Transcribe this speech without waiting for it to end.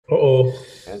Uh-oh.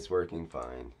 It's working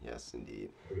fine. Yes, indeed.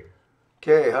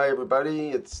 Okay, hi everybody.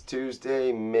 It's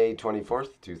Tuesday, May 24th,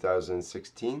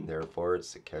 2016. Therefore,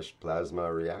 it's the Keshe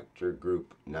Plasma Reactor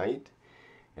Group night.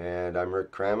 And I'm Rick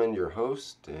Crammond, your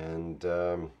host. And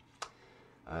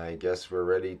I guess we're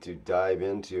ready to dive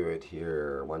into it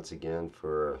here once again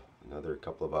for another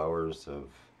couple of hours of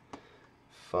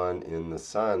fun in the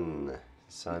sun.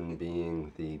 Sun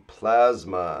being the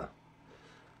plasma.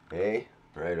 Hey,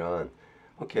 right on.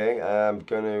 Okay, I'm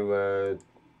going to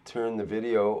turn the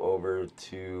video over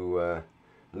to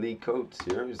Lee Coates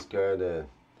here, who's got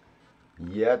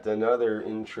yet another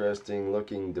interesting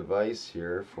looking device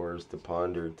here for us to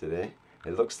ponder today.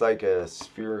 It looks like a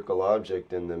spherical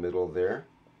object in the middle there.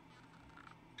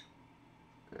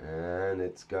 And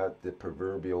it's got the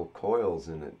proverbial coils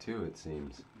in it too, it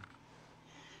seems.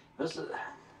 This is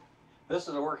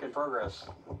a work in progress.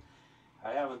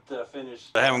 I haven't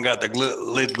finished. I haven't got the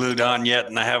lid glued on yet,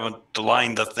 and I haven't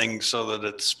aligned the thing so that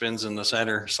it spins in the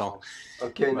center. So.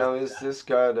 Okay, now is this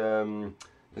got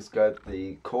it's got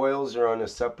the coils are on a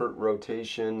separate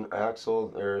rotation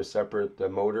axle or a separate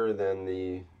motor than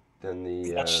the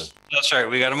That's right.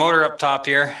 We got a motor up top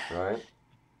here. Right.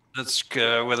 That's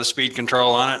with a speed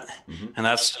control on it, and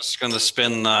that's just going to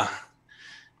spin the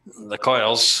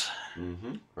coils.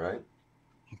 Right.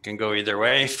 It can go either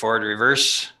way, forward,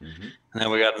 reverse. And then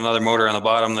we got another motor on the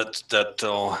bottom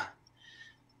that'll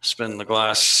spin the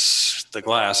glass.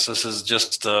 This is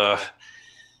just a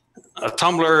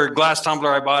glass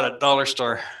tumbler I bought at dollar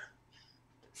store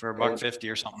for $1.50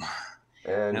 or something.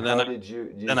 And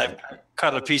then I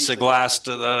cut a piece of glass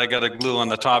that I got to glue on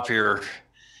the top here.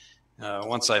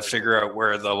 Once I figure out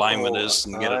where the alignment is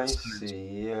and get it. I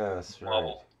see. Yes,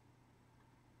 right.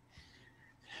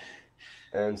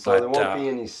 And so there won't be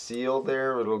any seal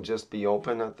there. It'll just be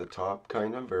open at the top,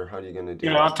 kind of, or how are you going to do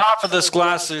it? On top of this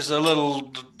glass, there's a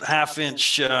little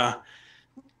half-inch. Sorry,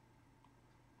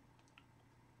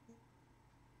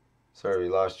 we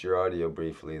lost your audio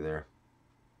briefly there.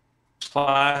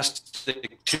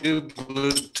 Plastic tube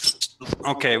glued.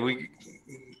 Okay, we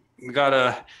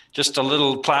got just a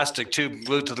little plastic tube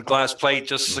glued to the glass plate,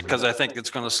 just because I think it's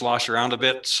going to slosh around a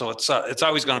bit. So it's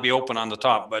always going to be open on the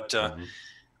top, but.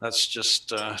 That's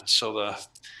just so the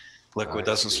liquid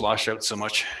doesn't slosh out so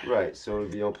much. Right, so it'll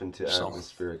be open to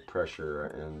atmospheric pressure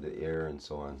and the air and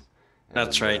so on. And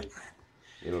that's right.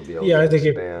 It'll be able to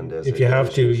expand if you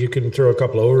have to, you can throw a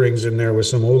couple of O-rings in there with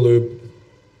some O-lube.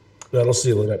 That'll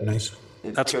seal it up nice.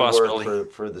 That's a possibility.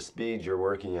 For the speed you're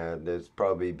working at, it'd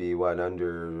probably be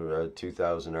under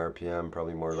 2,000 RPM,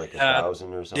 probably more like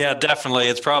 1,000 or something. Yeah, definitely.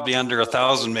 It's probably under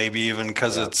 1,000, maybe even,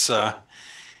 because it's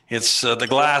the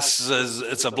glass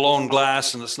it's a blown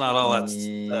glass, and it's not all that.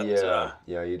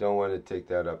 Yeah. You don't want to take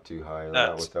that up too high.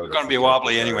 It's going to be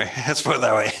wobbly anyway. Let's put it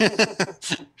that way.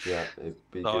 Yeah.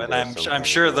 And I'm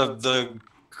sure the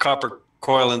copper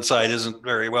coil inside isn't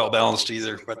very well balanced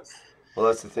either. But well,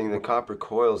 that's the thing. The copper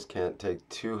coils can't take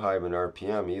too high of an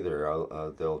RPM either.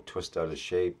 They'll twist out of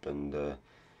shape and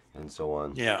so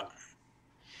on. Yeah.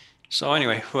 So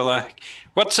anyway, well,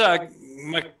 what's my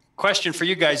question for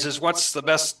you guys is, what's the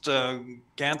best plasma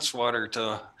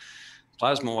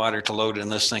water to load in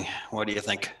this thing? What do you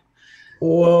think?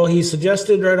 Well, he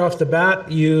suggested right off the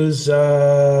bat use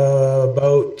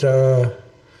about 70%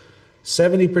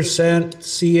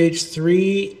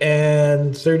 CH3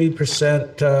 and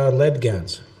 30% lead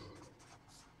GANs.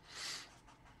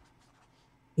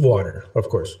 Water, of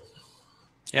course.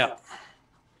 Yeah.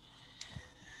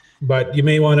 But you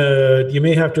may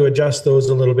have to adjust those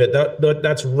a little bit.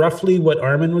 That's roughly what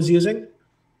Armin was using.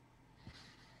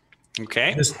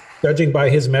 Okay. Just judging by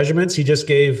his measurements, he just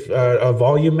gave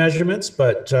volume measurements,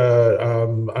 but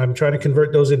I'm trying to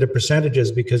convert those into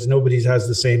percentages because nobody has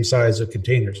the same size of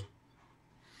containers.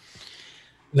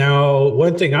 Now,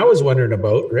 one thing I was wondering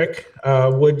about, Rick,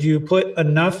 would you put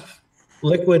enough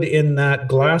liquid in that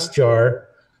glass jar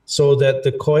so that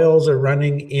the coils are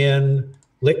running in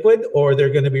liquid, or they're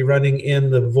going to be running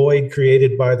in the void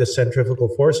created by the centrifugal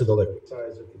force of the liquid?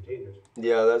 Size of containers.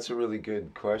 Yeah, that's a really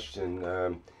good question.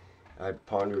 I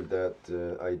pondered that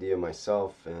idea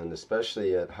myself, and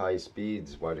especially at high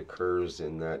speeds, what occurs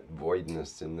in that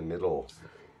voidness in the middle.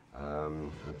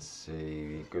 That's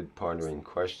a good pondering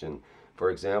question.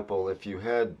 For example, if you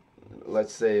had,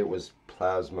 let's say it was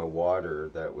plasma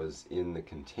water that was in the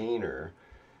container,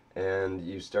 and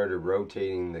you started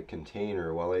rotating the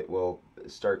container, well, it will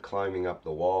start climbing up the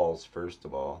walls first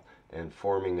of all and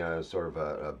forming a sort of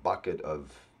a bucket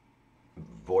of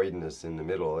voidness in the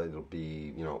middle. It'll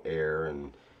be, air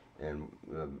and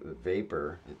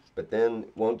vapor, but then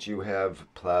won't you have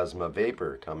plasma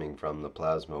vapor coming from the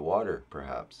plasma water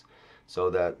perhaps? So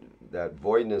that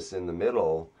voidness in the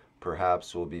middle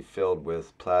perhaps will be filled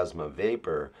with plasma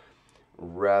vapor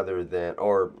rather than,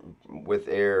 or with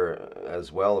air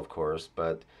as well, of course,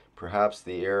 but perhaps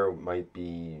the air might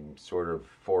be sort of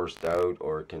forced out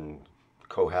or can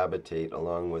cohabitate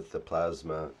along with the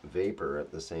plasma vapor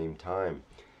at the same time.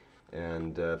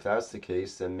 And if that's the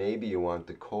case, then maybe you want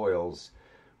the coils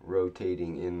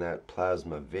rotating in that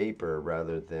plasma vapor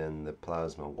rather than the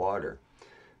plasma water.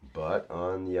 But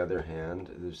on the other hand,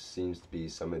 there seems to be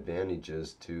some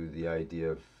advantages to the idea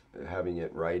of having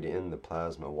it right in the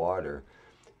plasma water.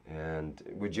 And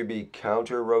would you be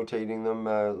counter-rotating them,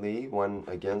 Lee, one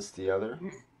against the other?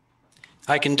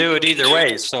 I can do it either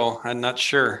way, so I'm not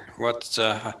sure what.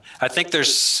 I think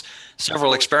there's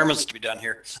several experiments to be done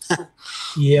here.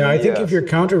 Yeah, I think if Yes. you're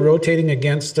counter rotating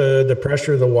against the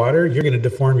pressure of the water, you're going to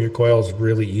deform your coils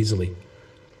really easily.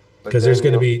 But Because then, there's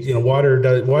going to be,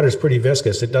 water's pretty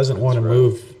viscous. It doesn't want to right.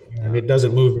 move, and Yeah. it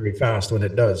doesn't move very fast when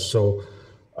it does. So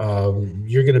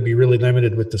you're going to be really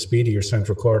limited with the speed of your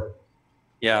central core.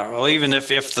 Yeah, well, even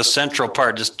if the central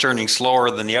part is turning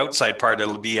slower than the outside part,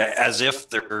 it'll be as if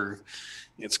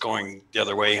it's going the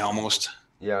other way almost.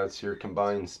 Yeah, it's your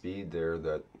combined speed there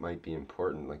that might be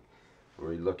important. Like,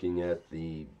 we're looking at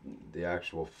the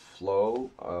actual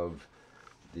flow of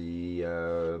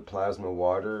the plasma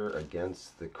water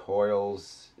against the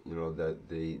coils,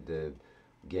 the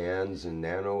GaNs and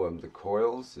nano of the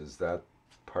coils. Is that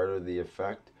part of the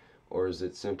effect, or is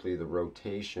it simply the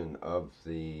rotation of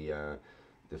the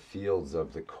fields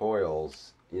of the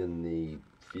coils in the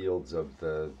fields of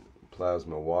the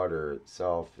plasma water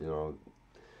itself?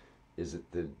 Is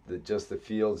it just the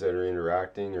fields that are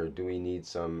interacting, or do we need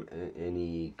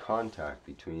any contact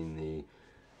between the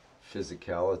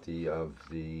physicality of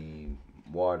the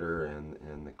water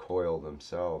and the coil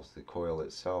themselves, the coil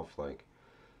itself, like?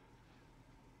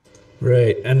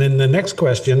 Right. And then the next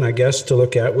question, I guess, to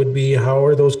look at would be, how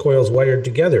are those coils wired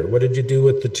together? What did you do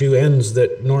with the two ends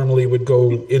that normally would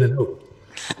go in and out?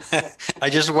 I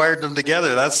just wired them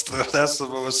together. That's what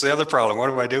was the other problem. What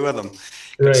do I do with them?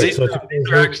 Right. These, So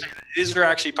these are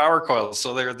actually power coils,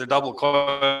 so they're double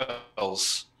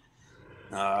coils.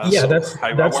 yeah, So that's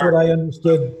I what wired- I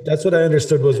understood. That's what I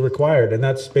understood was required, and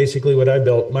that's basically what I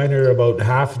built. Mine are about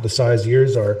half of the size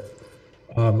yours are.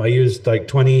 I used like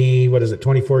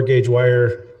 24 gauge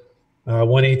wire,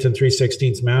 1/8 and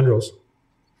 3/16 mandrels,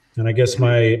 and I guess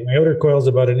my outer coil is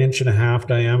about 1.5 inches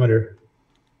diameter.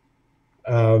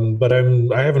 But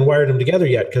I haven't wired them together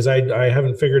yet because I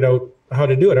haven't figured out how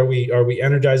to do it. Are we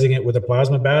energizing it with a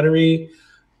plasma battery?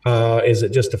 Is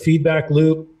it just a feedback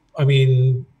loop? I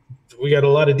mean, we got a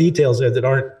lot of details there that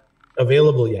aren't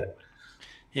available yet.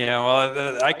 Yeah,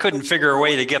 well, I couldn't figure a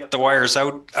way to get the wires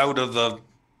out of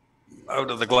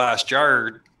the glass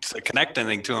jar to connect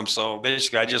anything to them. So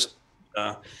basically, I just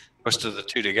twisted the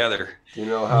two together. Do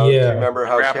you remember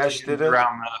how Wrapped Keshe did it?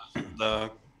 around the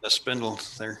spindle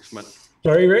there. But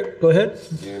Sorry, Rick, go ahead.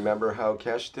 Do you remember how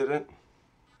Keshe did it?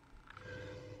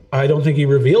 I don't think he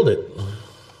revealed it.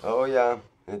 Oh yeah,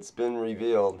 it's been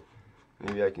revealed.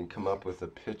 Maybe I can come up with a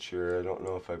picture. I don't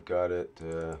know if I've got it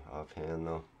offhand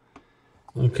though.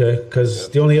 Okay, because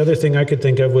the only other thing I could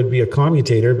think of would be a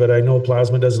commutator, but I know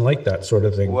plasma doesn't like that sort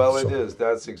of thing. Well, so. it is.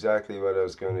 That's exactly what I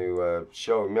was going to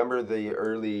show. Remember, the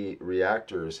early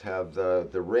reactors have the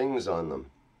rings on them,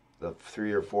 the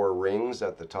 3 or 4 rings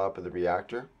at the top of the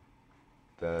reactor,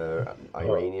 the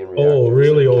Iranian reactors. Oh,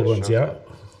 really that old Keshe ones, showed. yeah.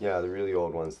 Yeah, the really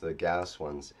old ones, the gas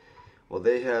ones. Well,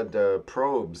 they had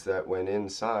probes that went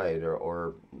inside,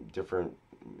 or different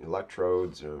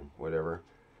electrodes or whatever,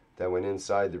 that went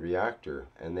inside the reactor,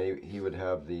 and he would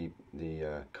have the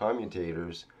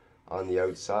commutators on the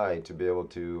outside to be able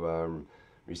to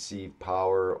receive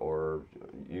power or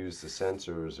use the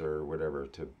sensors or whatever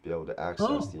to be able to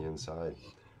access the inside.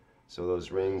 So those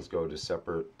rings go to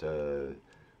separate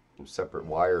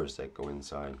wires that go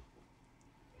inside.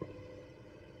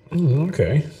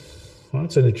 Okay, well,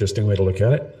 that's an interesting way to look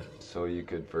at it. So you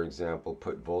could, for example,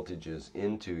 put voltages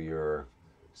into your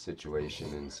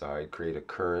situation inside, create a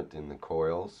current in the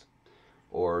coils,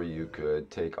 or you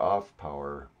could take off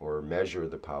power or measure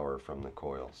the power from the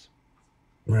coils.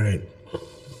 Right.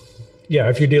 Yeah,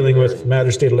 if you're dealing with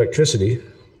matter state electricity.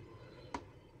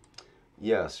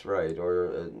 Yes, right,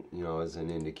 or as an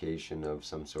indication of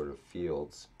some sort of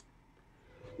fields.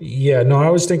 Yeah, no, I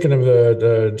was thinking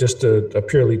of just a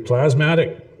purely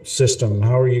plasmatic system.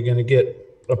 How are you going to get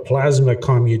a plasma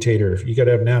commutator? You got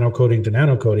to have nano coating to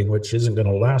nano coating, which isn't going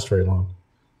to last very long.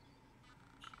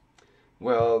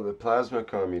 Well, the plasma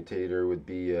commutator would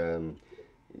be,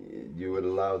 you would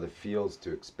allow the fields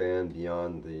to expand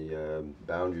beyond the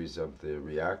boundaries of the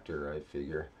reactor, I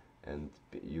figure, and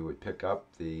you would pick up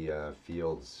the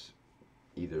fields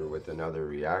either with another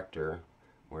reactor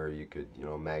where you could, you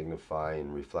know, magnify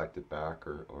and reflect it back,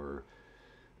 or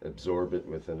absorb it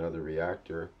with another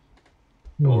reactor,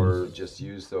 or just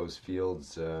use those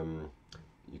fields.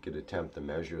 You could attempt to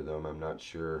measure them. I'm not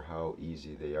sure how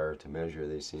easy they are to measure.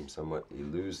 They seem somewhat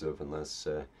elusive unless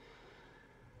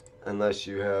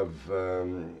you have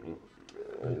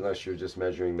unless you're just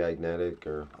measuring magnetic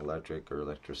or electric or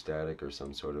electrostatic or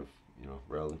some sort of, you know,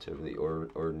 relatively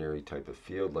ordinary type of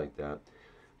field like that.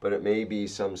 But it may be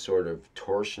some sort of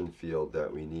torsion field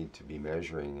that we need to be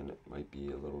measuring, and it might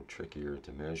be a little trickier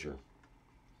to measure.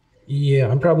 Yeah,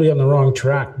 I'm probably on the wrong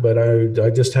track, but I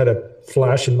just had a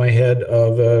flash in my head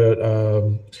of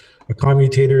a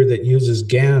commutator that uses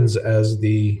GANs as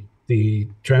the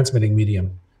transmitting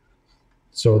medium.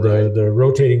 So Right. the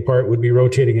rotating part would be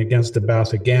rotating against the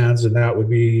bath of GANs, and that would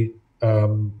be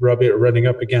running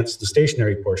up against the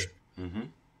stationary portion. Mm-hmm.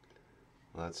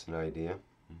 Well, that's an idea.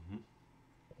 Mm-hmm.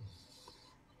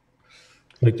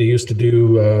 Like they used to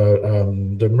do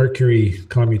the mercury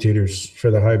commutators for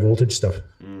the high voltage stuff.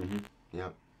 Mm-hmm.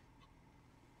 Yeah.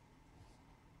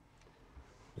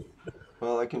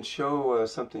 Well, I can show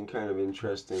something kind of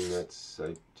interesting that's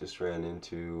I just ran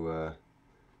into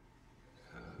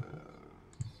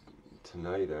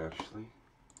tonight, actually.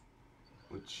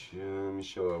 Which, let me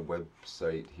show a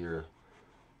website here.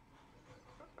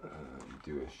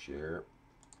 Do a share.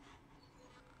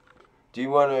 Do you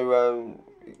want to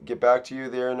get back to you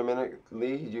there in a minute,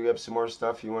 Lee? Do you have some more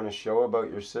stuff you want to show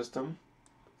about your system?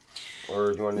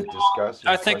 Or do you want to discuss?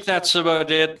 I think that's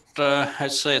about it.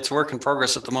 I'd say it's work in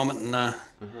progress at the moment, and I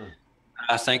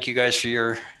thank you guys for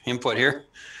your input here.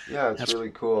 Yeah, it's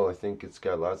really cool. I think it's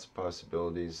got lots of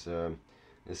possibilities.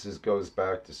 This goes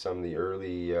back to some of the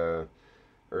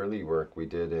early work we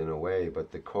did in a way,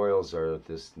 but the coils are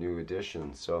this new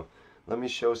addition. So let me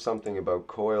show something about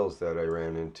coils that I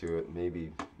ran into. It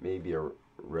maybe are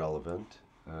relevant.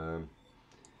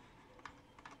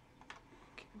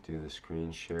 Do the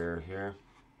screen share here.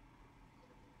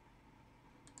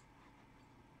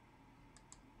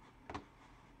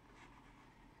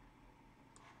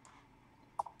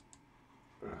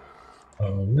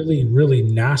 Really, really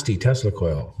nasty Tesla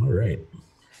coil. All right.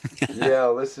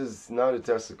 Yeah, this is not a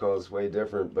Tesla coil. It's way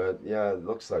different, but yeah, it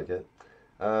looks like it.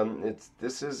 It's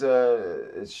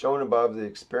shown above the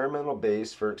experimental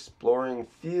base for exploring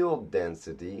field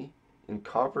density in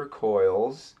copper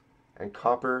coils and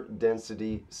copper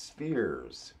density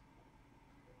spheres.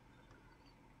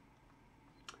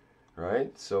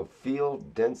 Right? So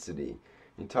field density.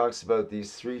 He talks about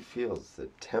these three fields, the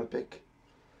tempic,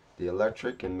 the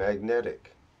electric, and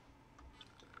magnetic.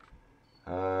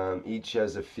 Each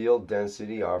has a field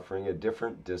density offering a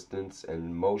different distance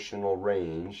and motional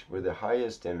range, where the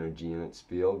highest energy in its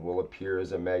field will appear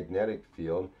as a magnetic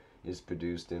field is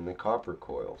produced in the copper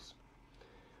coils.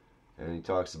 And he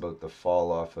talks about the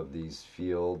fall off of these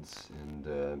fields,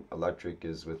 and electric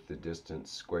is with the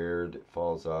distance squared, it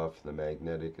falls off. The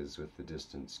magnetic is with the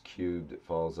distance cubed, it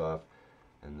falls off.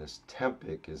 And this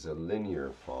tempic is a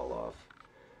linear fall off.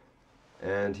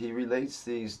 And he relates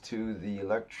these to the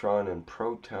electron and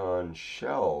proton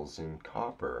shells in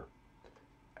copper,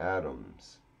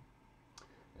 atoms,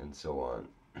 and so on.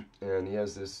 And he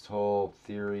has this whole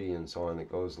theory and so on that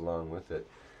goes along with it.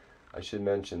 I should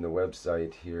mention the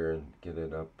website here and get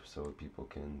it up so people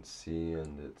can see,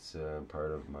 and it's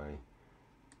part of my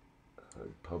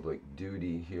public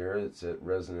duty here. It's at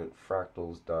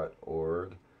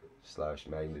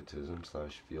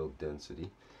resonantfractals.org/magnetism/field density.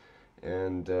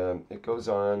 And it goes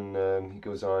on. He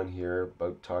goes on here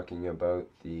about talking about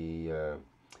the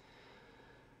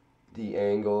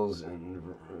angles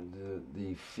and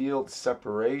the field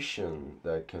separation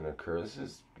that can occur. This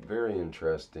is very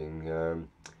interesting.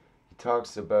 He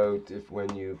talks about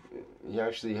he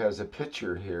actually has a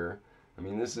picture here. I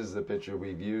mean, this is the picture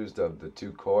we've used of the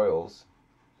two coils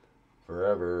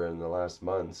forever in the last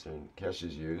months, and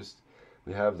Keshe's used.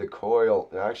 We have the coil,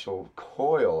 the actual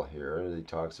coil here that he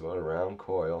talks about, a round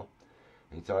coil.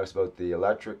 And he talks about the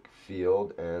electric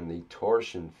field and the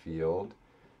torsion field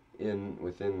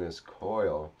within this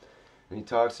coil. And he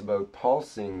talks about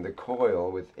pulsing the coil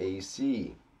with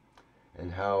AC,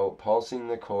 and how pulsing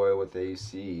the coil with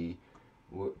AC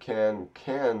can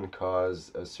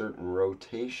cause a certain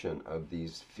rotation of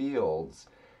these fields,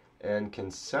 and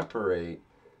can separate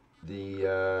the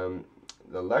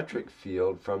electric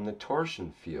field from the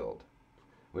torsion field,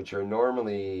 which are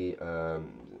normally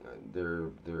they're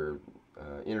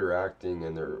interacting,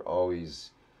 and they're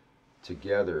always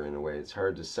together in a way. It's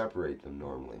hard to separate them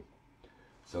normally.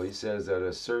 So he says that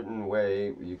a certain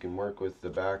way you can work with the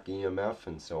back EMF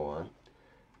and so on,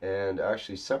 and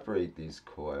actually separate these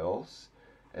coils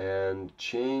and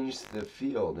change the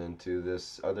field into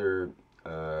this other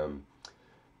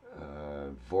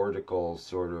vortical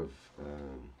sort of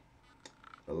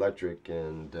electric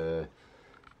and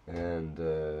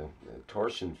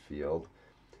torsion field,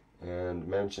 and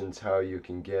mentions how you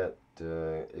can get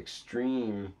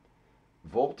extreme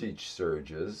voltage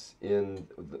surges in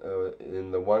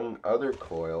the one other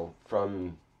coil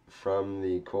from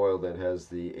the coil that has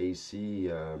the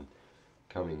AC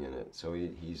coming in it. So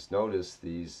he's noticed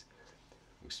these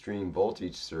extreme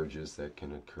voltage surges that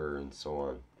can occur and so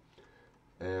on.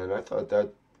 And I thought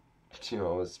that, you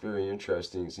know, it's very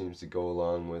interesting. It seems to go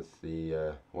along with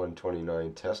the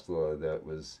 129 Tesla that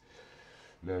was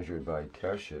measured by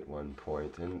Keshe at one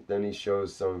point. And then he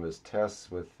shows some of his tests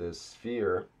with this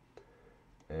sphere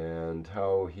and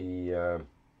how he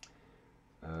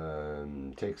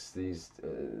takes these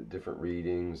different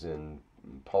readings and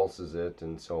pulses it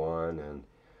and so on, and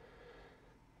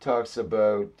talks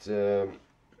about the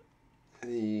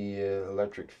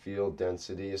electric field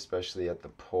density, especially at the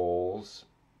poles.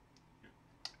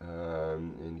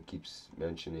 And he keeps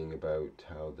mentioning about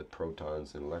how the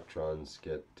protons and electrons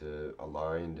get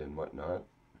aligned and whatnot.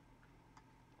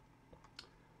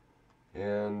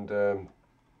 And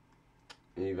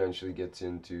he eventually gets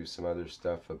into some other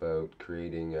stuff about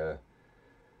creating a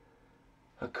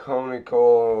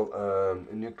conical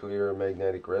nuclear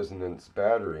magnetic resonance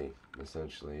battery.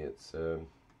 Essentially, it's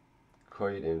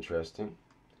quite interesting,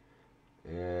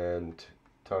 and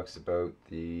talks about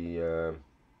the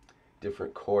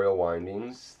different coil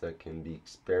windings that can be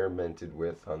experimented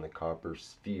with on the copper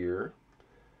sphere,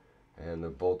 and the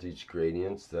voltage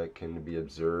gradients that can be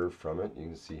observed from it. You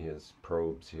can see his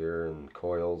probes here and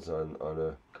coils on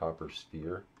a copper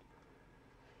sphere.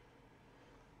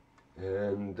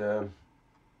 And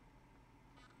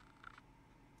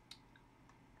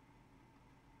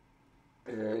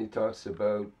he talks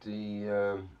about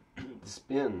the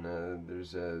spin.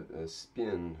 There's a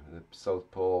spin. The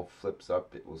South Pole flips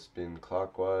up, it will spin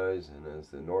clockwise, and as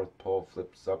the North Pole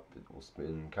flips up, it will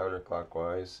spin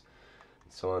counterclockwise.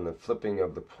 So on the flipping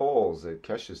of the poles that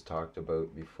Keshe's talked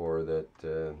about before, that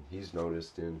he's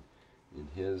noticed in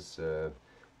his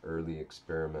early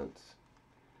experiments,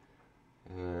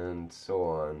 and so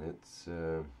on. It's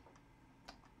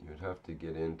you'd have to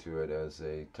get into it as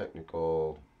a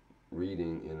technical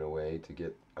reading in a way to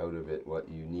get out of it what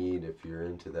you need if you're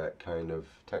into that kind of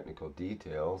technical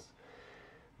details.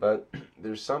 But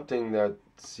there's something that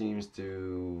seems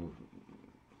to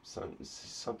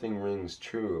something rings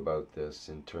true about this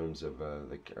in terms of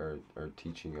our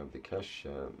teaching of the Keshe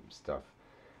stuff,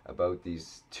 about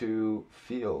these two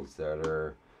fields that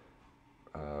are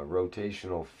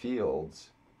rotational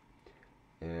fields,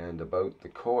 and about the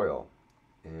coil,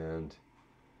 and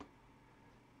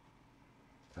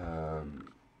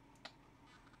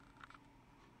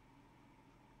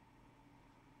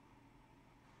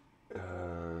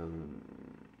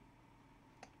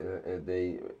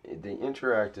they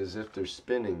interact as if they're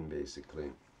spinning,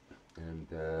 basically, and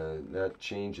that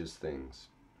changes things.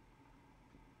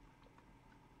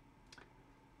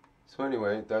 So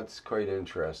anyway, that's quite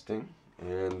interesting.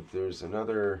 And there's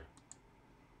another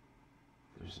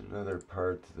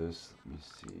part to this. Let me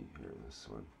see here, this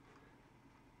one.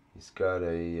 He's got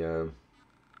a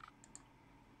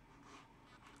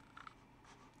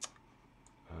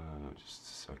just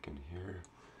a second here.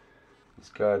 He's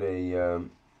got an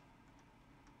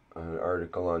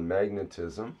article on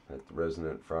magnetism at the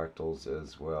resonant fractals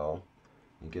as well.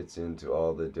 He gets into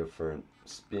all the different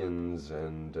spins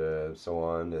and so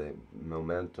on, the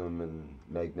momentum and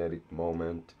magnetic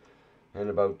moment, and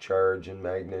about charge and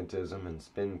magnetism and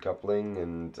spin coupling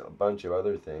and a bunch of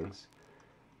other things.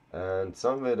 And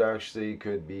some of it actually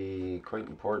could be quite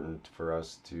important for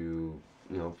us to,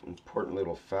 you know, important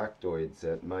little factoids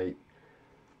that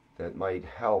might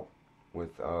help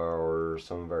with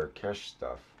some of our Keshe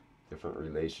stuff, different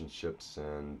relationships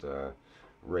and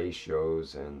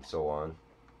ratios and so on.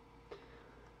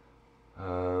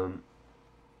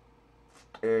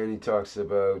 And he talks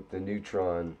about the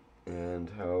neutron and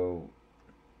how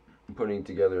putting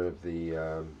together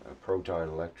the proton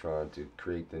electron to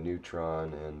create the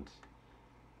neutron, and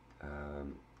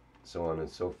so on and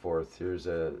so forth. Here's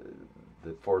the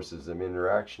forces of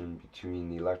interaction between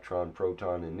the electron,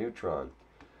 proton, and neutron.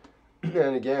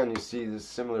 And again, you see the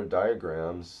similar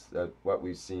diagrams that what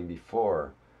we've seen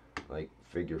before, like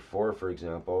Figure 4, for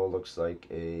example, looks like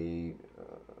a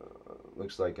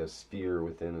sphere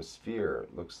within a sphere.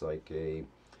 It looks like a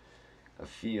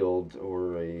field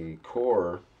or a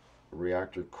core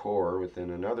reactor core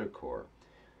within another core.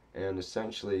 And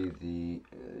essentially,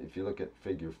 if you look at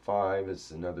figure 5,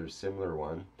 it's another similar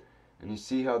one. And you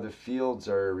see how the fields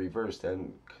are reversed. I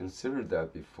hadn't considered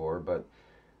that before, but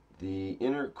the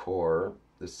inner core,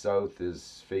 the south,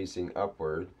 is facing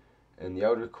upward, and the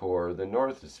outer core, the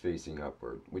north, is facing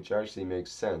upward, which actually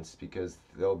makes sense because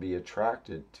they'll be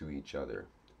attracted to each other.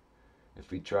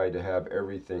 If we tried to have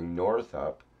everything north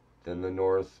up, then the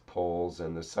north poles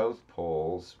and the south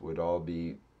poles would all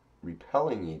be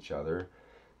repelling each other,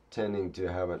 tending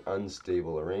to have an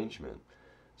unstable arrangement.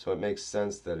 So it makes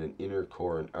sense that an inner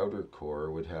core and outer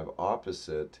core would have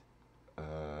opposite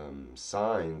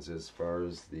signs as far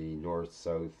as the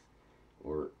north-south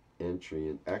or entry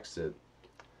and exit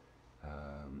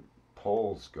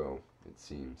poles go, it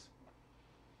seems.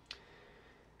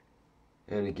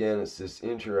 And again, it's this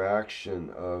interaction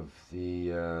of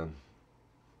the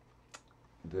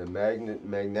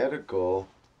magnetical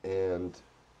and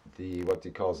the what he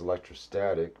calls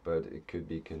electrostatic, but it could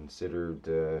be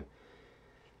considered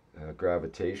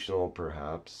gravitational,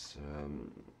 perhaps,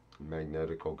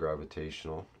 magnetical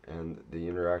gravitational, and the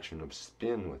interaction of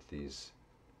spin with these,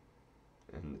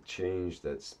 and the change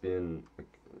that spin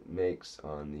makes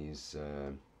on these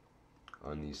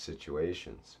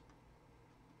situations.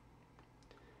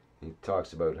 He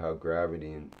talks about how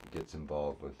gravity gets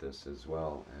involved with this as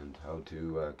well, and how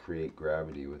to create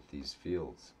gravity with these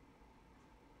fields.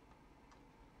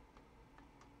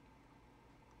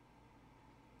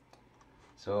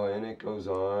 So, and it goes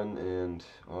on and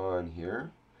on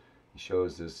here. He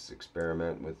shows this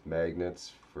experiment with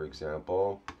magnets, for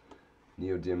example,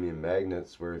 neodymium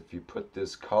magnets, where if you put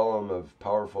this column of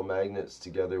powerful magnets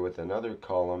together with another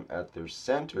column at their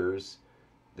centers,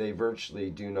 they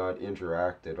virtually do not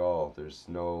interact at all. There's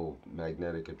no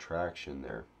magnetic attraction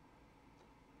there.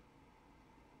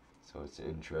 So it's an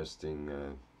interesting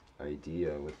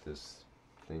idea with this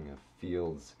thing of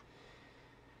fields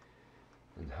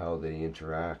and how they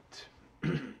interact.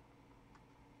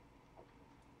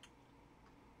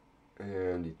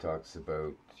 And he talks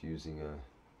about using a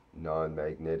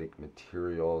non-magnetic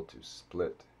material to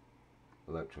split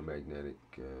electromagnetic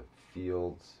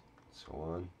fields, and so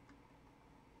on.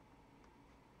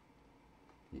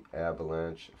 The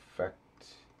avalanche effect.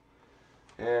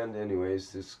 And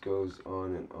anyways, this goes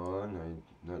on and on. I'm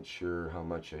not sure how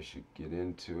much I should get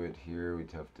into it here.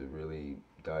 We'd have to really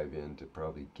dive in to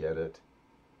probably get it.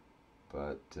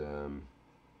 But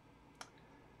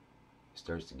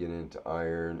starts to get into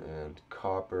iron and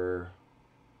copper.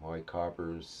 Why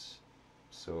copper's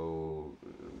so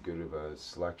good of a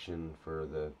selection for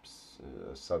the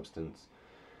substance,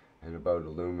 and about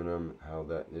aluminum, how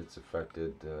that it's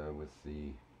affected with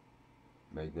the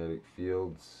magnetic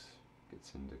fields.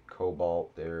 Gets into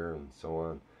cobalt there and so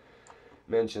on.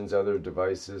 Mentions other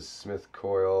devices, Smith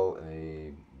coil,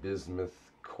 a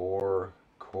bismuth core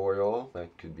coil,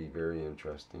 that could be very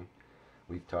interesting.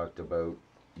 We've talked about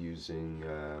using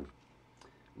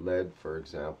lead, for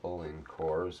example, in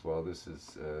cores. Well, this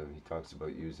is, he talks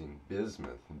about using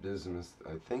bismuth. And bismuth,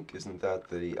 I think, isn't that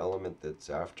the element that's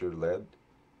after lead?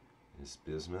 Is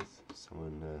bismuth?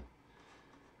 Someone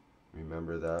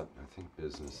remember that? I think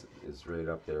bismuth is right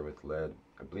up there with lead.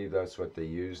 I believe that's what they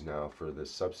use now for the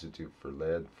substitute for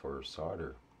lead for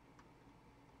solder.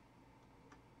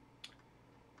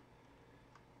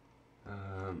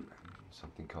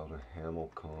 Something called a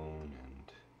Hamel cone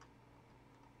and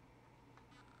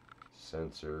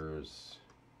sensors,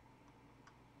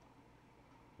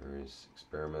 various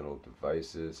experimental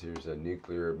devices. Here's a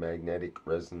nuclear magnetic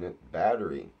resonant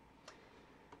battery.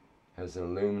 Has an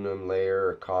aluminum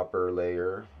layer, a copper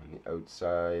layer on the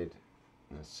outside,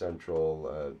 and a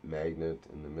central magnet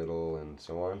in the middle, and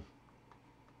so on.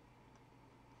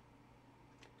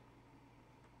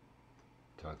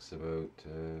 Talks about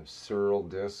Searle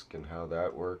disk and how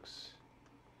that works.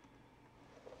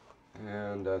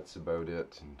 And that's about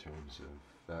it in terms of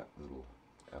that little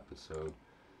episode.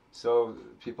 So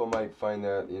people might find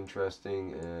that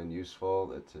interesting and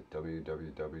useful. It's at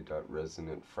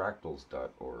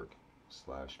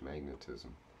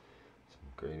www.resonantfractals.org/magnetism.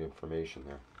 Some great information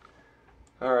there.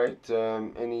 All right,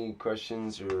 any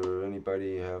questions, or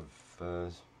anybody have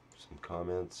some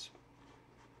comments?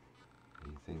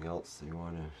 Anything else you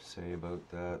want to say about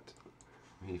that?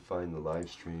 Let me find the live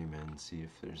stream and see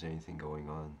if there's anything going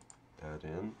on that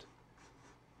end.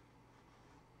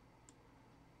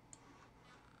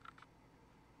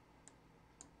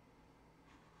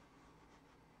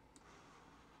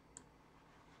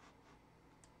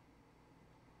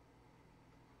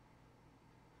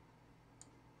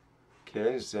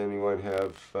 Okay, does anyone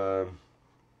have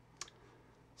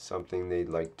something they'd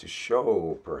like to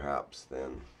show, perhaps,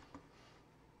 then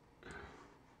we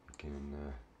can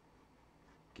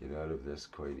get out of this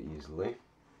quite easily.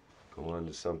 Go on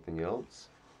to something else.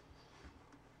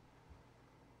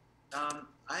 I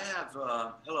have,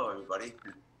 hello everybody.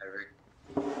 Hi, Rick.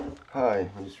 Hi,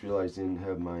 I just realized I didn't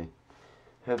have my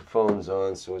headphones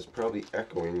on, so it's probably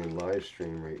echoing in live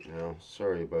stream right now.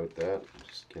 Sorry about that.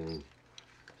 Just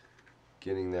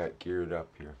getting that geared up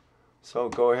here. So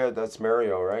go ahead, that's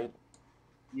Mario, right?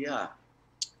 Yeah.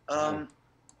 About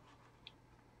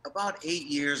 8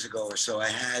 years ago or so, I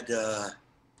had a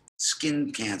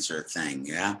skin cancer thing,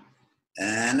 yeah?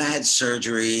 And I had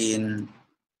surgery and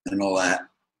all that.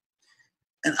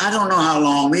 And I don't know how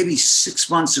long, maybe 6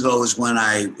 months ago was when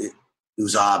it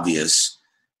was obvious.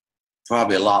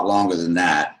 Probably a lot longer than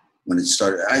that when it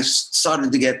started. I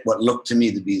started to get what looked to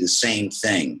me to be the same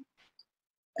thing.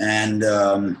 And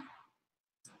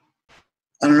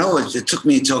I don't know, it took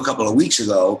me until a couple of weeks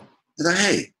ago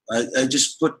that I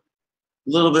just put a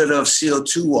little bit of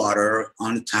CO2 water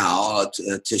on a towel,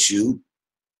 a tissue,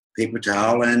 paper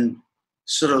towel, and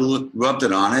sort of rubbed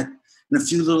it on it. And a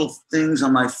few little things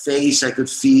on my face, I could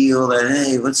feel that,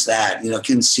 hey, what's that? You know,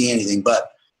 couldn't see anything.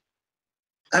 But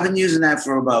I've been using that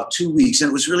for about 2 weeks, and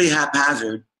it was really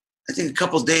haphazard. I think a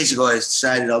couple of days ago, I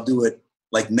decided I'll do it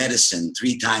like medicine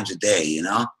 3 times a day, you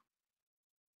know?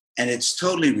 And it's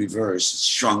totally reversed. It's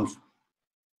shrunk.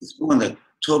 It's going the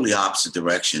totally opposite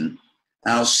direction.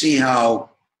 And I'll see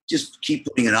how, just keep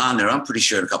putting it on there. I'm pretty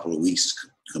sure in a couple of weeks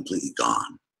it's completely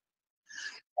gone.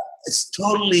 It's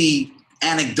totally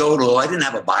anecdotal. I didn't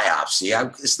have a biopsy.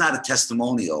 It's not a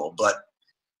testimonial, but,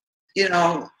 you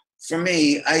know, for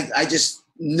me, I just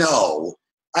know.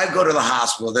 I go to the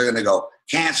hospital, they're going to go,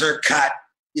 cancer, cut,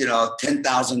 you know,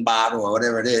 10,000 baht or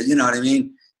whatever it is. You know what I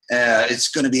mean? It's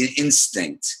going to be an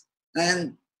instinct.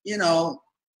 And, you know,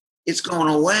 it's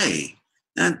going away.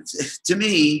 And to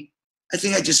me, I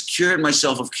think I just cured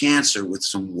myself of cancer with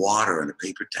some water and a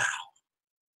paper towel.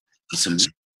 That's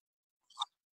amazing.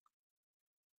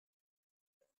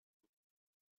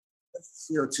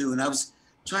 CO2, and I was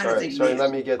trying to think. Sorry,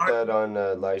 let me get that on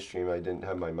live stream. I didn't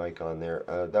have my mic on there.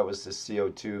 That was the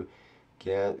CO2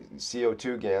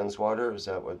 GANs water. Is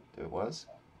that what it was?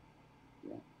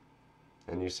 Yeah.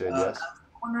 And you said yes?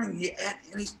 I'm wondering,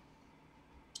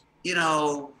 you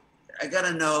know, I got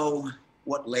to know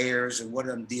what layers and what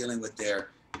I'm dealing with there.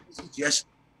 Just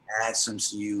add some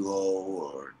CuO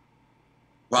or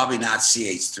probably not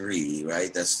CH3,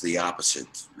 right? That's the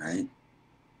opposite, right?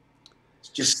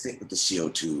 Just stick with the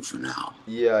CO2 for now.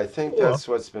 Yeah, I think that's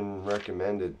what's been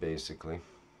recommended, basically.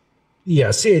 Yeah,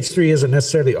 CH3 isn't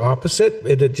necessarily opposite.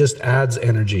 It just adds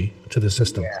energy to the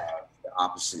system. Yeah, the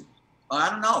opposite. Well, I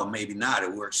don't know. Maybe not.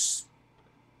 It works.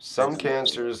 Some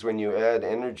cancers, when you add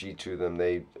energy to them,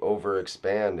 they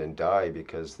overexpand and die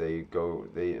because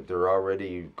they're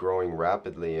already growing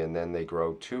rapidly, and then they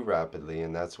grow too rapidly,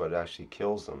 and that's what actually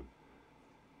kills them.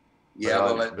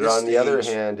 Yeah, but on the other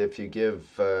hand, if you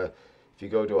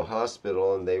go to a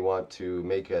hospital and they want to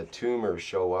make a tumor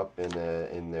show up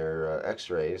in their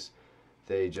X-rays,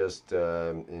 they just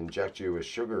inject you with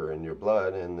sugar in your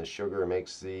blood, and the sugar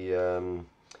makes the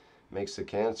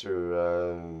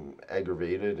cancer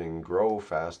aggravated and grow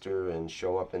faster and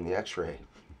show up in the X-ray.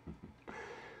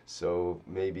 So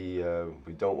maybe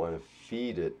we don't want to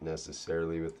feed it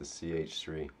necessarily with the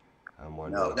CH3.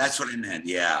 No, that's what I meant.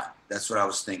 Yeah, that's what I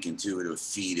was thinking too. It would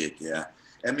feed it. Yeah.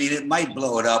 I mean, it might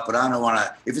blow it up, but I don't want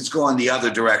to. If it's going the other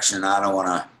direction, I don't want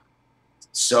to.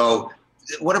 So,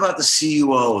 what about the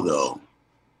CuO though?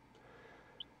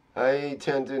 I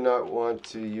tend to not want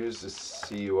to use the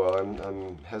CuO.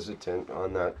 I'm hesitant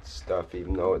on that stuff,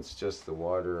 even though it's just the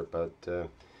water. But yeah,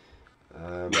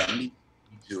 me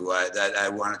too. I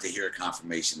wanted to hear a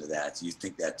confirmation of that. You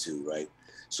think that too, right?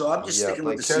 So I'm just sticking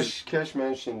with the Keshe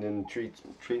mentioned in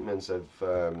treatments of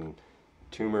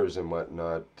tumors and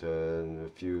whatnot a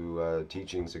few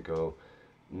teachings ago,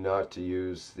 not to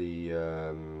use the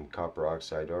copper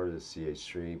oxide or the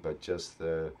CH3, but just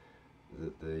the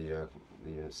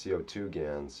CO2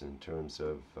 GANs in terms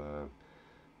of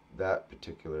that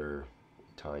particular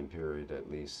time period, at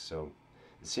least. So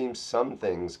it seems some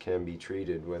things can be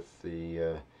treated with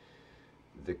the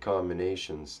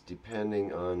combinations,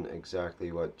 depending on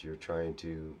exactly what you're trying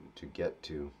to get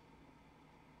to.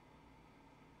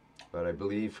 But I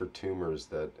believe for tumors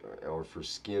or for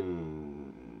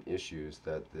skin issues,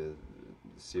 that the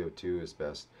CO2 is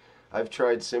best. I've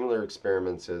tried similar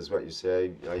experiments as what you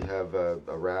say. I have a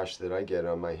rash that I get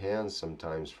on my hands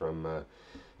sometimes from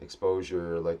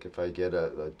exposure. Like if I get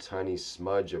a tiny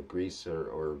smudge of grease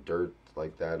or dirt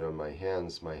like that on my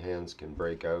hands can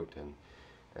break out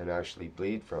and actually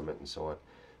bleed from it and so on.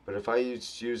 But if I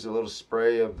use a little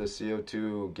spray of the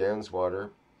CO2 GANS water,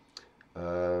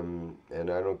 and I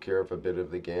don't care if a bit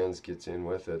of the GANS gets in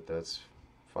with it, that's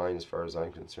fine as far as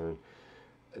I'm concerned,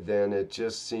 then it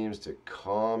just seems to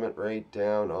calm it right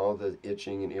down. All the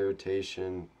itching and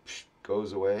irritation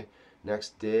goes away.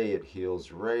 Next day it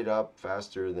heals right up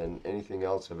faster than anything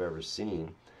else I've ever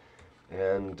seen.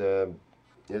 And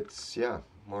it's, yeah,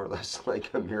 more or less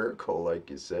like a miracle, like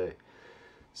you say.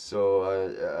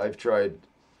 So I've tried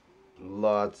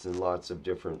lots and lots of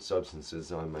different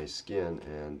substances on my skin,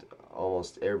 and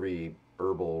almost every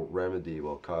herbal remedy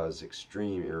will cause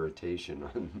extreme irritation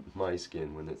on my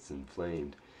skin when it's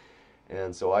inflamed.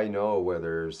 And so I know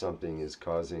whether something is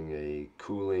causing a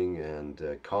cooling and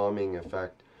calming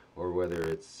effect, or whether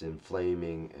it's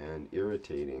inflaming and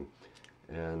irritating.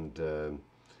 And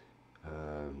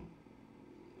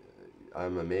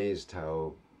I'm amazed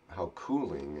how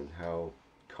cooling and how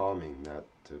calming that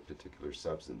particular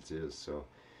substance is. So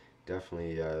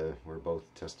definitely we're both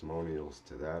testimonials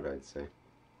to that, I'd say.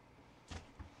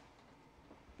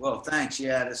 Well, thanks.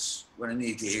 Yeah, that's what I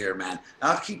need to hear, man.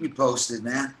 I'll keep you posted,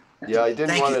 man. Yeah, I didn't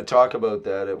Thank want you. to talk about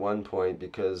that at one point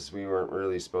because we weren't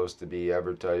really supposed to be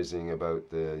advertising about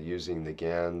the using the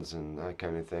GANs and that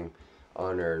kind of thing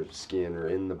on our skin or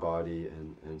in the body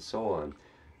and so on.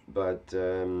 But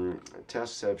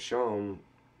tests have shown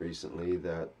recently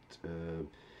that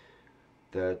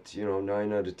that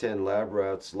 9 out of 10 lab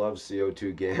rats love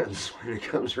CO2 GANs when it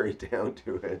comes right down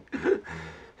to it,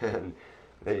 and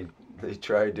they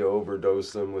tried to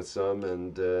overdose them with some,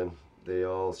 and they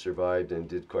all survived and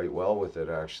did quite well with it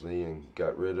actually, and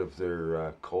got rid of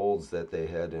their colds that they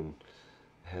had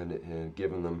and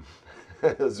given them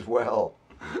as well.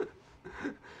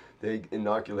 They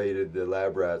inoculated the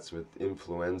lab rats with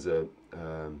influenza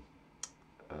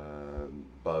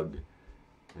bug,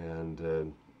 and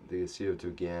the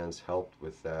CO2 GANs helped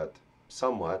with that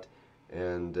somewhat,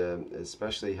 and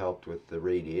especially helped with the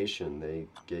radiation. They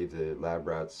gave the lab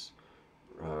rats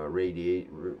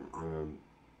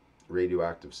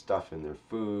radioactive stuff in their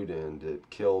food, and it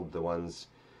killed the ones,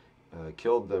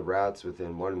 killed the rats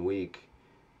within 1 week,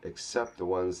 except the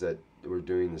ones that were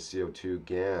doing the CO2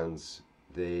 GANs.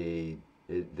 They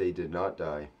did not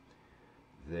die.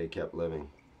 They kept living,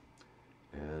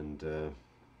 and as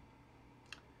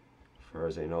far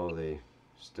as I know, they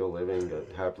still living,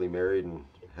 got happily married and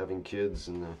having kids,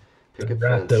 and picket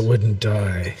rat fence. that wouldn't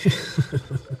die.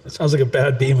 Sounds like a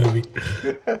bad B movie.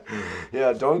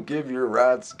 Yeah, don't give your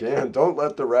rats GAN. Don't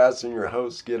let the rats in your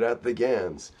house get at the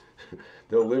GANs.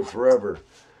 They'll live forever.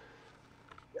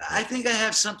 I think I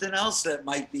have something else that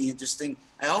might be interesting.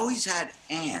 I always had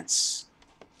ants.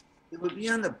 It would be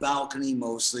on the balcony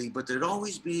mostly, but there'd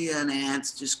always be an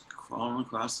ant just crawling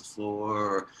across the floor.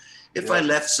 Or if I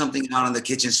left something out on the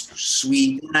kitchen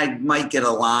suite, I might get a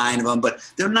line of them, but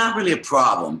they're not really a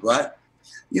problem. But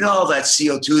you know, all that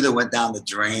CO2 that went down the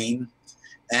drain,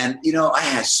 and I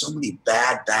had so many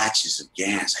bad batches of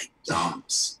GANs I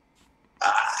dumped.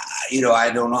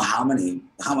 I don't know how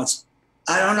much.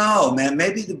 I don't know, man.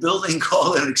 Maybe the building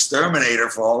called it an exterminator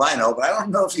for all I know, but I don't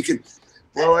know if you could.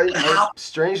 Well,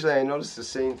 strangely, I noticed the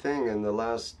same thing in the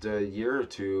last year or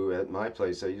two at my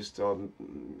place. I used to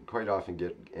quite often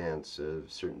get ants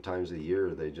certain times of the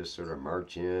year. They just sort of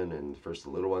march in, and first the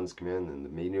little ones come in, then the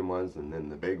medium ones, and then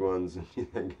the big ones. And you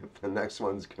think if the next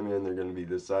ones come in, they're going to be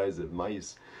the size of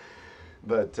mice.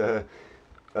 But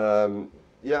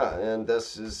yeah, and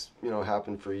this has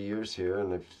happened for years here,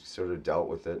 and I've sort of dealt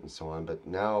with it and so on. But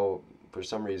now, for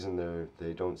some reason,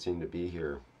 they don't seem to be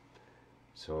here.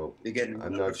 So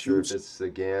I'm not sure if it's the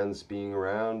GANs being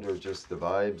around, or just the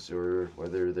vibes, or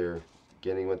whether they're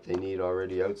getting what they need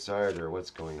already outside, or what's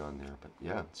going on there. But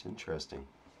yeah, it's interesting.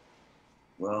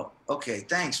 Well, okay,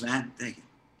 thanks, man. Thank you.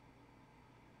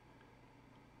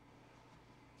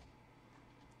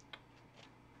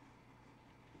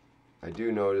 I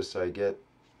do notice I get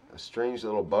a strange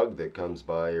little bug that comes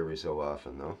by every so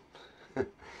often, though.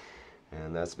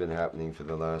 And that's been happening for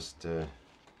the last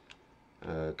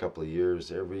couple of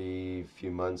years. Every few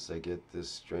months I get this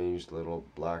strange little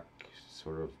black,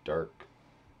 sort of dark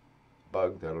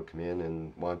bug that'll come in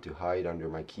and want to hide under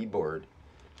my keyboard.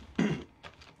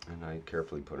 And I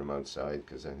carefully put him outside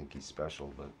because I think he's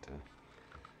special, but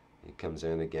he comes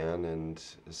in again, and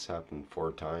this happened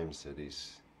 4 times that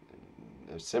he's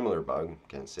a similar bug,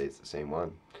 can't say it's the same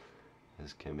one,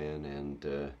 has come in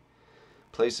and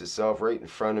placed itself right in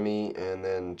front of me and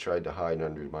then tried to hide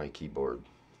under my keyboard.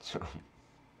 So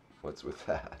what's with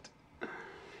that?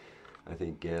 I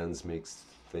think GANs makes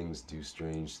things do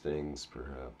strange things,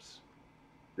 perhaps.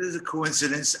 there's a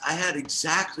coincidence. I had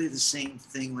exactly the same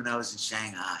thing when I was in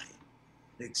Shanghai.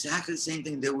 Exactly the same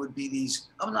thing. There would be these,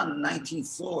 I was on the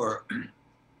 19th floor,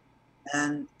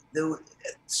 and there would,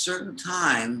 at a certain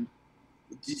time,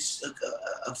 these,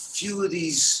 a few of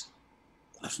these,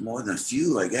 more than a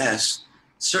few, I guess,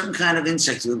 certain kind of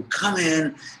insects would come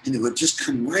in and they would just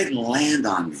come right and land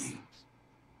on me.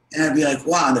 And I'd be like,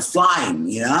 wow, and they're flying,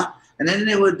 you know? And then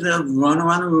they would run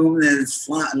around the room and they'd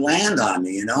fly, land on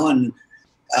me, you know? And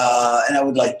I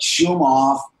would like shoo them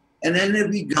off. And then they'd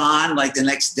be gone like the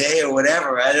next day or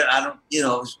whatever. I don't, you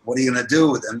know, what are you going to do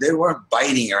with them? They weren't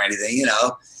biting or anything, you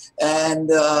know?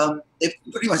 And it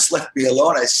pretty much left me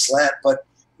alone. I slept, but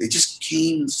they just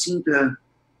seemed to,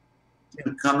 you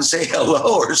know, come and say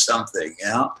hello or something, you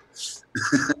know?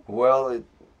 Well, it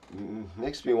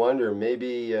makes me wonder,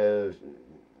 maybe,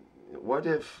 what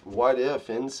if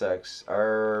insects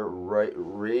are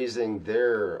raising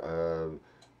their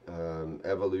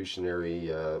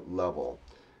evolutionary level?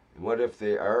 And what if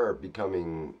they are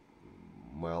becoming,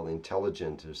 well,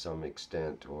 intelligent to some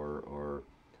extent, or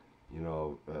you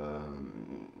know,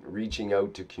 reaching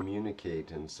out to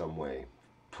communicate in some way,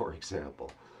 for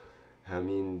example? I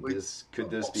mean, could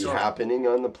this be happening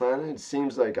on the planet? It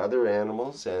seems like other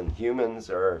animals and humans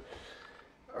are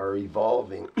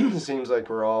evolving. It seems like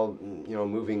we're all, you know,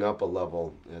 moving up a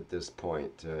level at this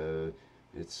point.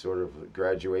 It's sort of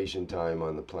graduation time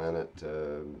on the planet.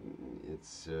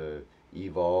 It's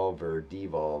evolve or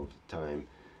devolve time.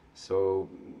 So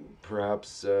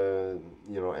perhaps, you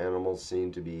know, animals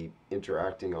seem to be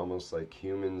interacting almost like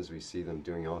humans. We see them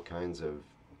doing all kinds of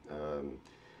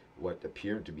what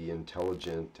appear to be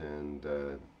intelligent and,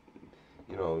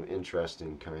 you know,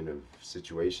 interesting kind of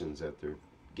situations that they're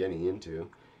getting into.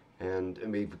 And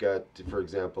we've got, for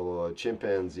example,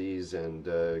 chimpanzees and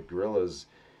gorillas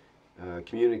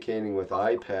communicating with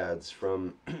iPads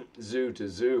from zoo to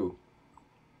zoo.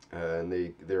 And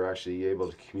they're actually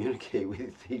able to communicate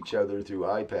with each other through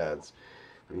iPads.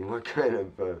 I mean, what kind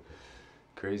of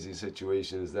crazy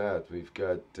situation is that? We've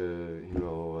got, you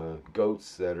know,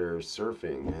 goats that are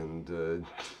surfing, and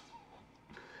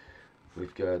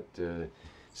we've got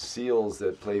seals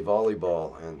that play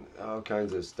volleyball, and all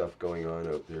kinds of stuff going on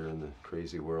out there in the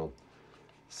crazy world.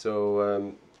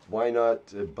 So why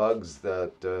not bugs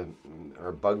that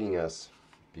are bugging us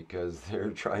because they're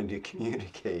trying to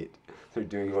communicate? They're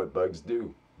doing what bugs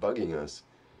do, bugging us.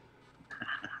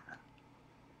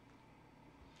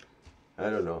 I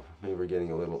don't know, maybe we're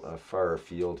getting a little far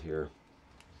afield here,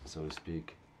 so to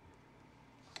speak.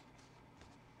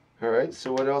 All right,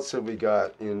 so what else have we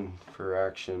got in for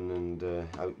action and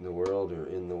out in the world or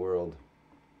in the world?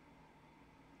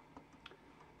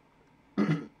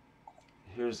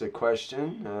 Here's a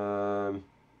question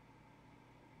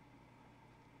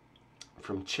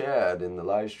from Chad in the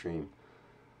live stream.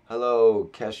 Hello,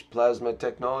 Keshe Plasma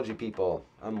Technology people.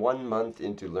 I'm 1 month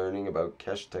into learning about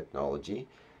Keshe technology,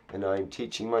 and I'm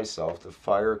teaching myself the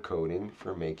fire coating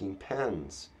for making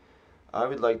pens. I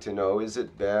would like to know, is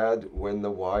it bad when the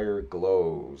wire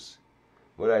glows?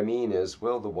 What I mean is,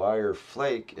 will the wire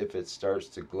flake if it starts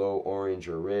to glow orange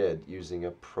or red using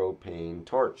a propane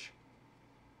torch?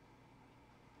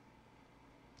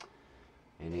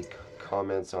 Any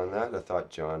comments on that? I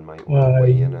thought John might want to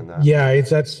weigh in on that. Yeah,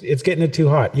 it's getting it too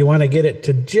hot. You want to get it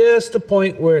to just a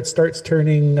point where it starts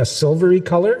turning a silvery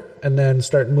color and then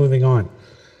start moving on.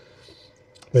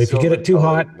 But if you get it too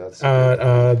hot,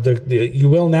 you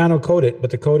will nano coat it,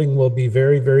 but the coating will be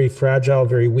very, very fragile,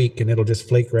 very weak, and it'll just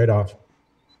flake right off.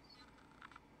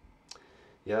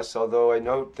 Yes, although I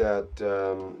note that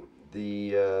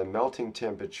the melting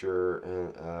temperature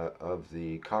of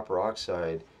the copper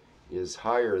oxide is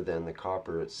higher than the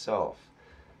copper itself.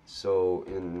 So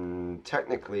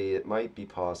technically it might be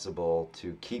possible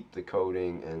to keep the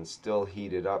coating and still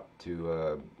heat it up to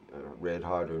a red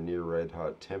hot or near red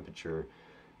hot temperature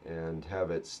and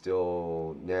have it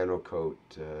still nano coat,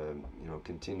 you know,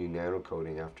 continue nano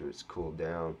coating after it's cooled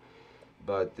down.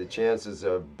 But the chances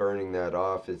of burning that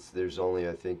off, there's only,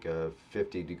 I think, a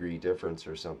 50-degree difference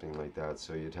or something like that.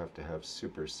 So you'd have to have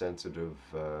super sensitive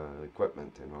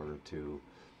equipment in order to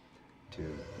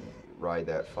ride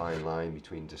that fine line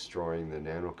between destroying the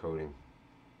nano coating.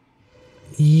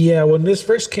 Yeah, when this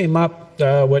first came up,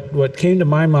 what came to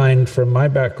my mind from my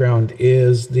background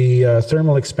is the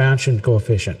thermal expansion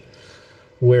coefficient,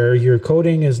 where your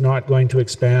coating is not going to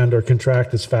expand or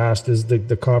contract as fast as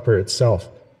the copper itself.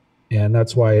 And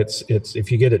that's why it's if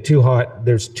you get it too hot,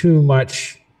 there's too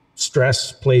much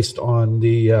stress placed on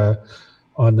the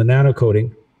nano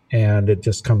coating, and it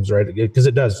just comes right, because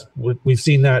it does. We've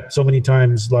seen that so many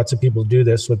times. Lots of people do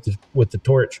this with the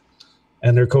torch,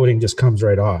 and their coating just comes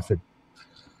right off.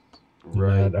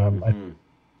 Right.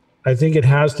 I think it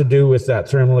has to do with that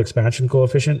thermal expansion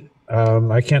coefficient.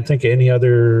 I can't think of any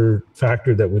other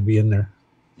factor that would be in there.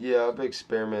 Yeah, I've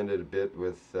experimented a bit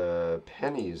with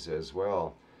pennies as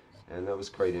well, and that was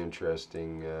quite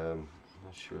interesting. I'm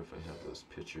not sure if I have those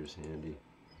pictures handy.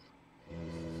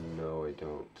 No, I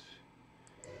don't.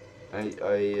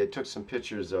 I took some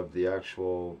pictures of the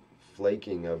actual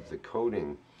flaking of the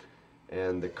coating,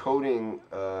 and the coating,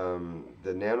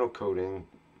 the nano coating.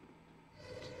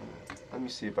 Let me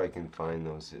see if I can find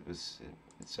those.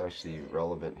 It's actually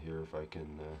relevant here if I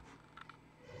can.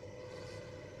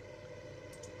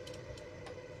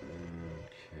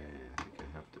 Okay, I think I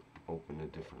have to open a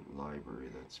different library.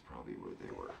 That's probably where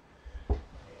they were.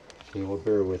 Okay, well,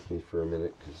 bear with me for a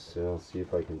minute because I'll see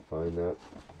if I can find that.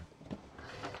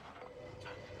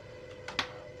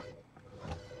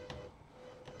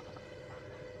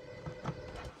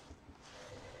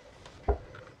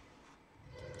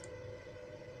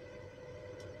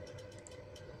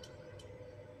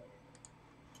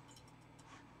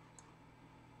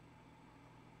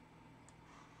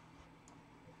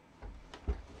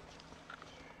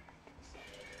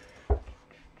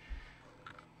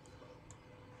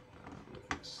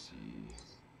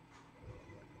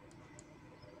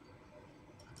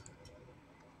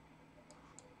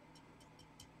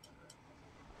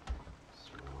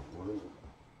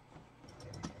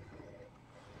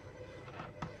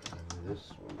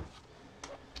 This one.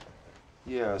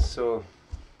 Yeah, so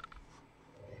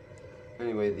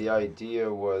anyway, the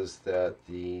idea was that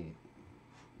the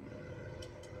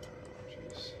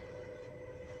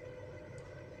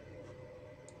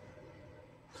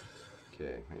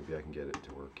okay, maybe I can get it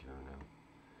to work here now.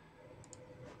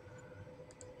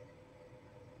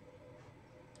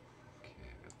 Okay,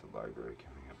 got the library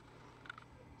coming up.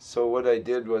 So what I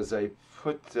did was I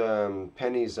put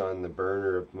pennies on the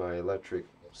burner of my electric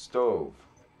stove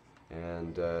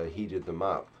and heated them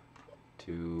up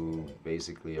to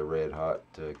basically a red hot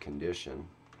condition.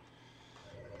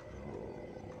 Oh,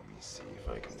 let me see if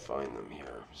I can find them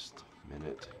here. Just a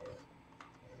minute.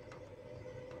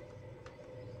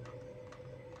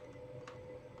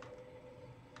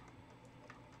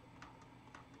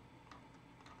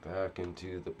 Back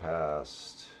into the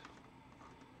past.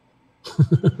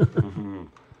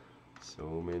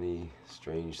 So many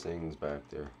strange things back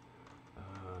there.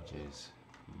 Oh, jeez.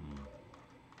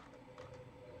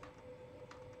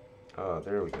 Oh,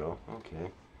 there we go.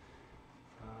 Okay.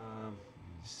 Let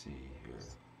me see here.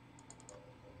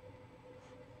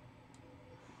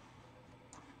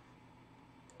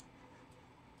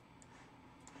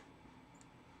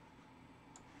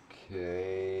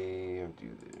 Okay, I'll do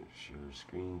the share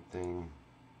screen thing.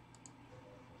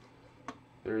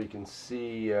 There you can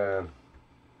see the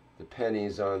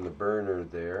pennies on the burner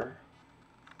there.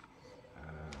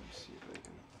 Let me see if I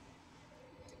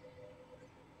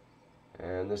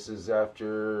can. And this is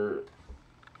after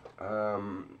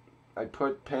I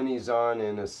put pennies on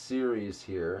in a series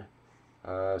here,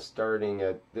 starting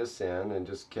at this end, and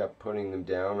just kept putting them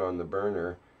down on the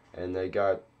burner, and they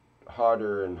got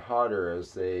hotter and hotter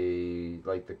as they,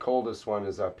 like the coldest one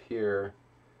is up here,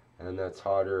 and that's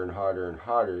hotter and hotter and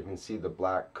hotter. You can see the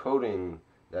black coating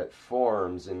that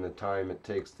forms in the time it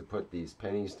takes to put these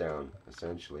pennies down,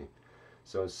 essentially.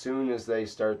 So as soon as they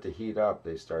start to heat up,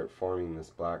 they start forming this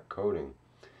black coating.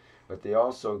 But they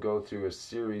also go through a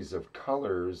series of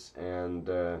colors and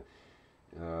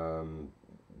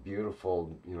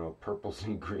beautiful, you know, purples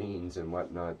and greens and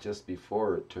whatnot just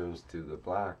before it turns to the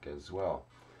black as well.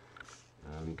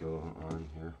 Let me go on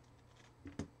here.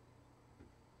 You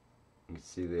can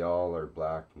see they all are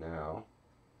black now.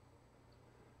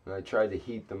 And I tried to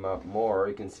heat them up more.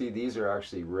 You can see these are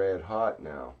actually red hot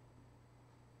now.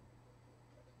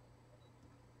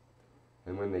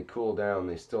 And when they cool down,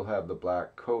 they still have the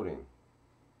black coating.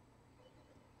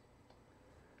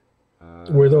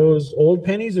 Were those old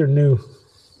pennies or new?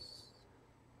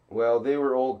 Well, they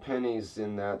were old pennies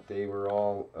in that they were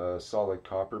all solid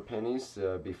copper pennies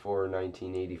before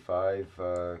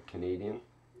 1985 Canadian.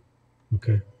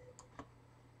 Okay.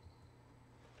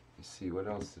 Let's see, what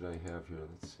else did I have here?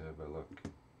 Let's have a look.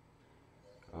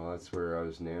 Oh, that's where I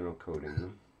was nano coating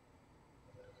them.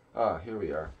 Ah, here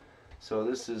we are. So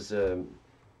this is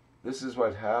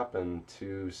what happened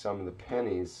to some of the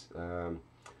pennies.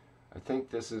 I think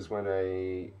this is when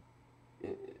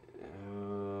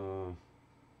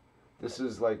this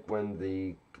is like when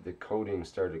the coating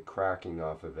started cracking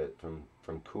off of it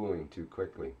from cooling too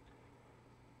quickly.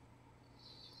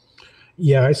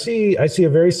 Yeah, I see a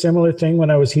very similar thing when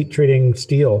I was heat treating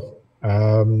steel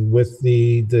with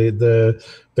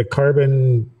the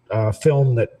carbon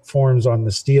film that forms on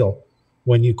the steel.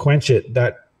 when you quench it,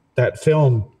 that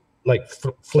film like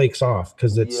flakes off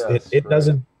because it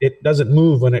doesn't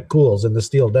move when it cools, and the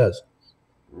steel does.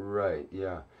 Right.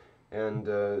 Yeah. And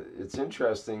it's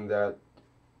interesting that,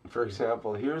 for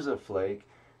example, here's a flake.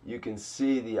 You can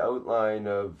see the outline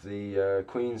of the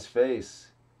queen's face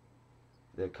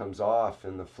that comes off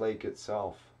in the flake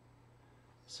itself.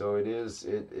 So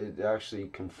it actually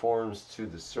conforms to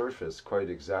the surface quite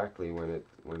exactly when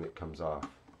it comes off.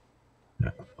 Yeah.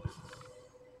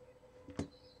 It's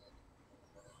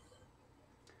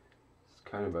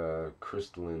kind of a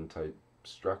crystalline type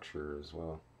structure as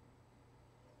well.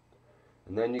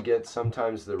 And then you get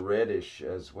sometimes the reddish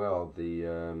as well.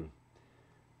 The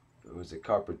was it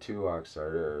copper 2 oxide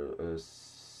or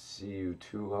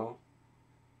CuO2?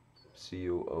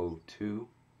 CuO2.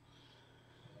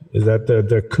 Is that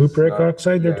the cupric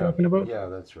oxide they're talking about? Yeah,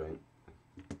 that's right.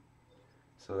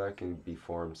 So that can be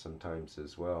formed sometimes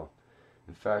as well.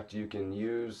 In fact, you can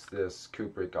use this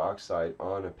cupric oxide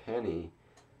on a penny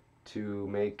to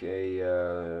make a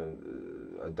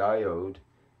diode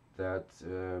that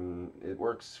it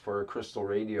works for a crystal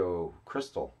radio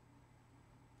crystal.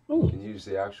 Oh. You can use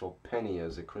the actual penny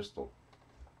as a crystal.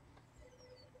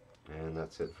 And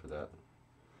that's it for that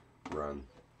run.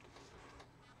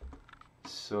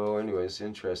 So anyways,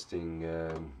 interesting.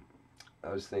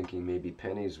 I was thinking maybe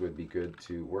pennies would be good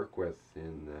to work with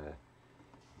in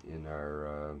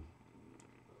our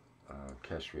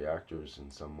Keshe reactors in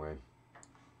some way.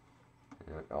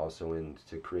 And also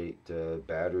to create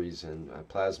batteries and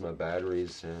plasma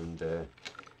batteries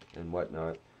and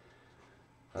whatnot.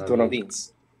 One of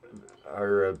these.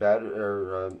 Our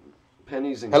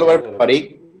pennies in Hello, Canada.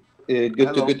 everybody.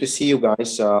 Hello. Good to see you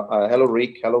guys. Hello,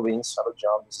 Rick. Hello, Vince. Hello,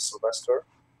 John. This is Sylvester.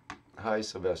 Hi,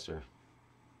 Sylvester.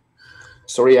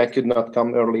 Sorry I could not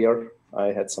come earlier. I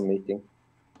had some meeting.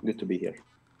 Good to be here.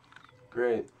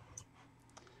 Great.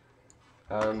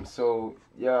 So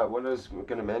yeah, what I was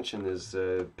going to mention is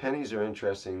pennies are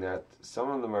interesting. That some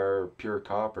of them are pure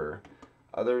copper,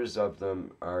 others of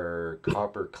them are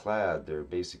copper clad. They're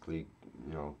basically,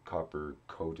 copper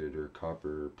coated or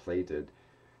copper plated,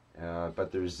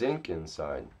 but there's zinc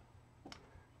inside.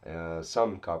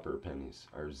 Some copper pennies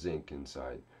are zinc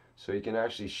inside. So you can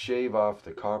actually shave off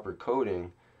the copper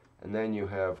coating, and then you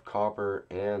have copper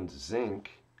and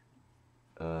zinc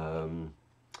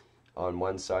on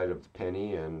one side of the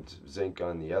penny and zinc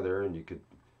on the other, and you could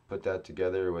put that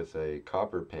together with a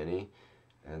copper penny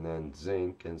and then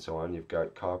zinc and so on. You've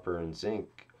got copper and zinc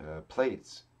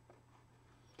plates.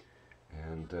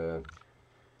 And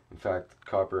in fact,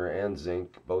 copper and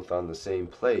zinc both on the same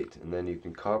plate, and then you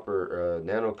can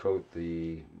nano coat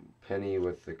the penny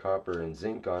with the copper and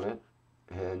zinc on it,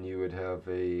 and you would have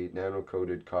a nano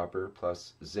coated copper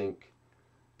plus zinc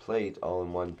plate all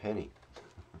in one penny.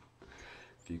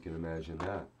 If you can imagine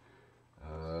that.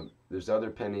 There's other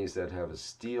pennies that have a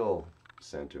steel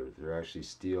center. They're actually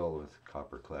steel with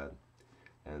copper clad,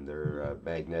 and they're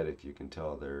magnetic. You can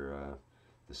tell they're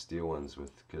the steel ones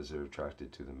because they're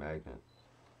attracted to the magnet.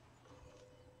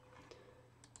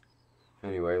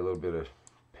 Anyway, a little bit of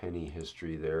penny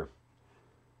history there.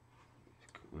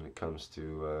 When it comes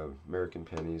to American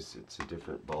pennies, it's a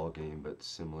different ball game, but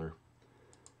similar.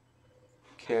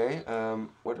 Okay,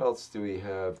 what else do we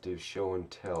have to show and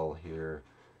tell here?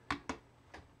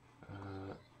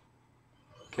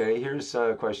 Okay, here's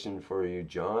a question for you,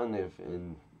 John. If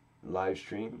in live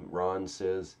stream, Ron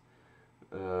says,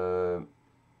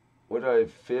 what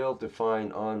I've failed to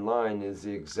find online is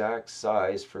the exact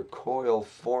size for coil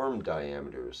form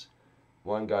diameters.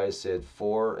 One guy said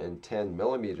 4 and 10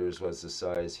 millimeters was the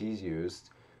size he's used,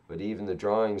 but even the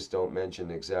drawings don't mention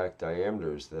exact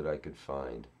diameters that I could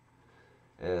find.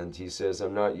 And he says,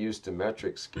 I'm not used to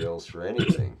metric scales for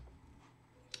anything.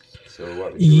 So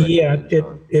what would you recommend,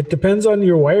 John? It depends on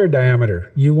your wire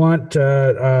diameter. You want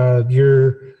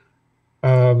your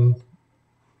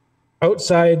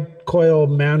outside coil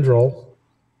mandrel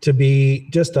to be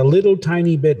just a little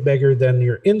tiny bit bigger than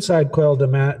your inside coil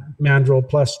mandrel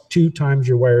plus 2 times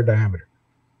your wire diameter.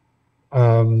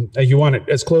 You want it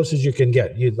as close as you can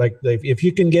get. If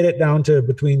you can get it down to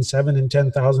between 7 and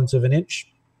 10 thousandths of an inch,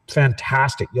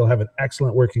 fantastic. You'll have an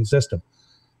excellent working system.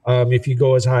 If you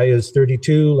go as high as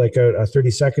 32, like a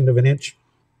 32nd of an inch,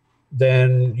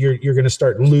 then you're going to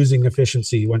start losing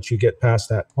efficiency once you get past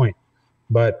that point.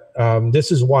 But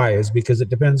this is why, is because it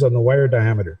depends on the wire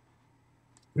diameter.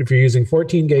 If you're using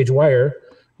 14 gauge wire,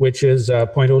 which is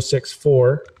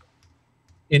 0.064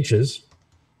 inches,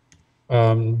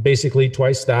 basically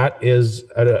twice that is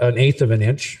an eighth of an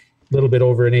inch, a little bit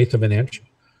over an eighth of an inch.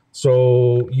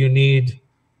 So you need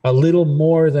a little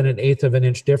more than an eighth of an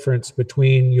inch difference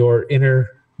between your inner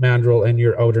mandrel and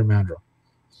your outer mandrel.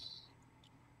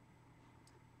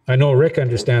 I know Rick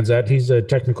understands that. He's a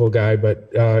technical guy, but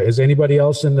is anybody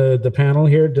else in the panel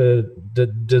here?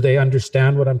 Do they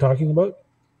understand what I'm talking about?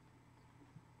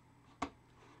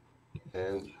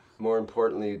 And more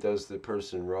importantly, does the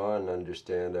person Ron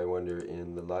understand, I wonder,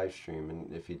 in the live stream?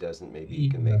 And if he doesn't, maybe he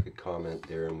can make a comment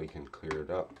there and we can clear it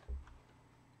up.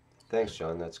 Thanks,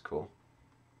 John. That's cool.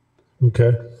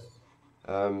 Okay.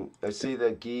 I see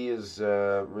that Guy is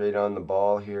right on the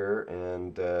ball here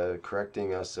and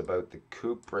correcting us about the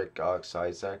cupric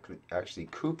oxide. It's actually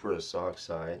cuprous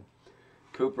oxide.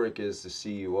 Cupric is the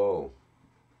CuO.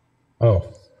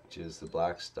 Oh. Which is the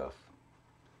black stuff.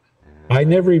 I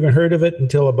never even heard of it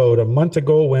until about a month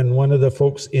ago when one of the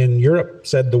folks in Europe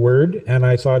said the word, and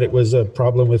I thought it was a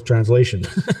problem with translation.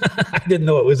 I didn't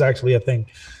know it was actually a thing.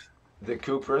 The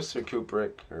cuprous or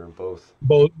cupric or both?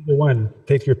 Both, either one.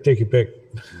 Take your pick.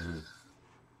 Mm-hmm.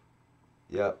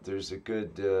 Yeah, there's a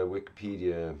good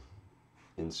Wikipedia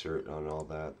insert on all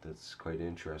that. That's quite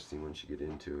interesting once you get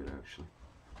into it, actually.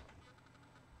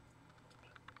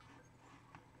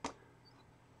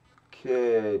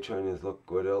 Okay, trying to look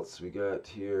what else we got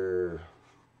here.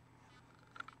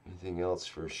 Anything else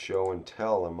for show and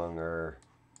tell among our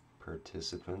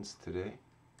participants today?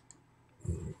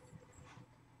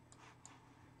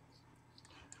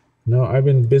 No, I've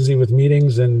been busy with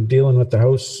meetings and dealing with the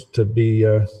house to be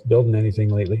building anything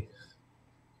lately.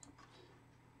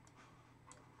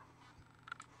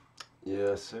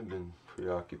 Yes, I've been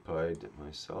preoccupied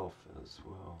myself as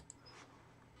well.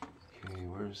 Okay,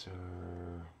 where's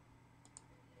our...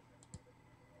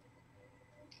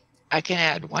 I can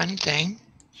add one thing.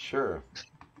 Sure.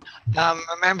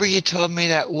 Remember you told me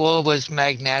that wool was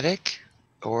magnetic,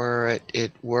 or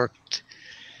it worked.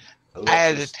 I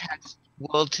had attached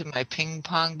wool to my ping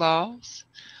pong balls.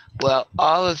 Well,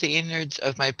 all of the innards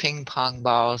of my ping pong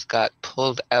balls got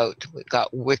pulled out,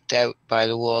 got wicked out by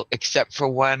the wool, except for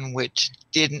one which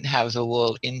didn't have the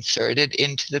wool inserted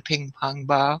into the ping pong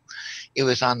ball. It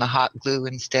was on the hot glue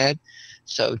instead.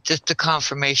 So just a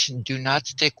confirmation, do not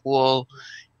stick wool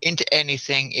into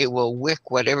anything. It will wick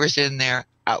whatever's in there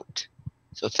out.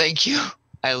 So thank you.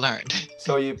 I learned.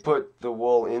 So you put the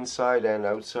wool inside and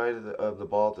outside of the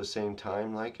ball at the same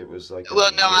time, like it was like...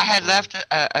 Well, no, I had left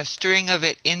a string of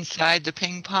it inside the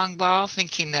ping pong ball,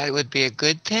 thinking that it would be a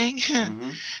good thing.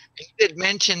 Mm-hmm. You did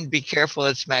mention, be careful,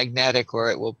 it's magnetic, or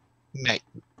it will make...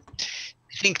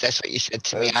 I think that's what you said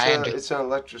to me. It's an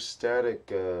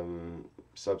electrostatic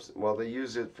substance. Well, they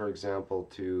use it, for example,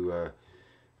 to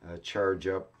charge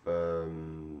up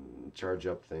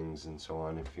things and so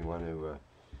on. If you want to,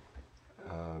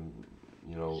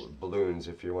 you know, balloons.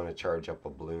 If you want to charge up a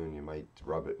balloon, you might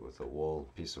rub it with a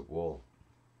piece of wool.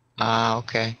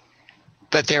 Okay.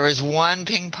 But there was one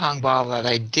ping pong ball that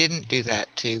I didn't do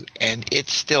that to, and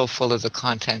it's still full of the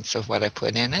contents of what I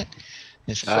put in it.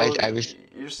 And so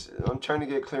I'm trying to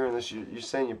get clear on this. You're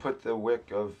saying you put the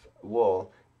wick of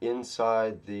wool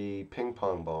inside the ping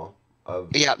pong ball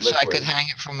of liquid. So I could hang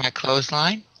it from my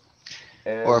clothesline,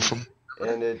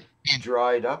 and it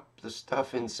dried up the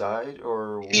stuff inside,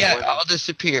 or it all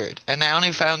disappeared. And I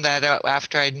only found that out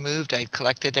after I'd moved. I'd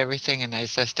collected everything, and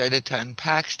as I started to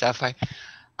unpack stuff, I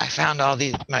found all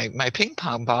these my ping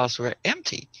pong balls were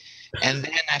empty, and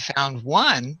then I found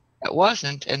one that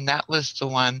wasn't, and that was the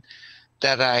one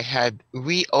that I had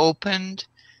reopened.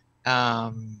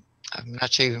 I'm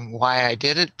not sure even why I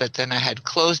did it, but then I had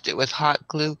closed it with hot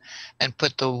glue and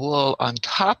put the wool on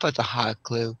top of the hot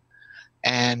glue,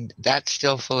 and that's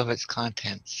still full of its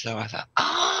contents. So I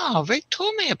thought, Rick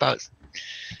told me about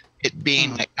it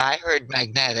being like, I heard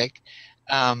magnetic,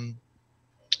 and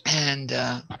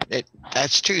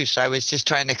that's true. So I was just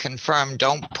trying to confirm,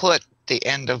 don't put the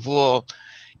end of wool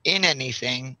in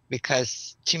anything,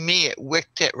 because to me it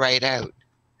wicked it right out.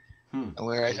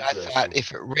 Whereas I thought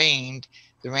if it rained,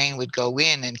 the rain would go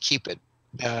in and keep it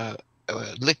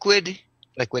liquid,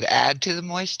 like would add to the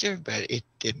moisture, but it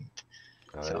didn't.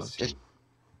 So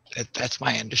that's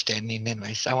my understanding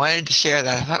anyway. So I wanted to share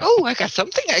that. I thought, I got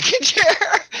something I can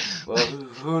share. Well,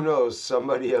 who knows?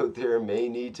 Somebody out there may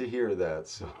need to hear that.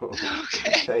 So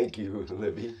thank you,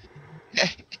 Libby.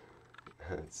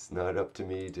 It's not up to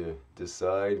me to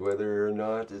decide whether or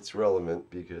not it's relevant,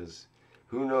 because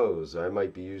who knows? I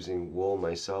might be using wool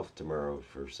myself tomorrow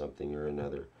for something or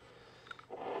another.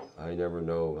 I never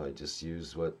know. I just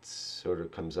use what sort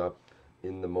of comes up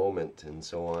in the moment and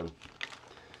so on.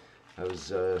 I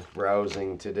was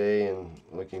browsing today and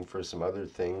looking for some other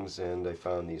things, and I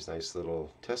found these nice little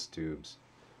test tubes.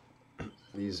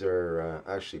 These are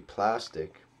actually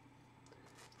plastic,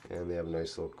 and they have a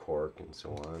nice little cork and so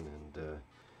on, and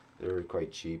They were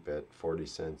quite cheap at 40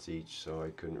 cents each, so I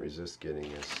couldn't resist getting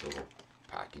this little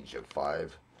package of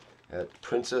 5 at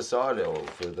Princess Auto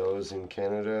for those in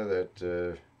Canada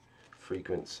that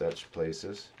frequent such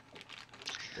places.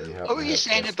 What were you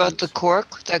saying about the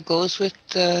cork that goes with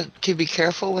the, to be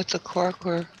careful with the cork?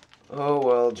 Or Oh,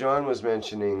 well, John was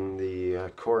mentioning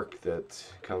the cork that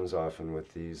comes often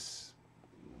with these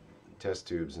test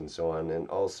tubes and so on, and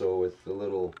also with the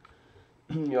little,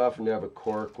 you often have a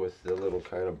cork with the little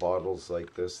kind of bottles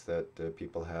like this that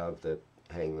people have that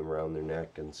hang them around their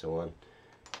neck and so on.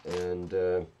 And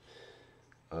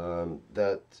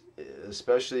that,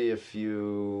 especially if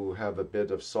you have a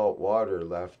bit of salt water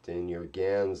left in your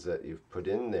GANs that you've put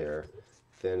in there,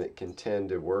 then it can tend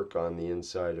to work on the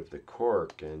inside of the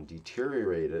cork and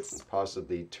deteriorate it and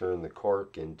possibly turn the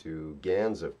cork into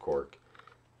GANs of cork,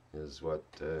 is what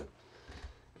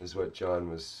John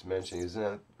was mentioning. Isn't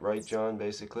that right, John,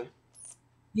 basically?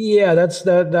 Yeah,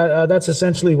 that's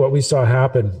essentially what we saw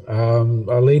happen.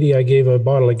 A lady I gave a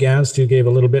bottle of GANs to gave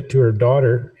a little bit to her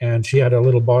daughter, and she had a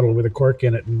little bottle with a cork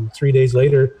in it. And 3 days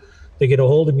later, they get a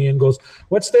hold of me and goes,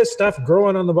 "What's this stuff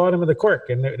growing on the bottom of the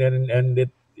cork?" And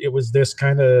it was this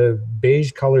kind of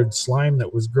beige colored slime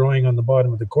that was growing on the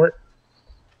bottom of the cork.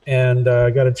 And I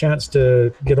got a chance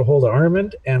to get a hold of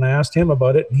Armand, and I asked him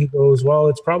about it, and he goes, "Well,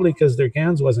 it's probably because their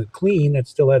GANs wasn't clean. It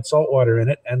still had salt water in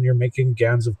it, and you're making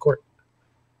GANs of cork."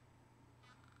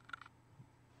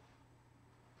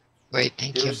 Great,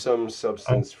 thank you. Here's some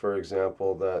substance, for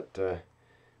example, that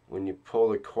when you pull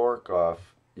the cork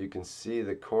off, you can see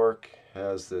the cork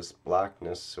has this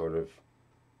blackness sort of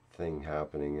thing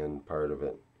happening in part of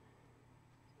it.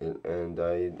 And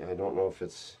I don't know if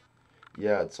it's,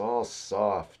 yeah, it's all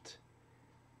soft.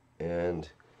 And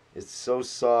it's so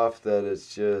soft that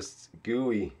it's just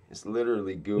gooey. It's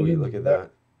literally gooey. Look at that.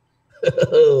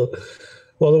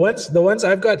 Well, the ones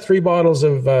I've got 3 bottles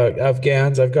of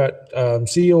GANs. I've got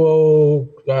COO,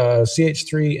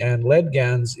 CH3, and lead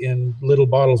GANs in little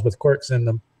bottles with corks in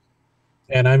them,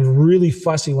 and I'm really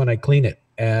fussy when I clean it.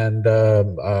 And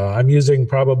I'm using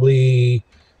probably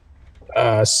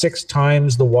 6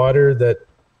 times the water that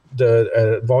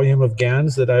the volume of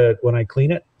GANs that when I clean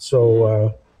it.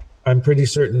 So I'm pretty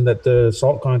certain that the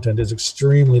salt content is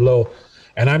extremely low,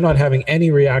 and I'm not having any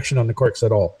reaction on the corks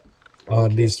at all.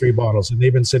 On these 3 bottles, and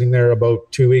they've been sitting there about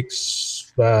 2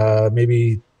 weeks,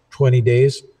 maybe 20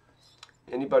 days.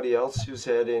 Anybody else who's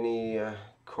had any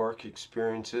cork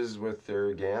experiences with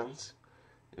their GANs?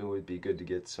 It would be good to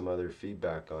get some other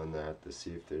feedback on that to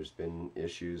see if there's been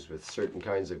issues with certain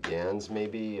kinds of GANs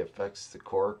maybe affects the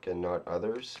cork and not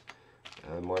others.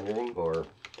 I'm wondering, or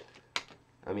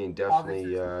I mean,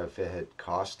 definitely if it had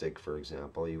caustic, for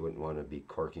example, you wouldn't want to be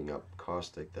corking up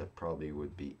caustic. That probably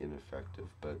would be ineffective,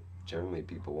 but generally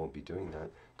people won't be doing that.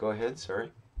 Go ahead,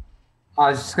 sorry.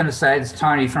 I was just going to say, it's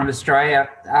Tony from Australia.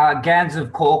 GANs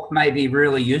of cork may be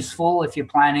really useful if you're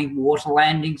planning water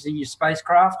landings in your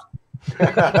spacecraft.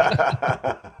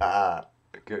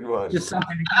 Good one. Just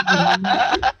something to keep in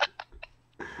mind.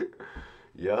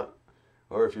 Yeah.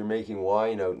 Or if you're making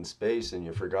wine out in space and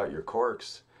you forgot your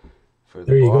corks for the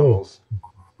There you bottles. go.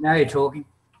 Now you're talking.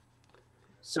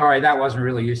 Sorry, that wasn't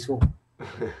really useful.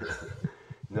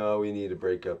 No, we need a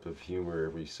breakup of humor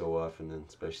every so often, and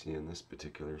especially in this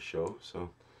particular show. So,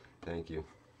 thank you.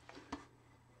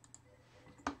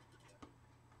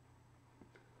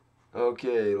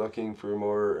 Okay, looking for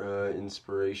more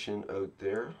inspiration out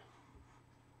there.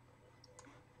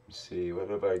 Let's see, what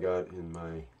have I got in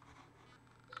my...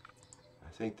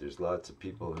 I think there's lots of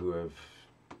people who have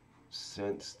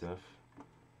sent stuff.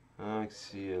 I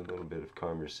see a little bit of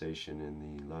conversation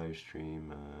in the live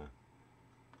stream.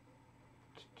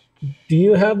 Do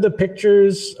you have the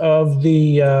pictures of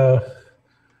the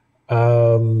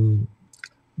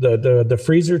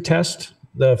freezer test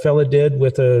the fella did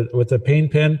with a pain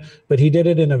pen? But he did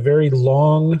it in a very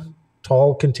long,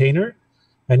 tall container,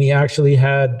 and he actually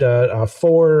had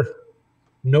 4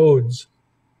 nodes,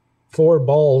 4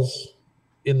 balls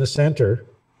in the center,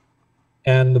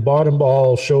 and the bottom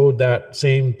ball showed that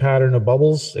same pattern of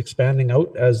bubbles expanding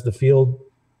out as the field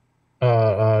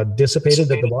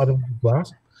dissipated at the bottom of the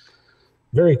glass.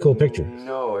 Very cool picture.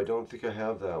 No, I don't think I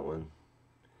have that one.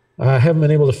 I haven't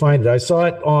been able to find it. I saw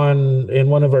it in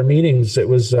one of our meetings. It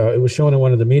was shown in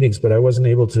one of the meetings, but I wasn't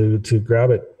able to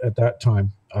grab it at that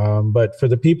time. But for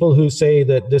the people who say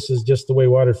that this is just the way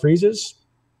water freezes,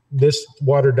 this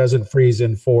water doesn't freeze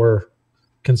in 4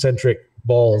 concentric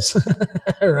balls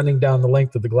running down the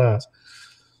length of the glass.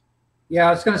 Yeah,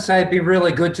 I was going to say it'd be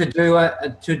really good to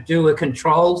do a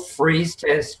controlled freeze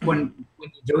test when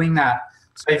you're doing that.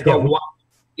 So you've got one,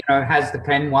 has the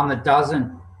pen, one that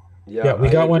doesn't. Yeah, we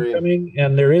got one coming,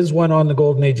 and there is one on the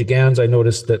Golden Age of GANs. I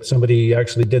noticed that somebody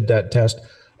actually did that test.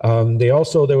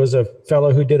 There was a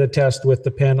fellow who did a test with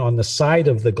the pen on the side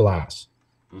of the glass,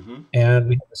 and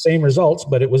we had the same results,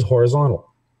 but it was horizontal.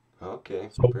 Okay,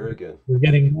 so very good. We're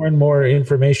getting more and more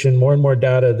information, more and more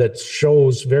data that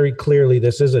shows very clearly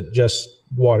this isn't just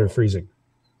water freezing.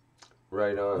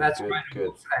 Right on. That's good, great.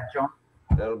 good. That, John.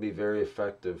 That'll be very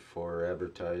effective for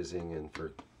advertising and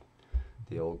for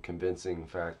the old convincing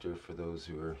factor for those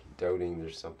who are doubting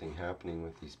there's something happening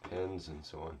with these pens and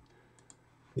so on.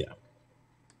 Yeah.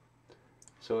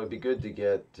 So it'd be good to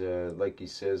get, like he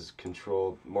says,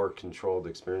 more controlled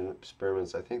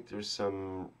experiments. I think there's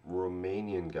some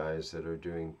Romanian guys that are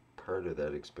doing part of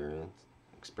that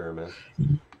experiment.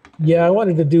 Yeah, I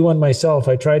wanted to do one myself.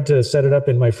 I tried to set it up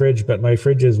in my fridge, but my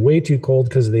fridge is way too cold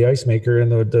because of the ice maker,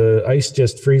 and the ice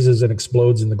just freezes and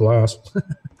explodes in the glass.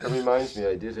 That reminds me,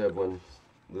 I did have one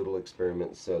little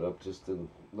experiment set up just to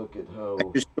look at how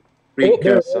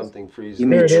something freezes.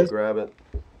 There it is. Grab it.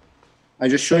 I'm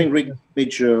just showing Rick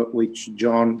image which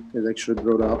John has actually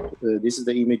brought up. This is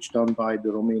the image done by the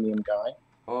Romanian guy.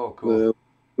 Oh, cool.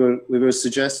 We will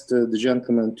suggest the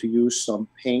gentleman to use some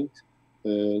paint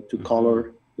to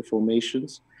color the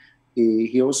formations.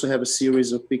 He also have a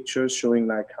series of pictures showing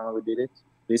like how he did it.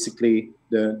 Basically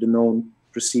the known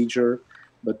procedure,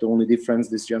 but the only difference,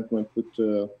 this gentleman put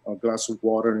a glass of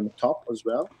water in the top as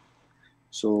well.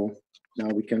 So now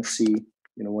we can see,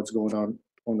 what's going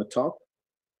on the top.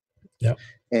 Yeah.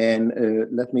 And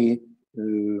let me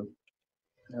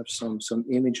have some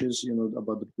images,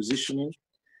 about the positioning.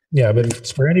 Yeah, but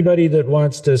it's for anybody that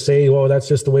wants to say, well, that's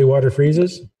just the way water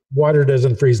freezes. Water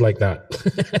doesn't freeze like that.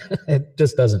 It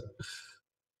just doesn't.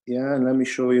 Yeah, and let me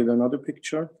show you another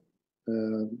picture,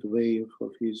 the way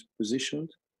of he's positioned.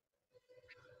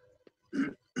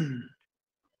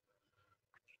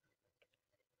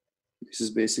 This is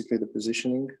basically the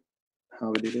positioning,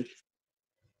 how we did it.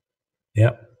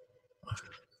 Yeah.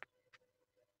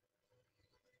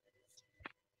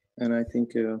 And I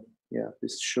think,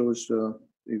 this shows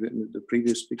even the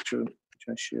previous picture which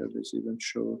I shared. This even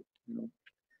show,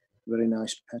 very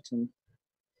nice pattern.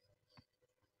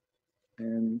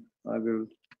 And I will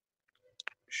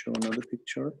show another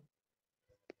picture.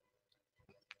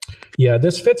 Yeah,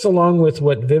 this fits along with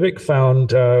what Vivek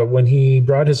found when he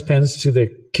brought his pens to the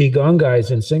Qigong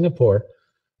guys in Singapore.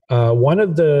 One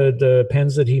of the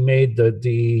pens that he made,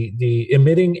 the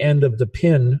emitting end of the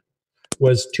pin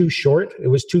was too short. It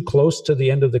was too close to the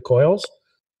end of the coils.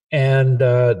 And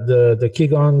the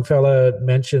Qigong fella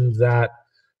mentioned that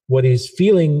what he's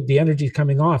feeling, the energy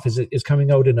coming off, is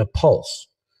coming out in a pulse.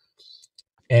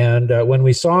 And when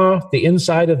we saw the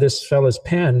inside of this fella's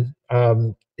pen,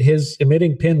 his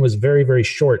emitting pin was very, very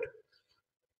short.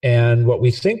 And what we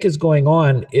think is going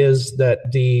on is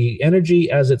that the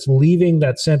energy, as it's leaving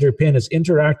that center pin, is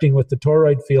interacting with the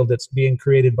toroid field that's being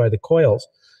created by the coils.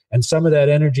 And some of that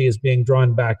energy is being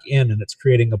drawn back in, and it's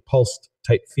creating a pulsed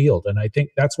type field. And I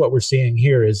think that's what we're seeing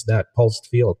here, is that pulsed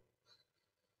field.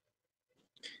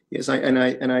 Yes, I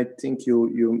think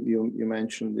you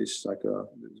mentioned this, like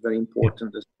it's very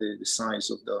important, that the size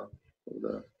of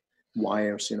the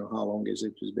wires, how long is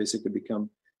it? It's basically become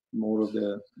more of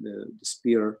the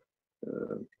spear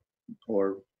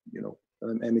or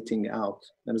emitting out.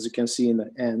 And as you can see in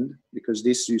the end, because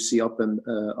this you see up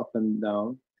and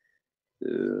down,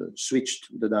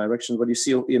 switched the direction. What you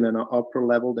see in an upper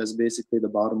level, that's basically the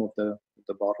bottom of the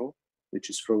bottle, which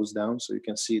is froze down. So you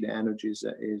can see the energy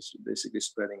is basically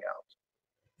spreading out.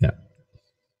 Yeah.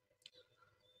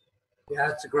 Yeah,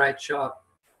 that's a great shot.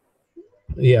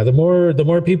 Yeah, the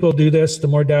more people do this, the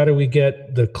more data we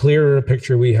get, the clearer a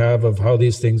picture we have of how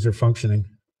these things are functioning.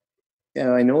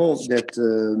 Yeah, I know that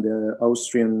the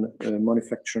Austrian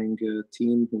manufacturing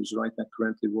team, who's right now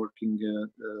currently working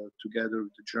together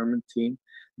with the German team,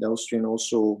 the Austrian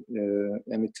also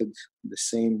emitted the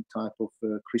same type of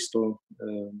crystal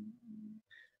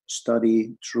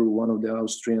study through one of the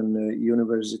Austrian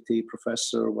university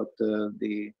professor, what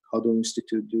the Hado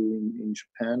Institute do in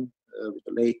Japan with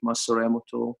the late Masaru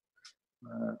Emoto.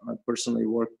 I personally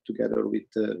worked together with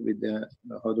the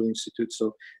Hado Institute.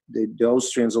 So the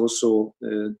Austrians also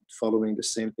following the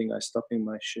same thing. I stopped in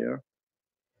my share.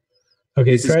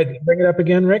 Okay, bring it up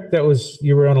again, Rick.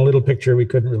 You were on a little picture. We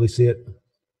couldn't really see it.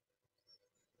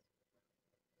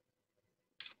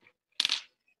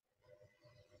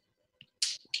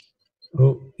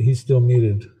 Oh, he's still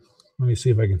muted. Let me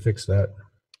see if I can fix that.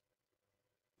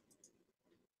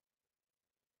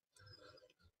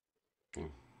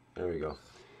 There we go.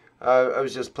 I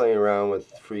was just playing around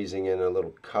with freezing in a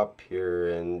little cup here,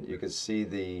 and you can see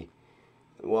the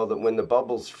well, when the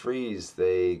bubbles freeze,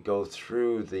 they go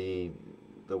through the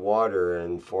water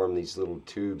and form these little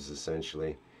tubes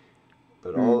essentially.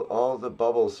 But all the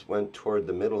bubbles went toward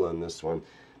the middle on this one.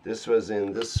 This was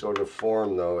in this sort of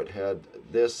form though. It had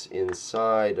this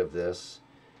inside of this,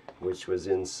 which was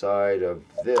inside of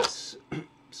this.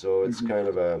 So it's kind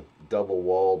of a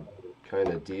double-walled kind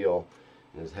of deal.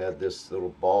 And it had this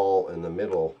little ball in the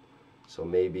middle. So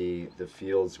maybe the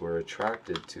fields were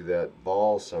attracted to that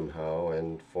ball somehow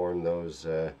and formed those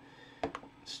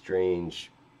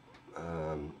strange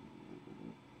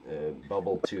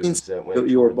bubble tubes that went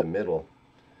toward the middle.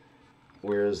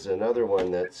 Whereas another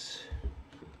one that's...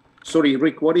 Sorry,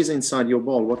 Rick, what is inside your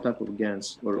ball? What type of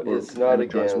GANs? It's not a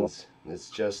GANs. It's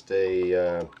just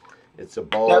a... it's a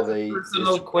ball. That's a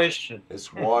personal question.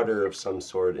 It's water of some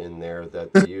sort in there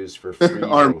that they use for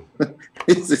freezing.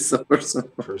 Is this a personal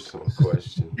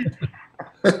question?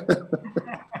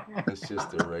 It's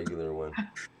just a regular one.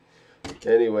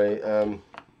 Anyway, I'm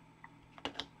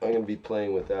going to be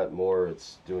playing with that more.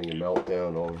 It's doing a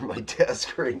meltdown over my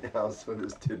desk right now, so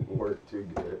this didn't work too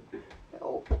good.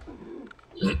 Help.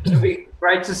 It'd be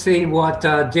great to see what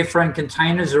different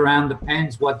containers around the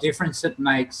pens, what difference it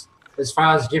makes as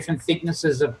far as different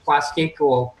thicknesses of plastic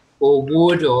or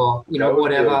wood or, you know,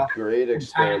 whatever. Be a great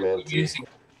experiment to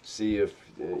see if,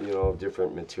 you know,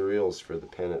 different materials for the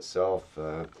pen itself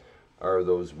are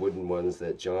those wooden ones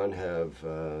that John have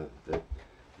that,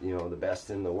 you know, the best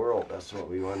in the world. That's what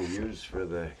we want to use for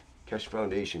the Keshe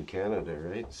Foundation Canada,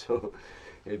 right? So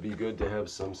it'd be good to have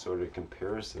some sort of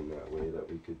comparison that way, that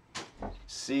we could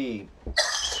see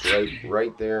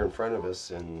right there in front of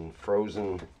us in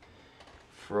frozen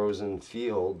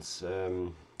fields,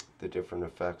 the different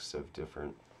effects of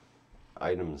different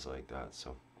items like that.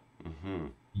 So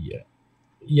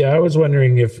yeah, I was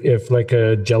wondering if like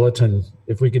a gelatin,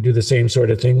 if we could do the same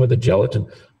sort of thing with a gelatin.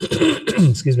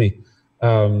 Excuse me,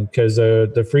 because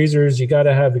the freezers, you got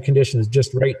to have the conditions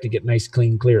just right to get nice,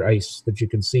 clean, clear ice that you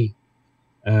can see.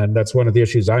 And that's one of the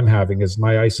issues I'm having, is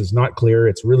my ice is not clear.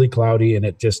 It's really cloudy and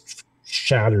it just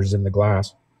shatters in the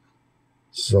glass.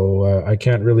 So I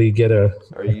can't really get a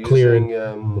clear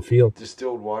in the field.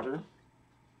 Distilled water?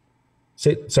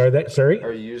 Sorry?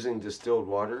 Are you using distilled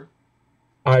water?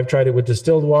 I've tried it with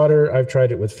distilled water. I've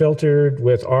tried it with filtered,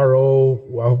 with RO,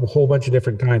 a whole bunch of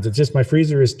different kinds. It's just my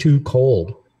freezer is too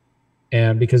cold.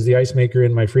 And because the ice maker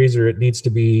in my freezer, it needs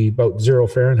to be about 0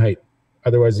 Fahrenheit.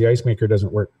 Otherwise, the ice maker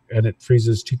doesn't work and it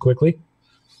freezes too quickly.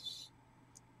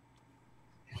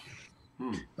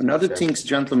 Another thing,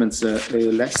 gentlemen,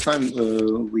 last time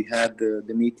we had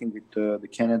the meeting with the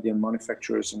Canadian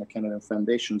manufacturers and the Canadian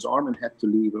foundations. Armin had to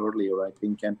leave earlier, I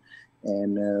think, and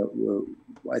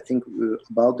I think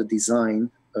about the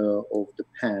design of the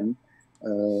pen.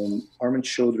 Armin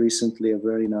showed recently a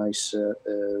very nice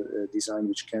design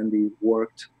which can be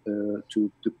worked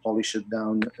to polish it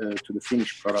down to the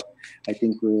finished product. I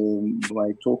think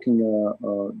by talking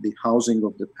the housing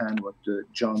of the pen, what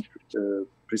John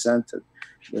presented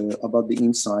about the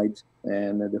inside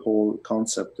and the whole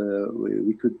concept,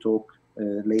 we could talk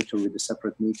later with a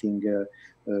separate meeting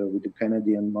with the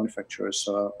Canadian manufacturers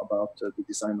about the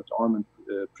design that Armin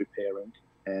preparing,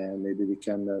 and maybe we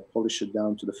can polish it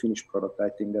down to the finished product. I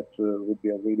think that would be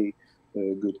a really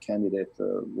good candidate.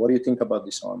 What do you think about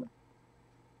this, Armin?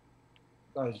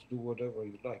 Guys, do whatever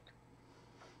you like.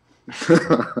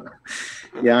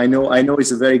 Yeah, I know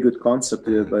it's a very good concept,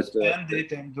 but Spend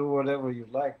it and do whatever you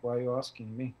like. Why are you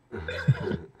asking me?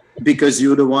 Because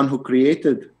you're the one who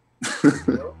created.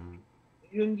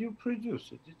 And you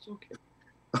produce it. It's okay.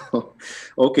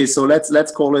 Okay, so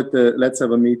let's call it. Let's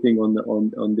have a meeting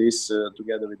on this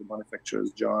together with the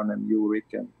manufacturers, John and you,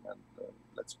 Rick, and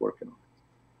let's work on it.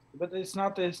 But it's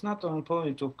not on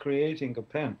point of creating a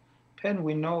pen. Pen,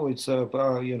 we know it's a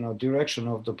direction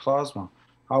of the plasma.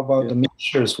 How about the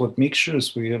mixtures? What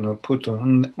mixtures we put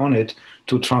on it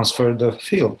to transfer the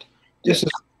field? This is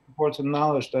important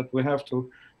knowledge that we have to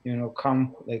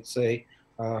come, let's say,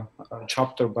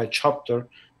 chapter by chapter,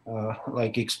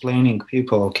 like explaining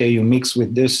people. Okay, you mix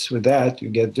with this with that, you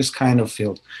get this kind of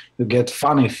field. You get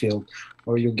funny field,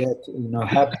 or you get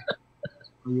happy,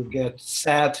 or you get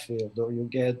sad field, or you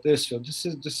get this field. This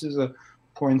is a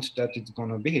point that it's going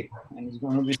to be, and it's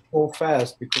going to be so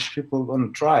fast because people are going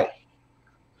to try.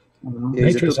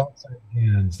 Nature's outside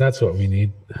hands. That's what we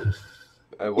need.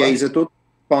 Yeah, it's a total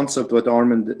concept what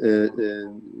Armin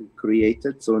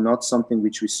created, so not something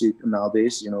which we see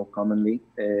nowadays, commonly.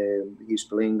 He's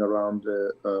playing around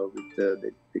with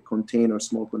the container,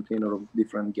 small container of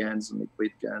different GANs and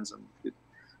liquid GANs and with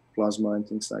plasma and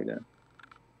things like that.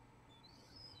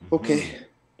 Okay.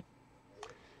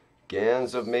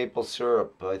 Gans of maple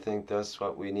syrup. I think that's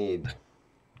what we need.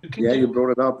 Yeah, you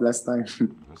brought it up last time.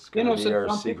 It's going to be so our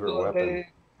some secret people, weapon.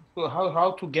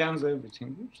 how to GANs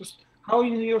everything. Just how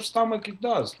in your stomach it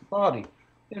does, body.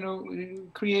 You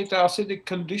create acidic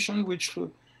condition which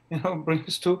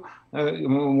brings to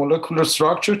molecular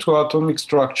structure, to atomic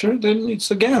structure. Then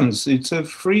it's a GANs. It's a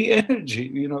free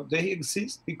energy. They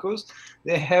exist because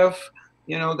they have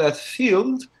that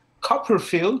field, copper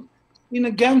field, in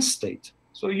a GANs state.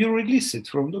 So you release it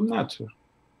from the matter,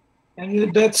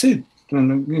 and that's it.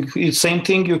 It's same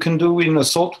thing you can do in a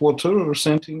salt water, or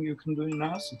same thing you can do in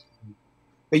acid.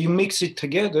 But you mix it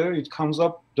together, it comes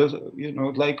up,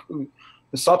 like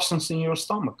the substance in your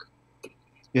stomach.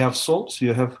 You have salts,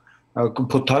 you have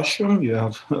potassium, you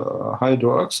have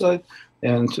hydroxide,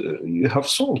 and you have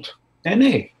salt,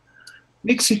 Na.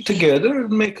 Mix it together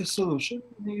and make a solution,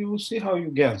 and you will see how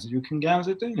you GANs it. You can GANs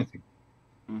it anything.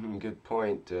 Good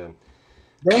point.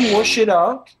 Then wash it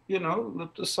out,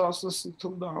 let the sauces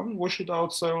settle down, wash it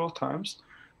out several times,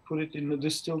 put it in the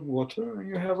distilled water, and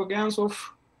you have a GANs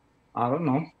of, I don't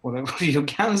know, whatever you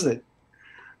GANs it.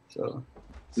 So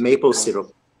Maple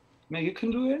syrup. You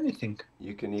can do anything.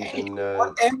 You can even...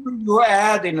 whatever you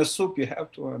add in a soup, you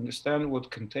have to understand what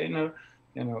container,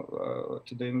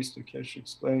 today Mr. Keshe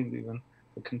explained even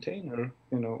the container,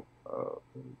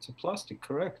 it's a plastic,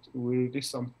 correct? We release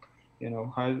some,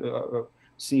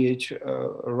 CH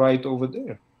right over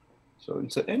there. So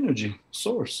it's an energy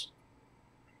source.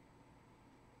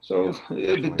 So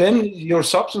then your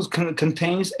substance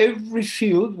contains every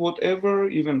field, whatever,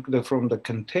 even from the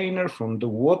container, from the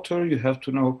water. You have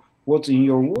to know what's in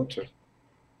your water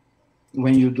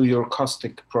when you do your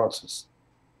caustic process,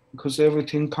 because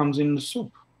everything comes in the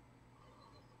soup.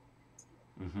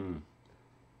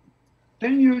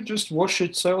 Then you just wash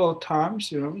it several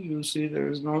times. You see there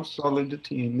is no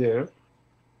solidity in there.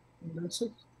 And that's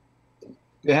it.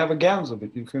 You have a GANs of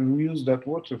it. You can reuse that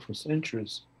water for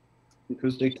centuries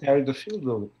because they carry the field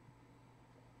of it.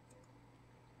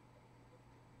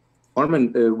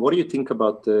 Armin, what do you think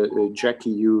about Jackie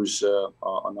use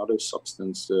another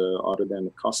substance other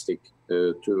than caustic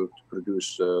to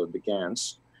produce the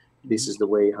GANs? This is the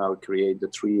way how to create the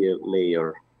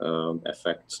three-layer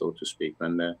effect, so to speak.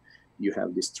 When you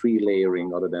have this three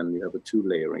layering other than you have a two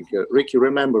layering. Rick, you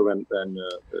remember when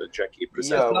Jackie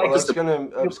presented? Yeah, well,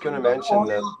 I was gonna mention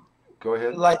that. Go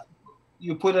ahead. Like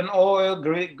you put an oil,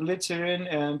 glycerin,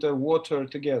 and water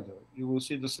together. You will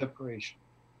see the separation.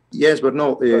 Yes, but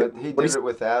no. But he did it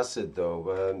with acid,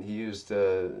 though. He used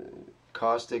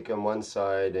caustic on one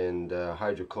side and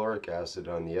hydrochloric acid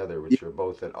on the other, which are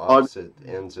both at opposite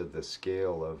ends of the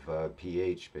scale of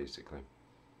pH, basically.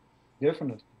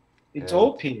 Definitely. It's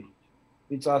all pH.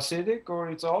 It's acidic or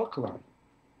it's alkaline.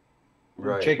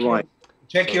 Right.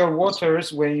 Check your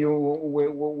waters when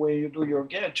you do your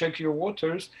GAN. Check your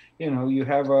waters. You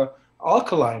have a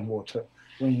alkaline water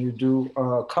when you do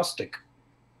caustic.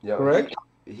 Yeah. Correct.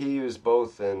 He used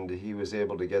both, and he was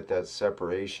able to get that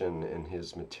separation in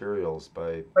his materials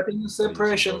by. But in the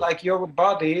separation, like your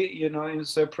body, in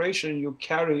separation, you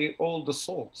carry all the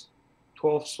salts,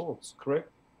 12 salts,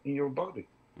 correct, in your body.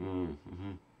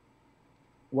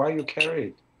 Why you carry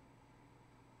it?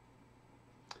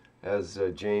 As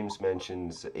James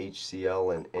mentions,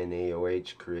 HCl and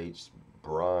NaOH creates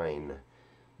brine.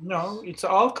 No, it's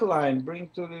alkaline. Bring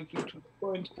to the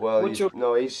point. Well,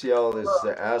 no, HCl is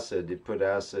the acid. You put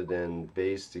acid and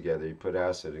base together. You put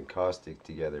acid and caustic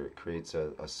together. It creates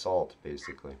a salt,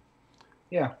 basically.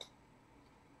 Yeah.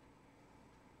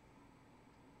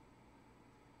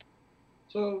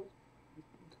 So.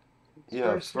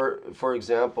 Yeah, for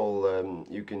example,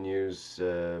 you can use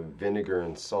vinegar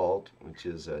and salt, which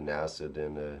is an acid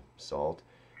and a salt,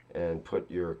 and put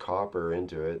your copper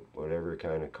into it, whatever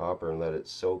kind of copper, and let it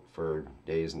soak for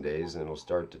days and days, and it'll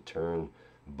start to turn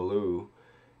blue.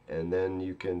 And then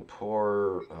you can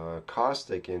pour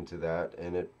caustic into that,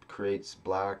 and it creates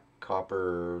black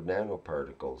copper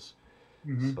nanoparticles.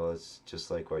 So it's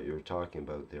just like what you were talking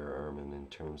about there, Armin, in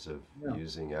terms of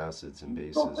using acids and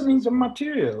bases. Softening the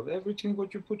material. Everything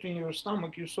what you put in your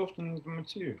stomach, you're softening the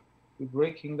material. You're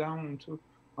breaking down into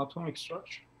atomic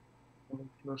structure,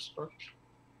 molecular structure.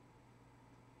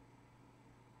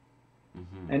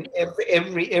 And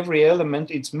every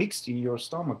element, it's mixed in your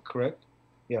stomach, correct?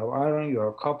 You have iron, you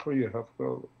have copper, you have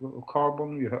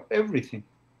carbon, you have everything.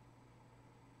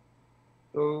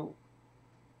 So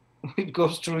it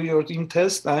goes through your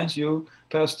intestines, you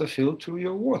pass the field through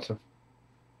your water.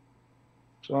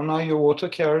 So now your water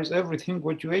carries everything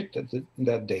what you ate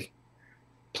that day,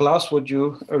 plus what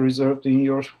you reserved in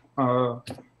your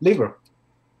liver,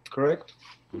 correct?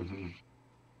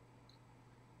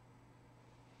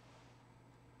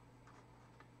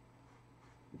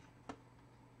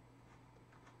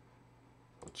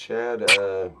 Chad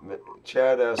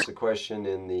asked a question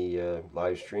in the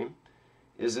live stream.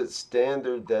 Is it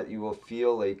standard that you will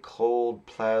feel a cold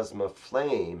plasma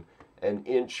flame an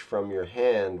inch from your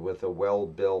hand with a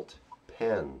well-built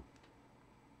pen?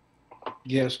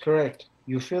 Yes, correct.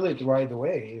 You feel it right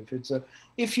away. If it's a,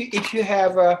 if you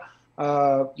have a,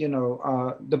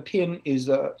 the pin is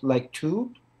like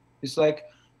tube. It's like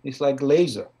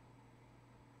laser.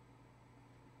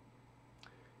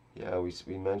 Yeah,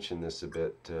 we mentioned this a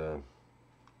bit. I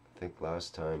think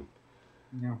last time.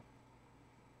 Yeah.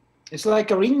 It's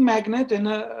like a ring magnet and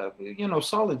a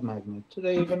solid magnet.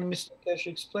 Today, even Mr. Keshe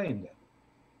explained that.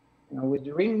 With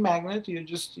the ring magnet, you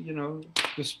just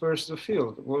disperse the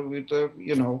field. Well, with a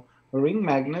ring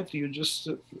magnet, you just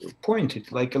point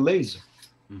it like a laser.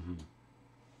 Mm-hmm.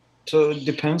 So it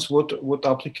depends what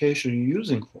application you're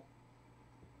using for.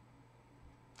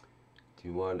 Do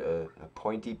you want a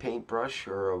pointy paintbrush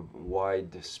or a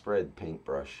wide spread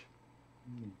paintbrush?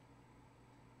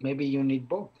 Maybe you need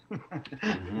both.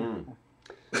 Mm-hmm.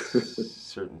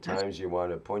 Certain times you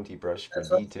want a pointy brush for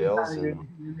details. You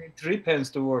need 3 pens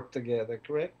to work together,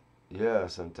 correct? Yeah,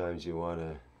 sometimes you want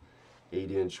a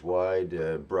 8-inch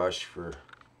wide brush for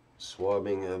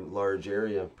swabbing a large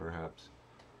area, perhaps.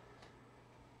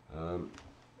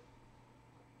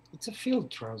 It's a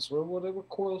field transfer. Whatever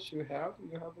coils you have,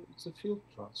 it's a field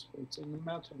transfer. It's in the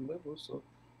matter level.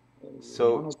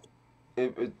 So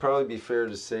it'd probably be fair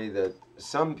to say that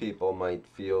some people might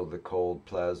feel the cold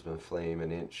plasma flame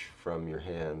an inch from your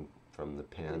hand, from the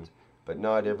pen, but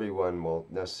not everyone will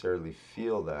necessarily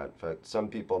feel that. In fact, some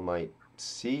people might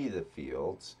see the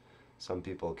fields. Some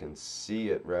people can see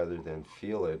it rather than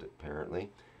feel it, apparently.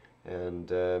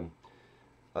 And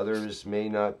others may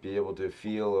not be able to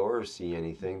feel or see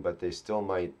anything, but they still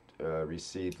might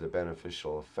receive the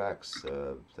beneficial effects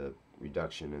of the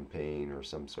reduction in pain or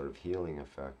some sort of healing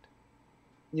effect.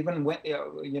 Even when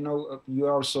you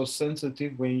are so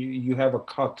sensitive when you have a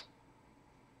cut.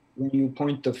 When you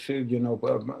point the field,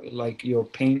 like your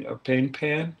pain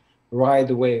pen, right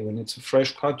away. When it's a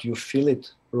fresh cut, you feel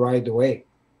it right away.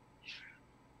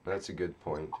 That's a good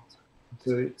point.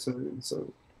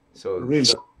 So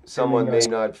really, someone may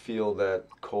not feel that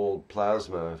cold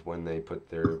plasma when they put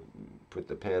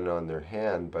the pen on their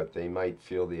hand, but they might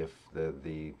feel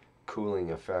the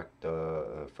cooling effect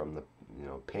from the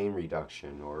pain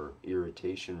reduction or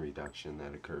irritation reduction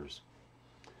that occurs.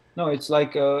 No, it's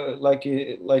like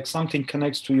something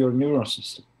connects to your neural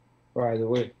system right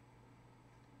away.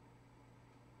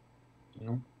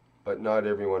 But not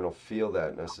everyone will feel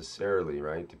that necessarily,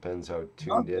 right? Depends how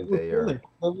tuned in they are.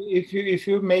 If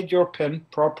you made your pen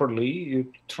properly,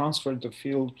 you transferred the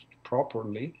field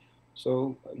properly,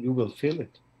 so you will feel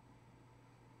it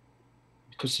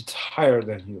because it's higher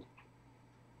than you,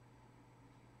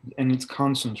 and it's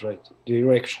concentrated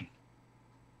direction.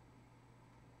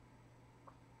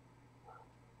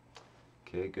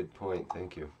 Okay, good point.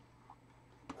 Thank you.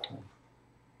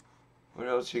 What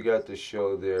else you got to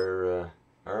show there,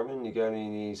 Armin? You got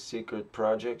any secret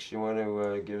projects you want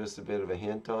to give us a bit of a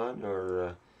hint on,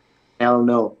 or? Hell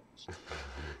no.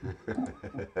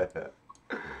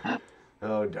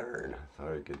 Oh darn! I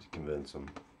thought I could convince him.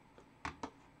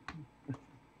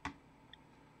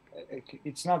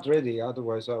 It's not ready.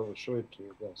 Otherwise, I will show it to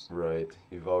you guys. Right.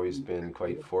 You've always been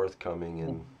quite forthcoming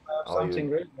in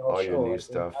all your new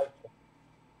stuff.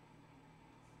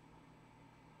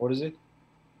 What is it?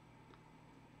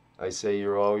 I say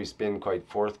you've always been quite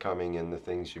forthcoming in the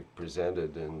things you've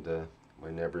presented, and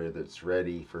whenever it's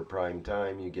ready for prime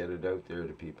time, you get it out there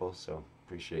to people. So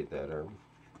appreciate that, Armin.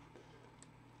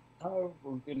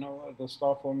 The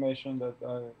star formation that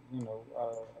we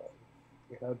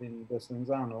had in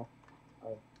Desenzano,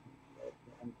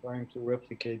 I'm trying to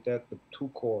replicate that with 2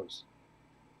 cores,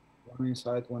 one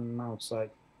inside, one outside.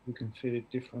 You can fit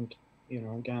it different,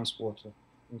 gas water.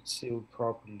 It's sealed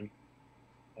properly,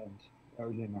 and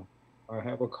I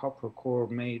have a copper core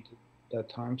made that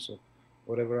time, so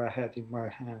whatever I had in my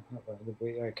hand, the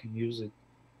way I can use it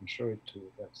and show it to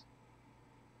you guys.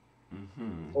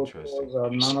 Both cores are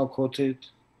nano-coated,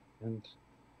 and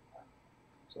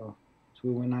so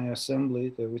when I assemble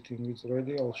it, everything is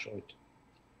ready. I'll show it.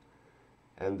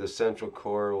 And the central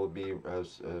core will be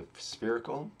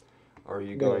spherical, or are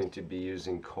you going to be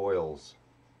using coils?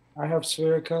 I have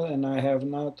spherical, and I have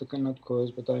not coils,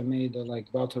 but I made a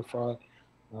butterfly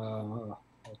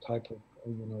type of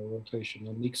rotation,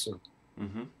 a mixer.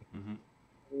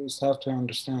 You just have to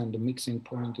understand the mixing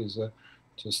point is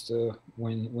just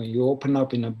when you open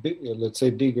up in a big, let's say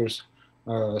bigger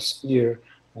sphere,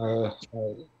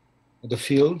 the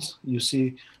fields, you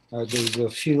see there's a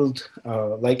field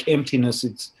like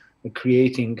emptiness.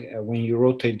 creating when you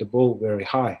rotate the ball very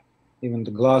high. Even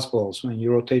the glass balls, when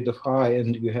you rotate the high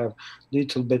and you have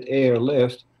little bit air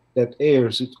left, that air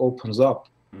it opens up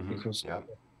because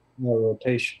more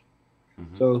rotation.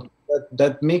 So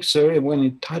that mixer, when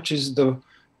it touches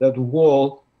that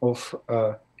wall of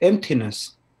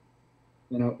emptiness,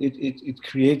 you know, it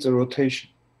creates a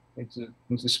rotation. It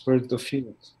spreads the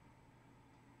fields.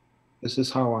 This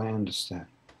is how I understand.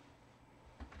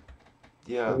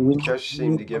 Yeah, So Keshe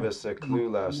seemed to give us a clue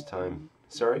last time.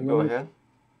 Sorry, go ahead.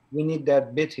 We need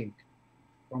that beating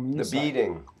from inside. The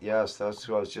beating, yes, that's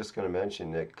what I was just going to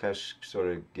mention. That Keshe sort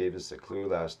of gave us a clue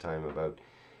last time about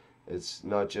it's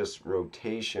not just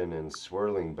rotation and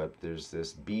swirling, but there's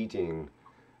this beating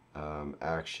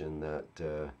action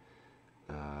that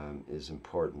is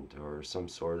important, or some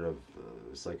sort of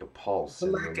it's like a pulse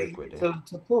in the liquid.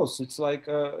 It's a pulse. It's like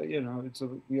you know,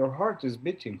 your heart is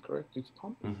beating, correct? It's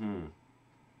pumping.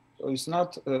 So it's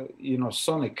not you know,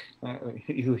 sonic.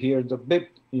 You hear the beep,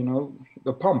 you know,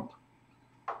 the pump.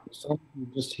 So you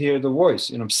just hear the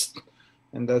voice, you know, psst,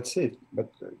 and that's it.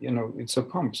 But you know, it's a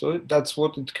pump. So that's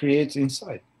what it creates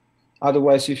inside.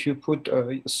 Otherwise, if you put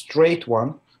a straight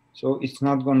one, so it's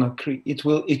not gonna create.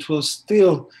 It will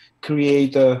still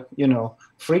create a, you know,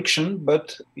 friction,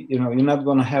 but you know, you're not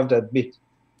gonna have that beat.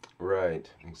 Right,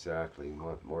 exactly. You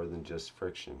want more than just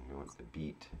friction. You want the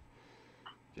beat.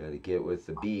 You got to get with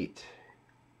the beat.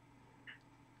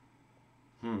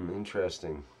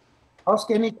 Interesting. Ask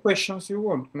any questions you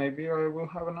want. Maybe I will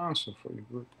have an answer for you,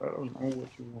 but I don't know what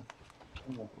you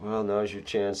want. Well, now's your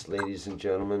chance, ladies and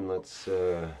gentlemen. Let's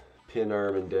pin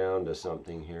Armin down to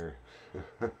something here.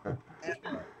 I have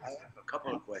a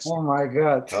couple of questions. Oh my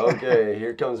God. Okay,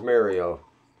 here comes Mario.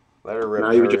 Let her rip,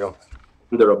 Now you Mario.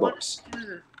 Under a box. One of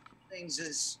the things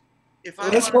is, if I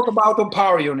Let's talk about the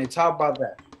power units. How about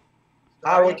that?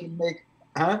 How we can make,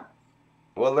 huh?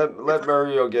 Well, let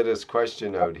Mario get his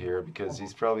question out here, because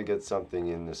he's probably got something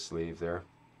in the sleeve there.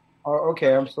 Oh,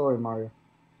 okay, I'm sorry, Mario.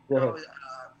 Go ahead.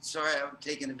 Sorry, I'm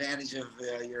taking advantage of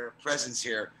your presence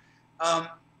here.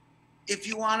 If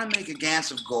you want to make a Gans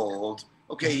of gold,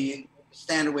 okay, you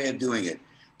standard way of doing it.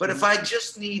 But if I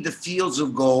just need the fields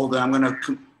of gold, and I'm going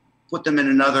to put them in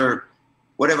another,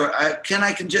 whatever, I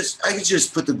can just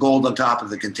put the gold on top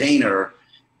of the container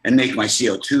and make my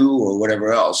CO2 or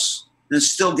whatever else. And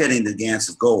it's still getting the Gans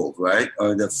of gold, right?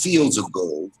 Or the fields of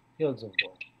gold. Fields of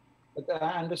gold. But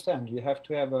I understand you have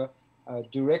to have a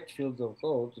direct field of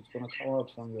gold. It's going to come out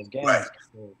from your Gans. Right.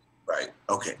 Right.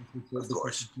 Okay. Of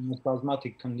course. It's in a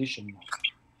plasmatic condition now.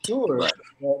 Sure, Right.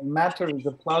 matter is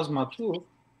a plasma too,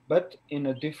 but in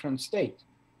a different state.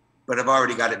 But I've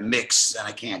already got it mixed, and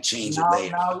I can't change it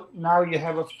later. Now you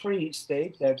have a free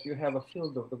state that you have a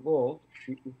field of the gold.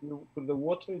 If you put the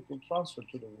water, it will transfer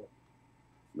to the water.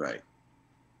 Right.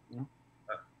 Yeah.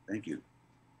 Thank you.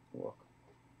 You're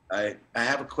welcome. I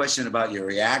have a question about your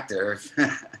reactor.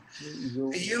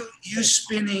 you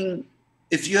spinning,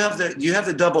 if you have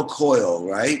the double coil,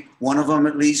 right? One of them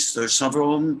at least, or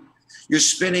several of them. You're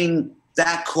spinning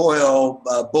that coil,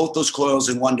 both those coils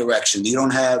in one direction. You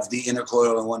don't have the inner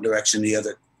coil in one direction, the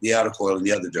outer coil in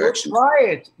the other direction.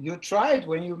 You try it.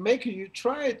 When you make it, you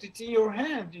try it. It's in your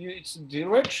hand. It's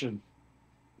direction.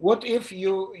 What if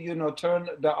you turn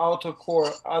the outer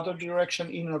core other direction,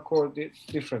 inner core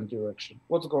different direction?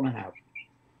 What's going to happen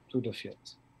to the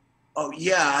fields? Oh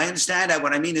yeah, I understand that.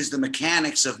 What I mean is the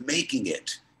mechanics of making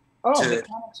it. Oh,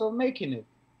 mechanics of making it.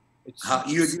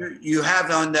 You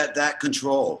have on that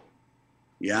control.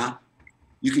 Yeah,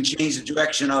 you can change the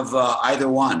direction of either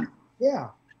one. Yeah.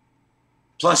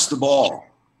 Plus the ball.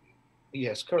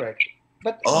 Yes, correct.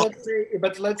 But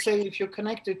let's say if you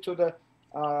connect it to the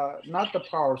not the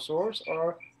power source,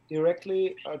 or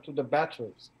directly to the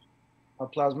batteries,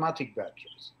 plasmatic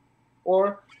batteries,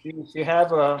 or if you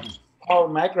have a power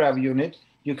maggrav unit,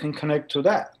 you can connect to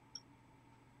that.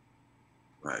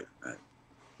 Right.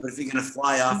 But if you're going to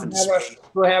fly off in space,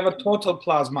 you have a total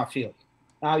plasma field.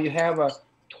 Now you have a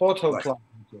total plasma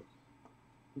field.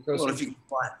 Because if you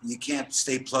fly, you can't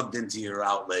stay plugged into your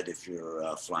outlet if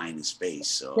you're flying in space.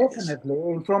 So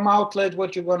definitely, and from outlet,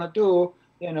 what you're going to do,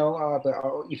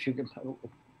 if you can,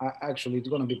 actually, it's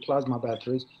going to be plasma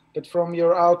batteries. But from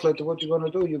your outlet, what you're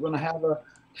going to do, you're going to have a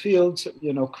field,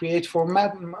 create for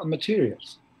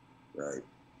materials. Right.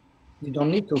 You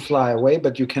don't need to fly away,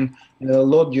 but you can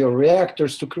load your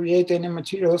reactors to create any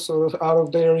materials out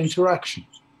of their interaction.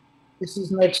 This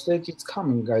is next stage. It's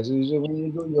coming, guys. When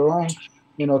you do your own,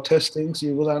 testings,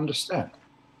 you will understand.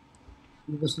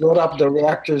 You just load up the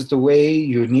reactors the way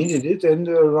you needed it and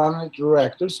run it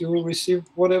reactors. You will receive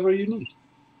whatever you need.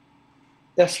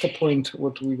 That's the point.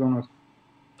 What we're gonna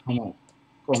come on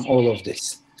from all of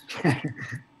this.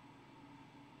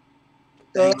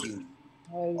 Thank you.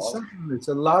 It's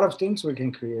a lot of things we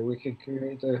can create. We can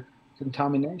create a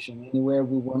contamination anywhere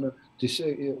we want to,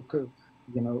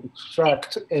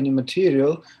 extract any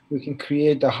material. We can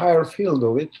create a higher field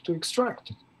of it to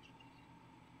extract it.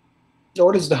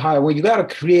 What is the higher? Well, you got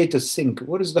to create a sink.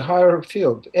 What is the higher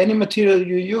field? Any material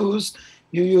you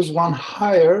use one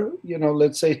higher,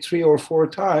 let's say 3 or 4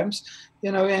 times,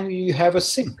 and you have a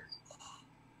sink.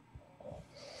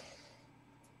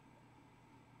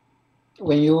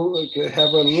 When you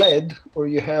have a lead or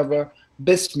you have a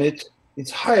bismuth,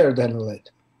 it's higher than lead.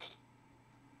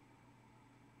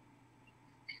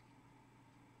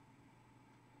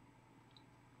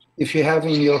 If you have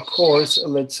in your course,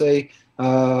 let's say,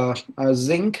 a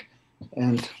zinc,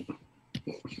 and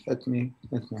let me.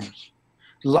 A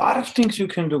lot of things you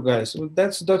can do, guys.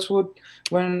 That's what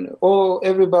when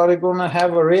everybody gonna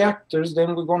have a reactors,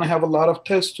 then we're gonna have a lot of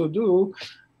tests to do,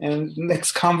 and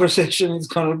next conversation is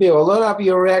gonna be a lot of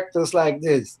your reactors like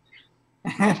this,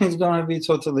 and it's gonna be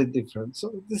totally different.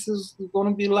 So this is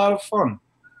gonna be a lot of fun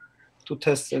to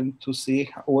test and to see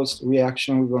what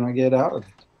reaction we're gonna get out of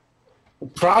it.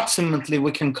 Approximately,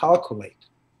 we can calculate.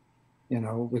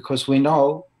 Because we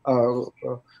know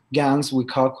GANs, we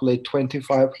calculate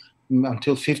 25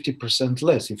 until 50%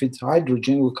 less. If it's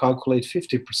hydrogen, we calculate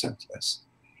 50% less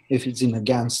if it's in a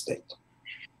GAN state.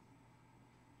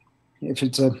 If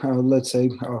it's let's say,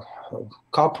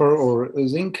 copper or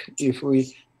zinc, if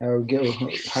we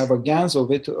have a GANs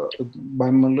of it by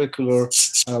molecular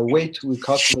weight, we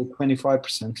calculate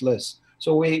 25% less.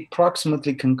 So we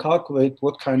approximately can calculate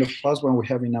what kind of plasma we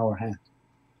have in our hand.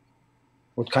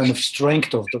 What kind of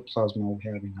strength of the plasma we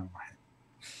have in our hand.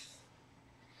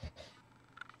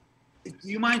 Do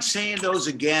you mind saying those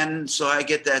again so I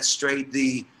get that straight?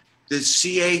 The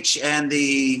CH and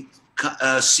the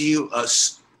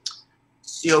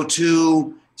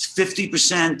CO2 is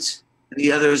 50%, and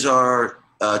the others are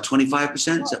 25%?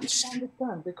 No, I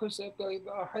understand, because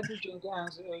hydrogen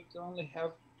gas only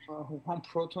have 1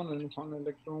 proton and 1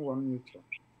 electron, 1 neutron.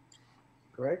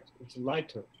 Correct? It's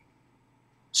lighter.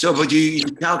 So, but you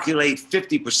calculate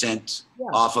 50%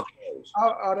 off of those.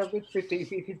 Out of it, 50.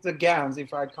 If it's the GANs,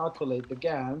 if I calculate the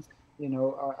GANs,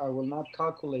 I will not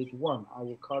calculate 1. I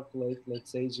will calculate,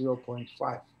 let's say,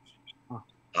 0.5.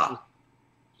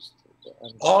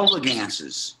 All the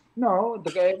ganses. No,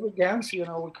 every GANs, we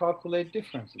calculate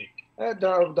differently.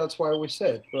 That's why we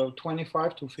said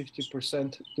 25 to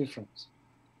 50% difference.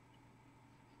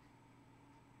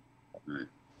 Right.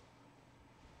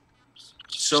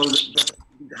 So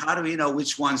how do we know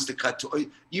which ones to cut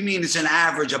to? You mean it's an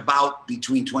average about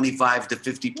between 25 to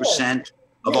 50%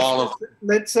 of all of?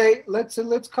 Let's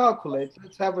calculate.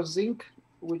 Let's have a zinc,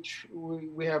 which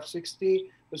we have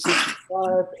 60,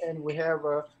 65, and we have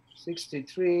a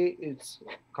 63. It's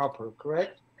copper,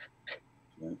 correct?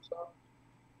 Right. So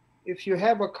if you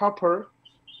have a copper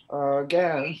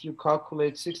GANs, you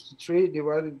calculate 63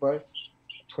 divided by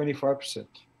 25%.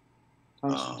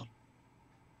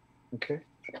 Okay.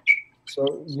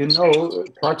 So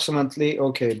approximately,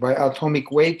 okay, by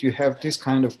atomic weight, you have this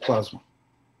kind of plasma.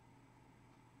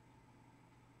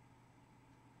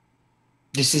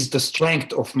 This is the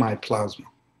strength of my plasma.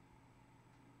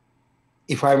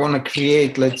 If I want to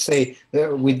create, let's say,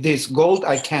 with this gold,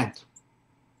 I can't.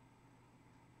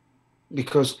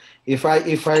 Because if I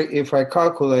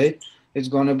calculate, it's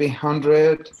going to be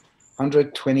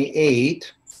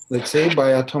 128, let's say,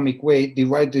 by atomic weight,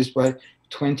 divide this by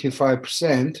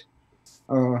 25%.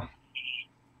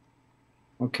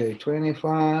 Okay,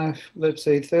 25, let's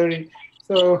say 30,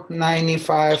 so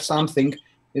 95 something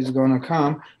is gonna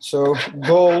come. So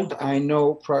gold, I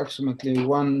know approximately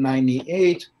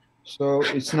 198, so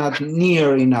it's not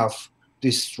near enough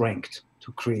this strength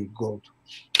to create gold.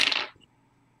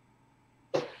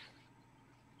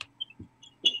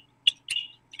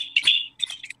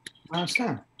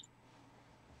 Understand?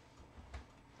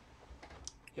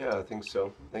 Yeah, I think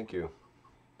so. Thank you.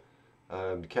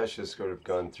 Keshe has sort of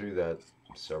gone through that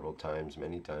several times,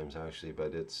 many times actually,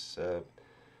 but it's a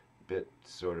bit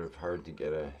sort of hard to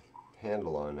get a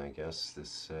handle on, I guess,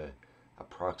 this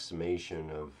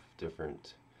approximation of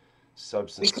different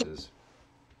substances.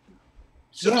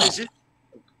 So is it,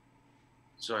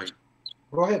 sorry.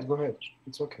 Go ahead.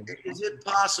 It's okay. Is it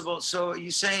possible, so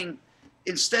you're saying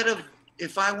instead of,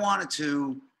 if I wanted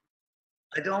to,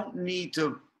 I don't need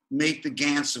to make the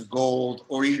GANs of gold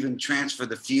or even transfer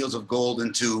the fields of gold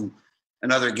into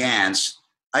another GANs.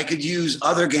 I could use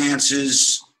other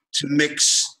GANSes to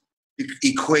mix,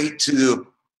 equate to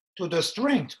the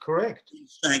strength, correct?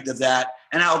 Strength of that,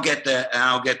 and I'll get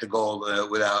the gold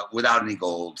without any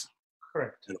gold.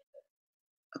 Correct.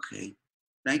 Okay,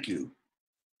 thank you.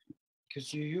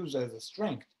 Because you use as a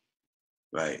strength.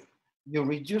 Right. You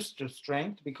reduce the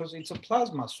strength because it's a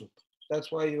plasma soup.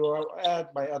 That's why you are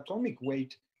add by atomic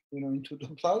weight, into the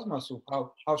plasma soup.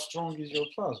 How strong is your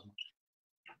plasma?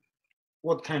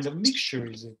 What kind of mixture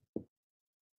is it?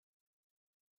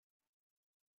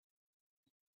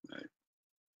 Right.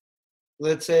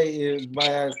 Let's say if you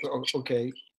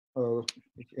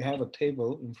have a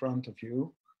table in front of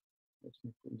you, let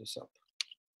me pull this up.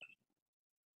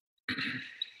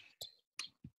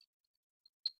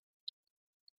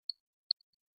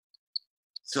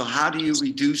 So how do you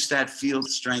reduce that field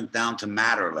strength down to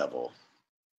matter level?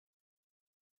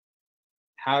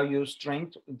 How you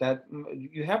strength that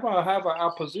you have an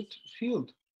opposite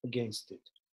field against it.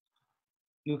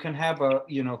 You can have a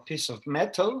piece of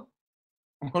metal,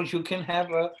 or you can have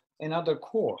another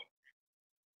core.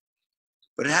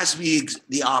 But it has to be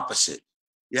the opposite.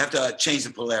 You have to change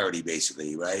the polarity,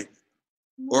 basically, right?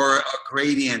 Or a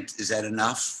gradient, is that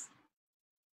enough?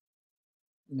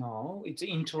 No, it's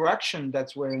interaction.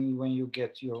 That's where when you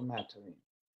get your matter in.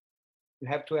 You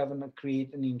have to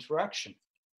create an interaction.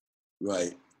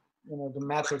 Right. The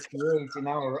matter creates in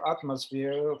our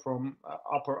atmosphere from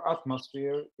upper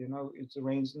atmosphere, it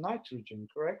rains nitrogen,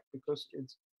 correct? Because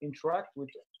it's interact with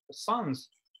the sun's,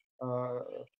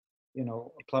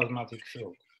 plasmatic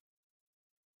field.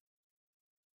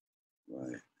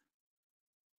 Right.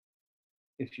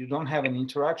 If you don't have an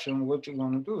interaction, what you're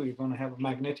going to do, you're going to have a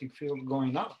magnetic field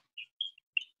going up.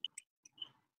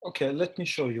 Okay, let me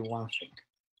show you one thing.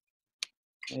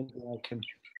 Maybe I can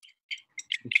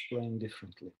explain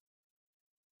differently.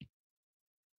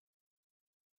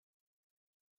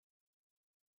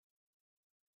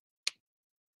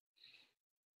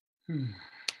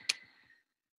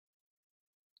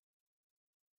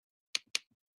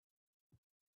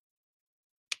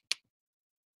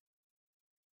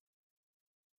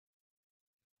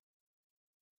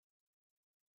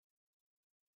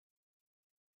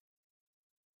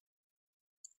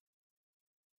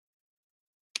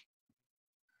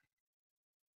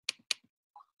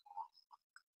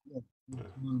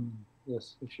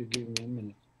 Yes, if you give me a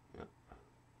minute. Yeah.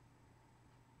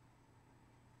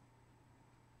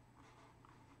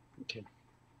 Okay.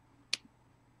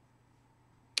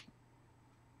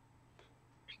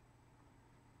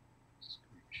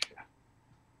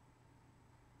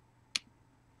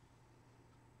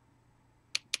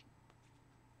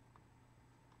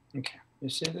 Okay, you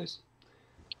see this?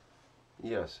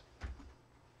 Yes.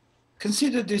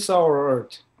 Consider this our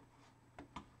Earth.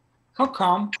 How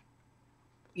come,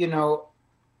 you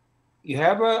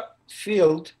have a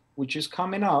field which is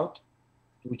coming out,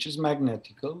 which is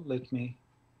magnetical. Let me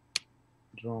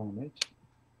draw on it.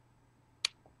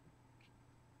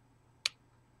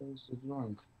 Where's the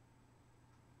drawing?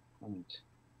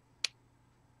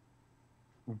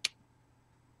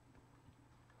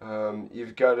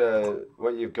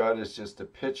 What you've got is just a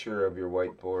picture of your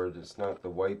whiteboard. It's not the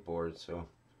whiteboard, so.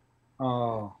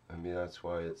 Oh. I mean, that's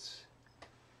why it's.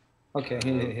 Okay,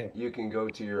 here. You can go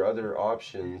to your other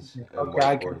options. Yeah. And Okay,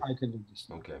 whiteboard. I can do this.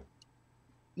 Okay.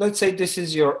 Let's say this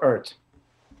is your Earth.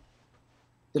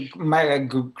 The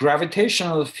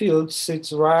gravitational field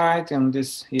sits right in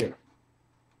this here.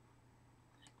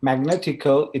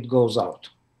 Magnetical, it goes out.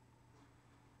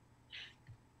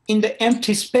 In the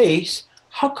empty space,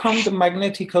 how come the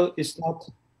magnetical is not,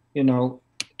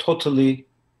 totally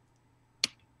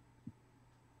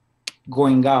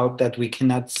going out that we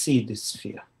cannot see this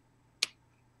sphere?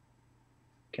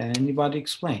 Can anybody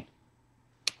explain?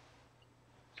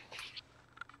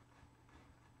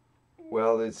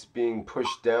 Well, it's being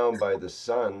pushed down by the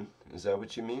sun. Is that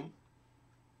what you mean?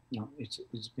 No,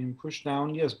 it's being pushed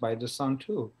down, yes, by the sun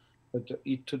too. But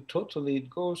it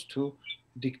goes to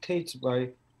dictates by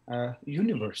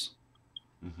universe.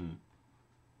 Mm-hmm.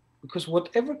 Because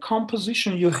whatever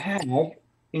composition you have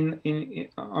in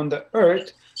on the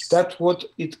Earth, that's what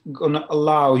it's gonna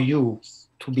allow you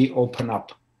to be open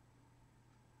up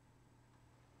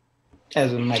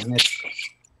as a magnetical.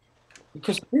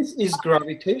 Because this is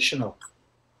gravitational.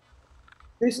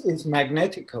 This is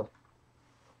magnetical.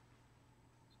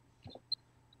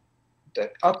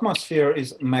 The atmosphere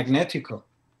is magnetical.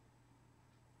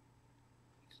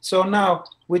 So now,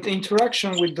 with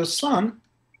interaction with the sun,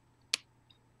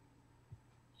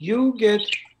 you get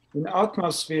in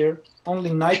atmosphere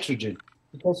only nitrogen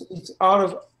because it's out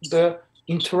of the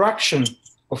interaction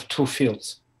of two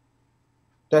fields.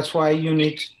 That's why you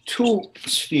need two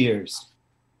spheres.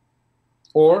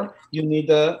 Or you need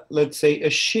let's say, a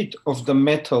sheet of the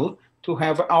metal to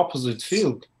have an opposite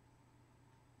field.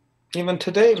 Even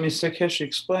today, Mr. Keshe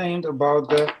explained about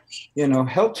the,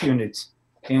 health units.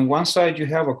 In one side you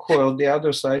have a coil, the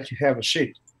other side you have a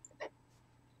sheet.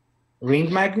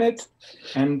 Ring magnet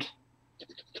and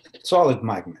solid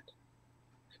magnet.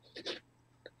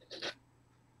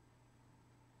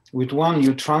 With one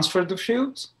you transfer the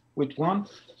fields, with one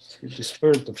you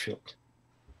disperse the field.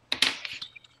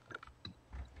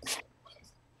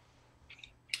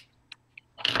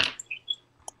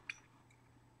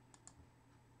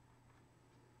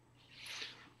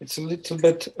 It's a little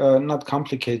bit not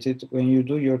complicated. When you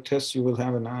do your tests, you will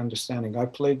have an understanding. I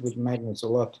played with magnets a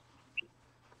lot,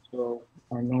 so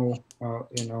I know,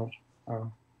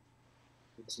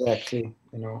 exactly,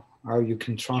 how you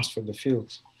can transfer the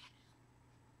fields.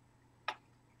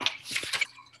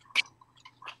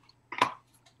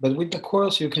 But with the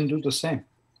coils, you can do the same.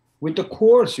 With the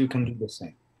cores, you can do the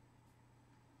same.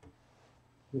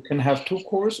 You can have two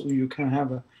cores, or you can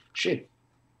have a sheet.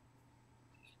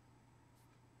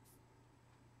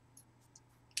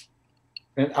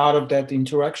 And out of that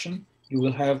interaction, you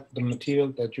will have the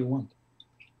material that you want.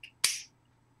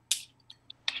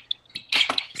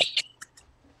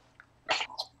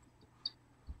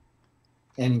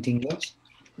 Anything else?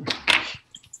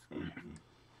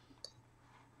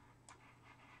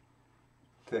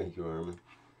 Thank you, Armin.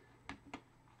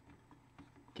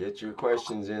 Get your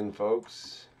questions in,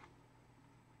 folks.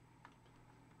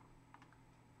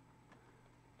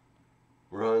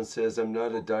 Ron says, I'm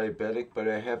not a diabetic, but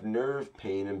I have nerve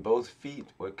pain in both feet.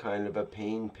 What kind of a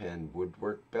pain pen would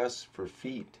work best for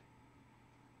feet?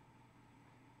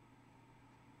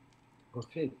 For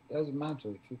feet, doesn't matter.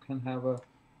 If you can have a,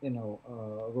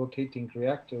 rotating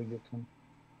reactor, you can,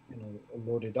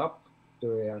 load it up the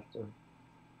reactor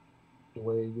the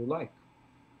way you like.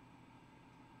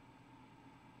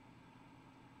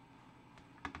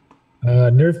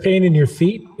 Nerve pain in your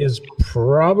feet is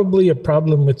probably a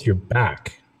problem with your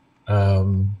back.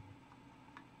 CO2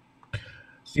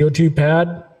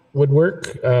 pad would work.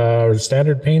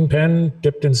 Standard pain pen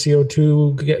dipped in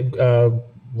CO2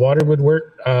 water would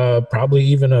work. Probably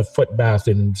even a foot bath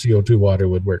in CO2 water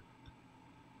would work.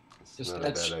 It's not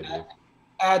a bad idea.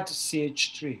 Add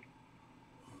CH3.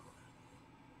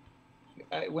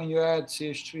 When you add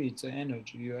CH3, it's an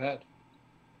energy you add.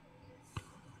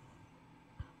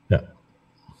 Yeah.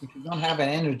 If you don't have an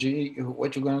energy,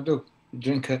 what you gonna do? You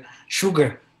drink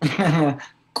sugar,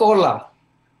 cola,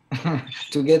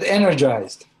 to get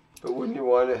energized. But wouldn't you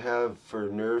want to have, for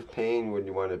nerve pain, wouldn't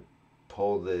you want to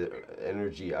pull the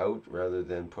energy out rather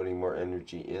than putting more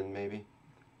energy in, maybe?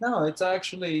 No, it's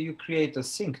actually, you create a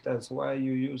sink. That's why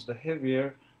you use the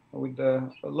heavier with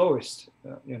the lowest,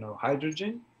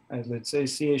 hydrogen, and let's say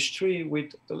CH3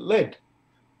 with the lead.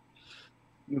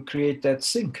 You create that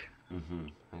sink. Mm-hmm.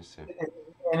 I see.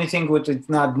 Anything which is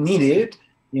not needed,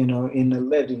 in the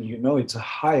lead, it's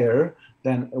higher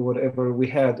than whatever we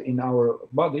had in our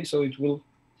body, so it will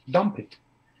dump it.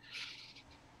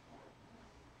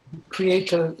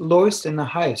 Create the lowest and the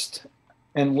highest,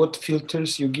 and what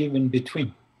filters you give in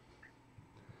between.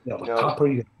 You have copper,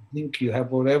 you have zinc, you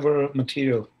have whatever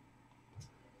material.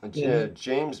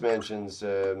 James mentions,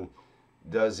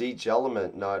 does each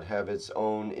element not have its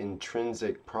own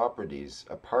intrinsic properties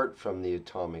apart from the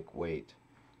atomic weight?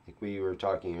 Like we were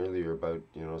talking earlier about,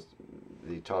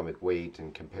 the atomic weight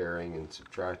and comparing and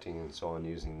subtracting and so on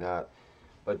using that.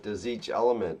 But does each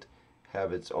element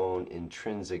have its own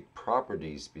intrinsic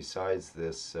properties besides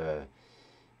this,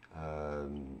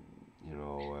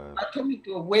 Atomic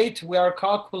weight we are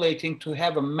calculating to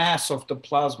have a mass of the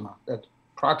plasma that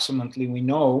approximately we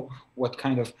know what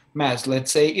kind of mass.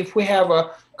 Let's say if we have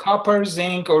a copper,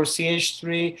 zinc, or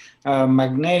CH3,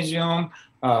 magnesium,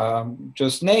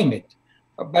 just name it.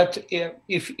 But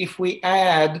if we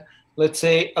add, let's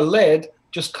say, a lead,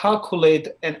 just calculate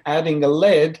and adding a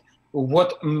lead,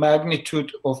 what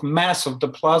magnitude of mass of the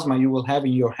plasma you will have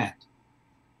in your hand.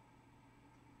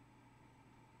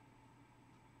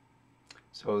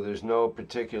 So there's no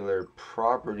particular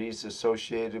properties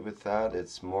associated with that.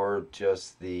 It's more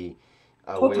just the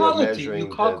way of measuring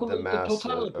the mass. The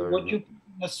totality, what you put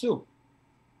in a soup,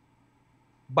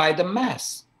 by the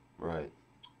mass. Right.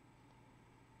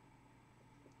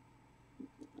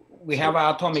 We have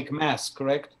atomic mass,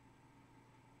 correct?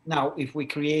 Now, if we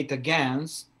create a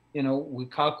gas, we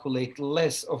calculate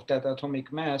less of that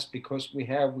atomic mass because we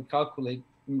calculate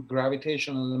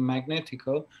gravitational and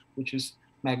magnetical, which is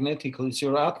magnetical is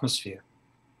your atmosphere,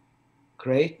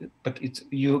 great, but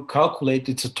you calculate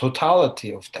it's a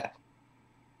totality of that.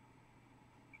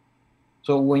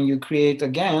 So when you create a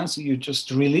gas, you just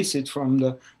release it from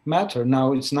the matter.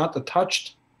 Now it's not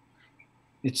attached,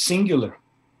 it's singular,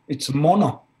 it's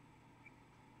mono.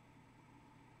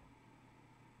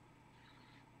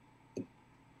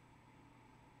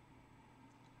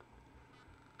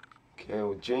 Okay,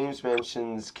 well, James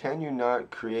mentions, can you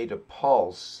not create a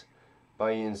pulse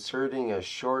by inserting a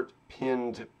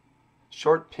short-pinned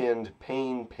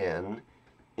pain pen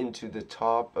into the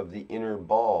top of the inner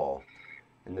ball,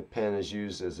 and the pen is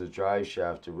used as a drive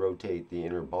shaft to rotate the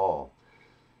inner ball?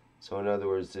 So in other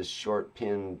words, this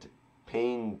short-pinned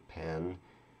pain pen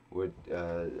would,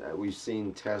 we've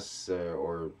seen tests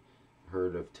or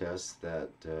heard of tests that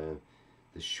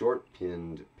the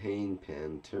short-pinned pain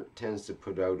pen tends to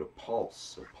put out a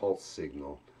pulse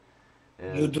signal.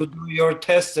 And You do your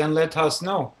tests and let us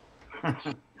know.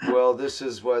 well, this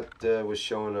is what was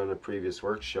shown on a previous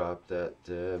workshop, that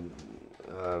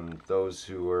those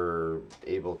who were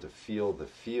able to feel the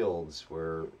fields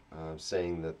were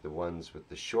saying that the ones with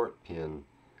the short pin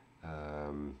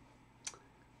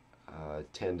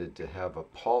tended to have a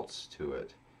pulse to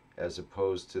it, as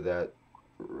opposed to that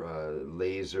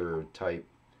laser type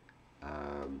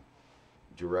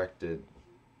directed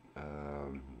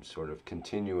sort of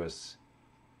continuous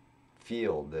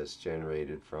field that's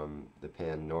generated from the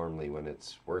pen normally when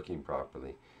it's working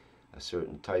properly. A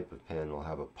certain type of pen will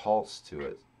have a pulse to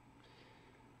it.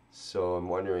 So I'm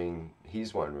wondering,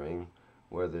 he's wondering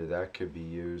whether that could be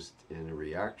used in a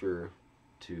reactor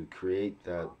to create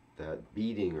that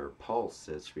beating or pulse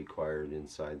that's required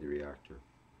inside the reactor.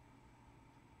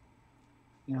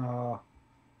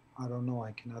 I don't know.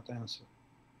 I cannot answer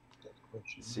that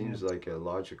question. It seems like a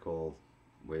logical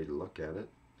way to look at it.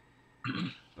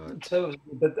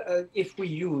 But if we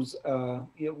use,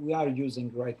 we are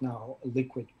using right now a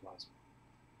liquid plasma.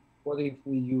 What if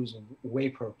we use a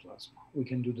vapor plasma? We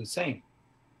can do the same.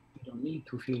 You don't need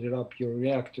to fill up your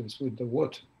reactors with the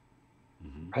water.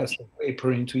 Pass the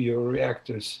vapor into your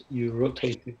reactors, you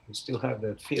rotate it, you still have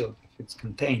that field if it's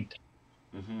contained.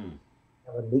 You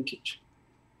have a leakage.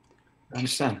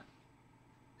 Understand?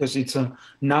 Because it's a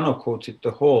nano-coated,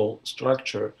 the whole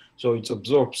structure, so it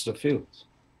absorbs the fields.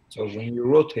 So when you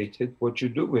rotate it, what you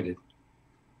do with it?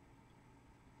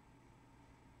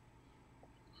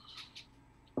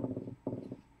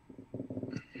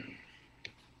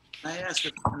 Can I ask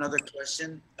another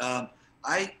question?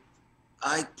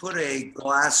 I put a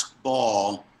glass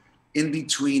ball in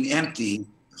between, empty,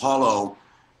 hollow,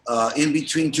 in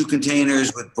between two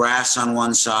containers with brass on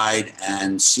one side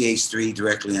and CH3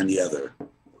 directly on the other.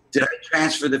 Did I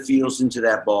transfer the fields into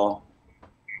that ball?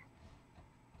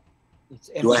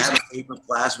 Do I have a vapor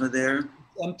plasma there?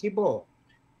 It's empty ball.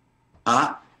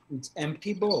 Huh? It's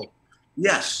empty ball.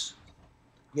 Yes.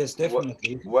 Yes,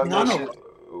 definitely.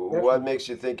 What makes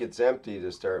you think it's empty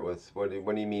to start with? What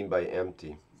do you mean by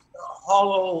empty?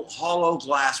 Hollow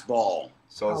glass ball.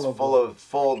 So it's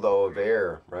full though of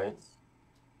air, right?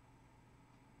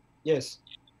 Yes.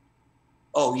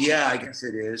 Oh yeah, I guess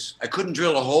it is. I couldn't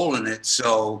drill a hole in it,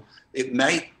 so it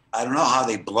might. I don't know how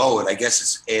they blow it. I guess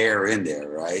it's air in there,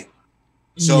 right?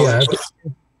 So yeah,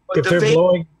 if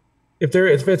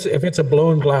it's a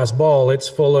blown glass ball, it's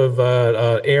full of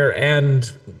air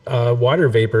and water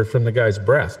vapor from the guy's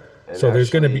breath. And so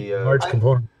there's going to be a large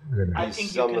component. I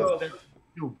think you can do that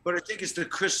too. But I think it's the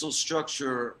crystal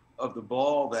structure of the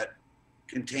ball that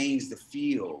contains the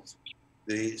field.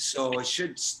 So it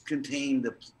should contain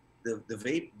the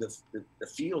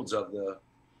fields of the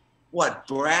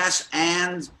brass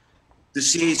and the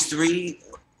CH3.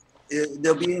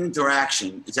 There'll be an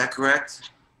interaction. Is that correct?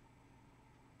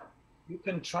 You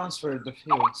can transfer the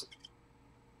fields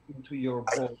into your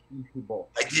ball.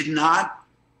 I did not,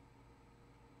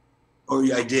 or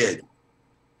I did.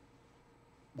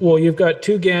 Well, you've got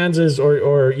two ganses,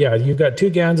 you've got two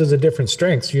ganses of different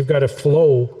strengths. You've got a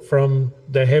flow from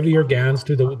the heavier gans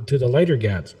to the lighter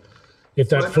gans. If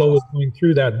that flow is going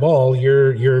through that ball,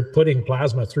 you're putting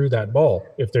plasma through that ball.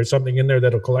 If there's something in there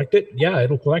that'll collect it, yeah,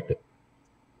 it'll collect it.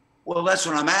 Well, that's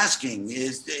what I'm asking,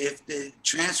 is if the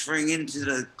transferring into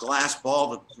the glass ball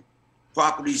the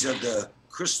properties of the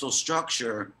crystal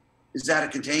structure, is that a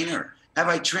container? Have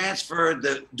I transferred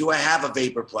do I have a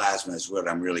vapor plasma is what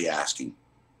I'm really asking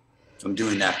from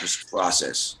doing that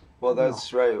process. Well,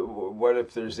 that's right. What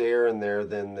if there's air in there,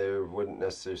 then there wouldn't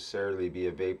necessarily be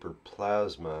a vapor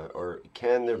plasma, or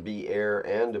can there be air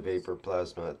and a vapor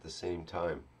plasma at the same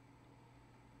time?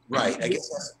 Right, I guess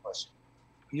that's the question.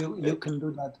 You can do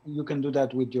that. You can do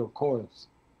that with your coils.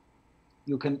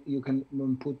 You can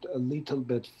put a little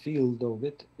bit field of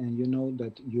it, and you know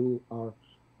that you are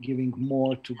giving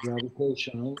more to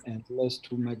gravitational and less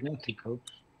to magnetical.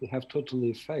 They have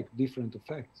totally different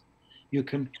effects. You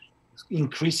can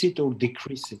increase it or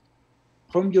decrease it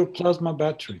from your plasma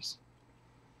batteries.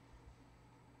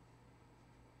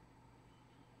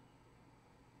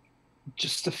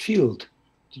 Just a field.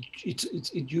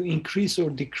 You increase or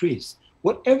decrease.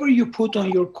 Whatever you put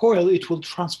on your coil, it will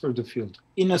transfer the field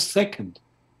in a second.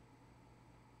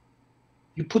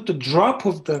 You put a drop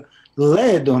of the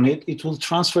lead on it, it will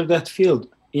transfer that field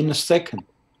in a second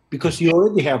because you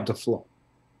already have the flow.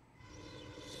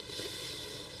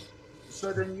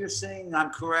 So then you're saying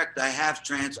I'm correct. I have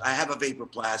a vapor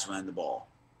plasma in the ball.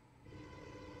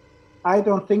 I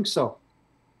don't think so.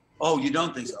 Oh, you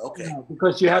don't think so? Okay. No,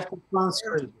 because you have to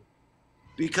transfer it.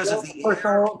 Because of the First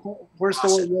air. of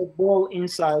all, your ball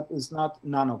inside is not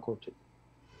nano-coated.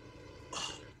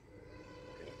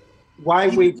 Why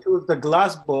we choose the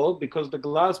glass ball? Because the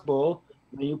glass ball,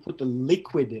 when you put the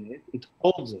liquid in it, it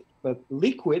holds it. But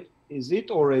liquid, is it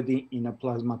already in a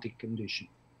plasmatic condition?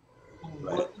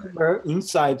 Right. Whatever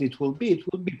inside it will be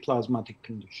plasmatic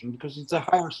condition because it's a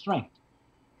higher strength.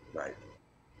 Right.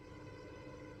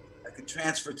 I could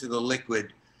transfer to the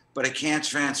liquid, but I can't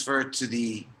transfer to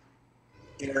the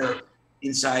air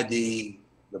inside the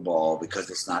ball because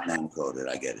it's not nano-coated.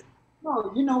 I get it.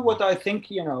 No, you know what I think,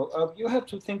 you have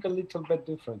to think a little bit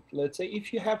different. Let's say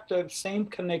if you have the same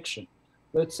connection,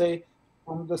 let's say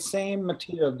from the same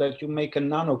material that you make a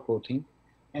nano coating,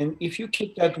 and if you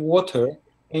keep that water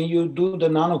and you do the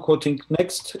nano coating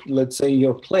next, let's say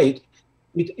your plate,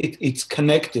 it's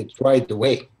connected right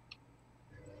away.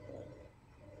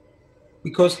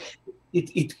 Because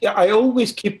I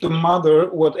always keep the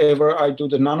mother, whatever I do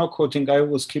the nano coating, I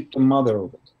always keep the mother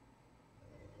of it.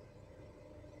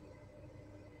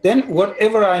 Then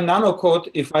whatever I nano coat,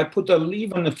 if I put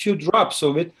even a few drops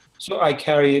of it, so I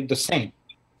carry it the same.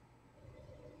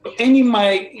 So any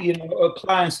my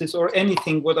appliances or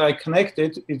anything what I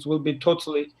connected, it will be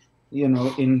totally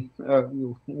in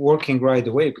working right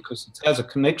away because it has a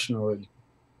connection already.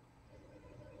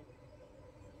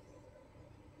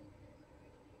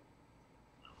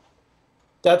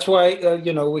 That's why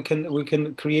we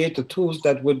can create the tools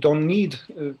that we don't need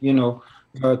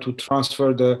to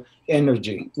transfer the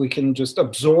energy. We can just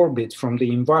absorb it from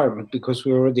the environment because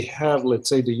we already have, let's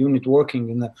say, the unit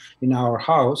working in our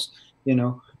house.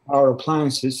 Our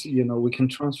appliances. We can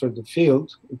transfer the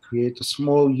field, create a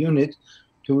small unit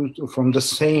from the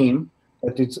same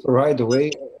that it's right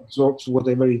away absorbs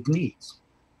whatever it needs.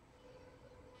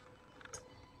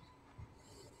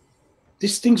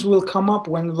 These things will come up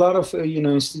when a lot of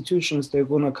institutions, they're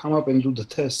going to come up and do the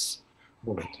tests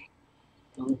for it.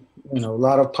 A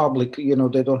lot of public,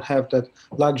 they don't have that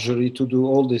luxury to do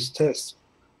all these tests.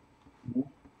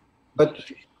 But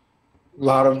a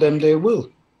lot of them, they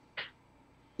will,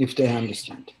 if they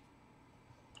understand.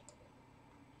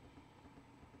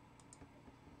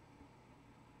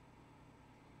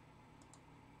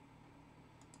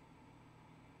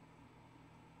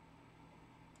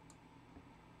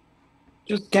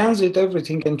 Just gansite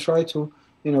everything and try to,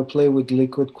 play with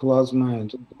liquid plasma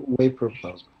and vapor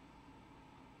plasma.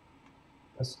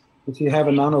 If you have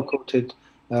a nano-coated,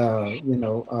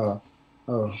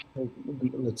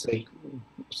 let's say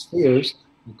spheres,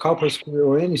 copper sphere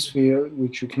or any sphere,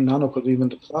 which you can nano-coat, even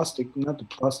the plastic, not the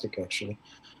plastic actually.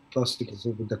 Plastic is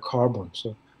with the carbon.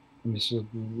 So,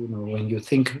 when you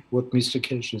think what Mr.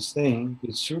 Keshe is saying,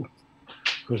 it's true.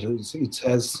 Because it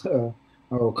has,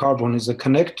 carbon is a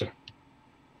connector.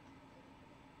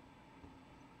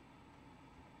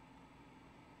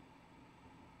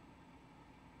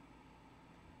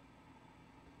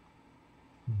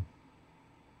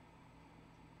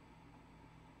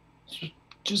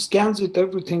 Just gansite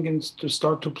everything and to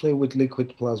start to play with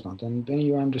liquid plasma, and then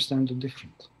you understand the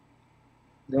difference.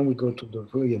 Then we go to the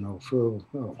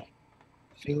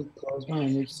field plasma,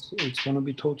 and it's going to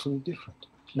be totally different.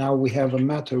 Now we have a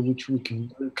matter which we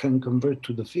can convert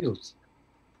to the fields.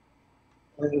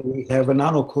 And we have a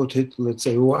nano-coated, let's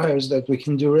say, wires that we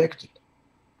can direct it.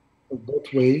 So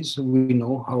both ways we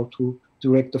know how to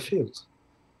direct the fields.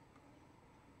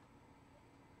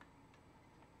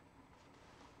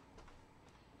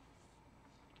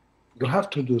 You have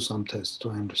to do some tests to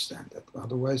understand that.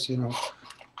 Otherwise,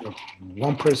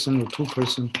 one person or two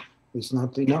person is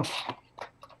not enough.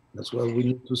 That's why we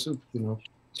need to,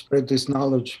 spread this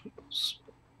knowledge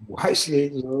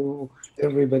wisely so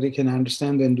everybody can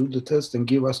understand and do the test and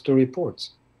give us the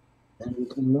reports. And we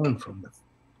can learn from them.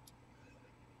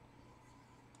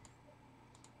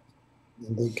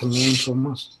 And they can learn from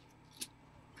us.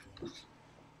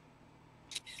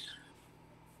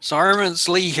 So Armin's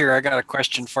Lee here. I got a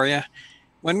question for you.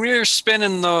 When we were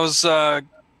spinning those the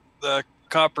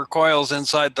copper coils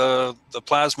inside the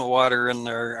plasma water in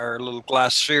our little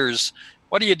glass spheres,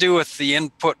 what do you do with the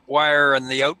input wire and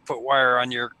the output wire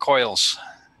on your coils?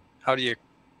 How do you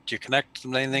connect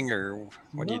them to anything, or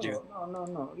what do you do?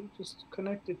 No. You just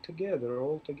connect it together,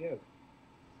 all together.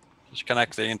 Just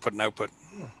connect the input and output.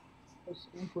 Yeah. just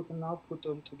input and output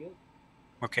them together.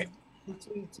 Okay.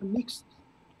 It's a mixed.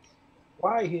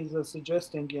 Why he's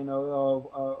suggesting, you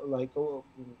know,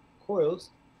 coils?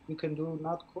 You can do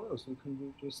not coils. You can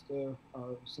do just a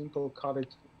simple cut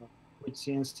it with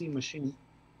CNC machine,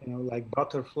 you know, like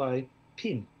butterfly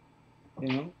pin. You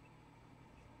know,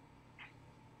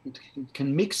 it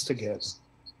can mix together.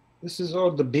 This is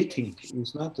all the bitting.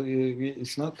 It's not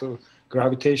the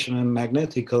gravitational and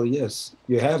magnetical. Yes,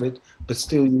 you have it, but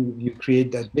still you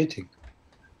create that bitting.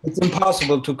 It's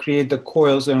impossible to create the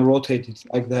coils and rotate it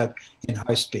like that in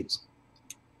high speeds.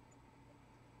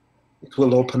 It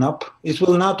will open up. It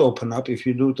will not open up if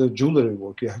you do the jewelry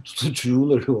work. You have to do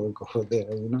jewelry work over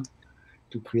there, you know,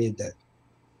 to create that.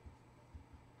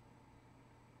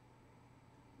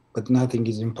 But nothing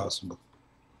is impossible.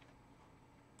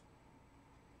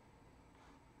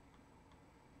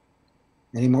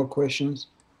 Any more questions?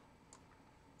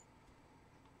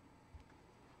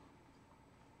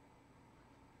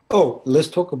 Oh, let's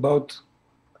talk about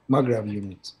MAGRAV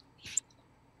units.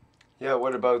 Yeah,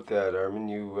 what about that, Armin?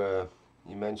 You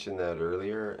mentioned that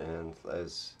earlier, and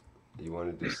as you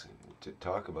wanted to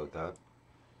talk about that.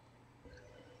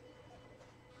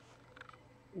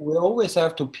 We always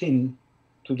have to pin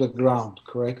to the ground,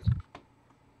 correct?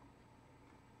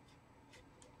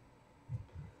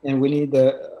 And we need,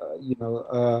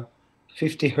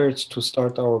 50 hertz to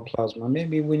start our plasma.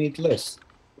 Maybe we need less.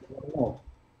 I don't know.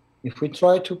 If we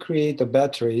try to create the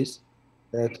batteries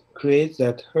that create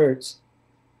that hertz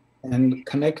and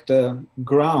connect the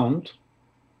ground,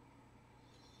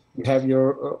 you have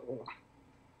your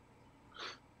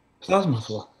plasma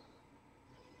flow.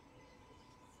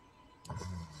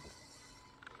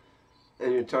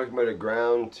 And you're talking about a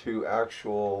ground to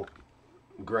actual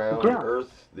ground.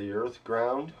 Earth, the earth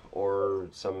ground, or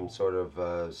some sort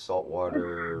of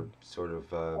saltwater sort of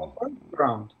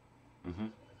ground. Mm-hmm.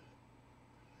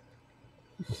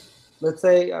 Let's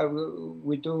say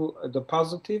we do the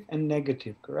positive and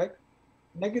negative, correct?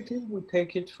 Negative, we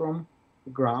take it from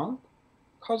the ground.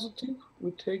 Positive, we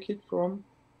take it from,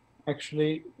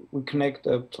 actually, we connect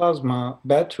the plasma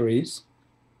batteries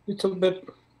a little bit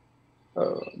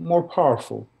more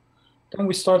powerful. Then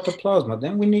we start the plasma.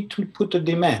 Then we need to put the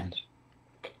demand.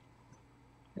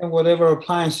 And whatever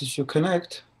appliances you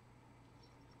connect,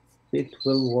 it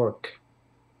will work.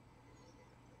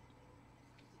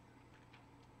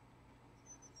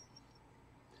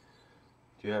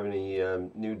 Do you have any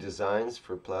new designs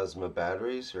for plasma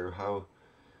batteries, or how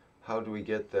do we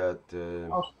get that?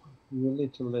 A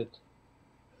little bit.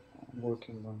 I'm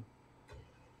working on.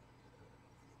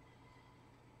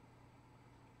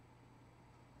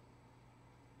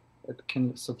 That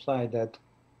can supply that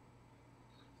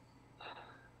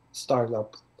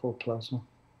startup for plasma.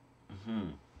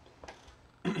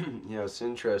 Mm-hmm. Yeah, it's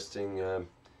interesting. I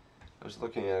was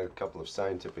looking at a couple of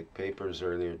scientific papers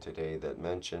earlier today that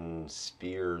mention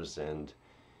spheres and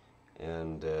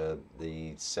the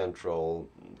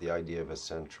idea of a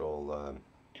central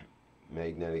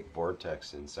magnetic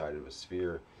vortex inside of a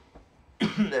sphere,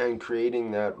 and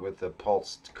creating that with a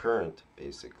pulsed current,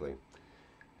 basically.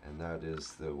 And that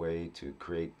is the way to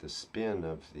create the spin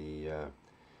of the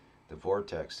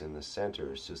vortex in the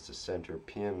center. It's just a center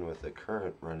pin with a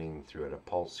current running through it, a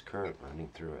pulsed current running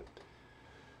through it.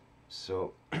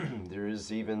 So there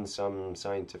is even some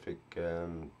scientific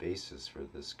basis for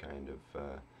this kind of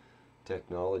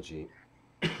technology.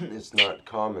 It's not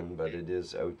common, but it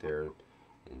is out there,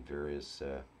 in various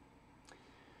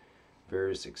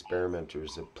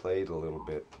experimenters have played a little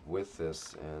bit with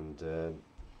this, and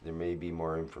there may be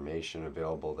more information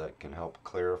available that can help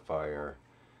clarify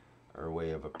our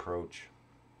way of approach.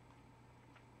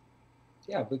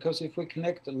 Yeah, because if we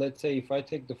connect, let's say if I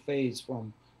take the phase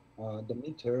from the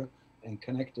meter and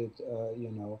connect it,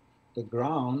 the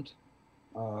ground,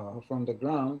 from the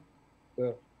ground,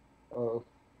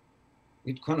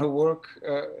 it's gonna work,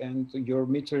 and your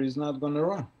meter is not gonna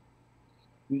run.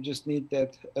 You just need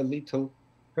that a little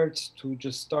hertz to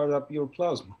just start up your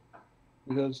plasma,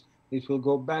 because it will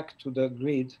go back to the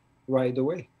grid right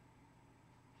away.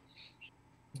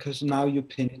 Because now you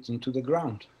pin it into the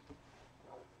ground.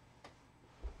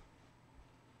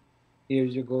 Here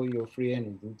you go, your free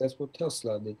energy. That's what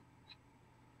Tesla did.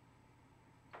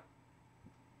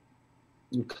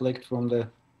 You collect from the,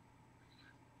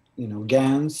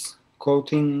 GaNs,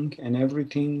 coating and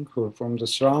everything, or from the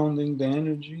surrounding, the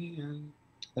energy,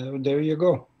 and there you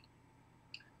go.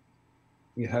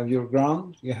 You have your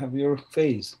ground, you have your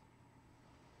phase.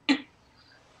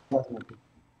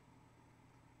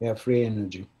 You have free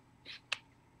energy.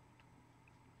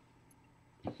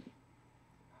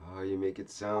 Oh, you make it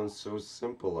sound so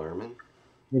simple, Armin.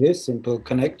 It is simple.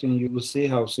 Connect and you will see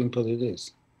how simple it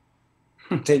is.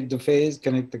 Take the phase,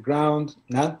 connect the ground,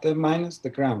 not the minus, the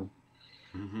ground.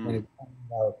 When it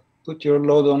comes out, put your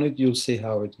load on it, you'll see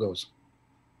how it goes.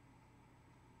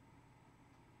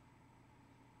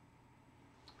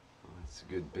 That's a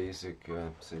good basic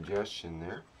suggestion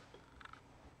there.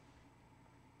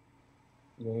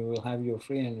 Then you will have your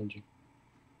free energy.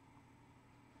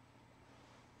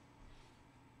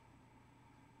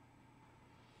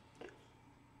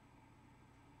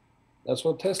 That's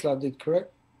what Tesla did,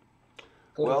 correct?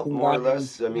 Well, Collecting more or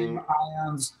ions, less, I mean,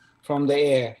 ions from the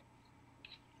air.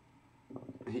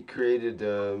 he created,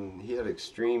 he had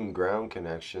extreme ground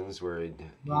connections where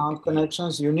Ground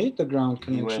connections, you need the ground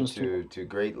he went connections to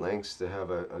great lengths to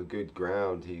have a good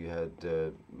ground. He had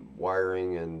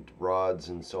wiring and rods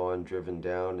and so on driven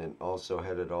down, and also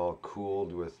had it all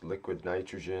cooled with liquid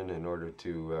nitrogen in order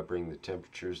to bring the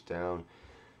temperatures down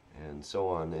and so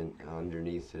on, and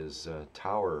underneath his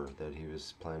tower that he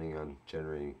was planning on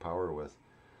generating power with.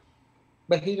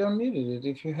 But he don't need it.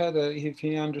 If you had if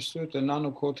he understood the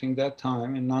nano coating that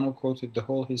time and nano coated the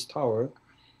whole his tower,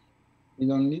 you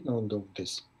don't need all of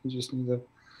this. You just need a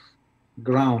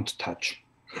ground touch.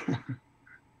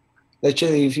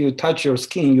 Actually, if you touch your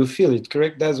skin, you feel it,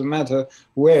 correct? Doesn't matter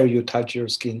where you touch your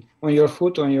skin. On your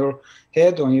foot, on your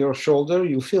head, on your shoulder,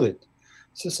 you feel it.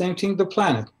 It's the same thing, the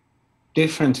planet.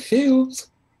 Different fields,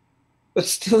 but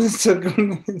still it's a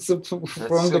from That's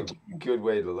the a good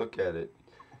way to look at it.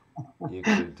 You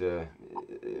could,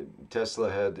 Tesla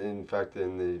had, in fact,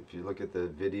 if you look at the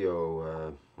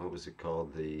video, what was it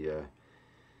called?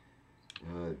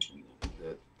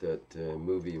 That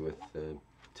movie with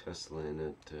Tesla in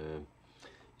it,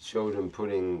 showed him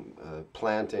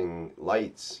planting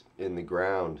lights in the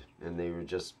ground, and they were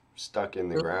just stuck in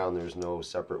the ground. There's no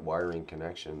separate wiring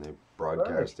connection. They're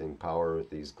broadcasting power with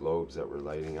these globes that were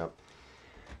lighting up.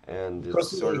 And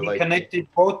it's sort of like connected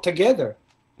both together.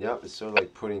 Yeah, it's sort of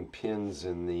like putting pins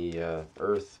in the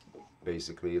earth,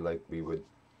 basically, like we would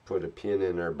put a pin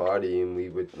in our body, and we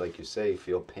would, like you say,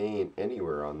 feel pain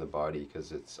anywhere on the body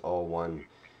because it's all one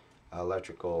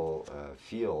electrical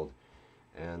field.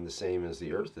 And the same as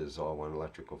the earth is all one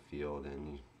electrical field,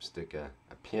 and you stick a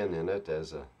pin in it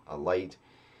as a light,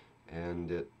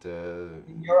 and it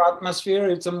in your atmosphere,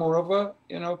 it's a more of a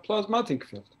plasmatic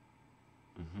field.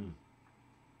 Mm-hmm.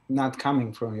 Not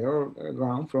coming from your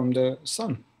ground, from the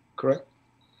sun, correct?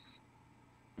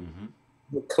 Mm-hmm.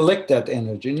 You collect that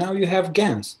energy. Now you have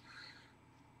GANs.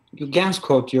 You GANs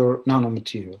coat your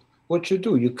nanomaterial. What you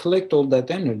do, you collect all that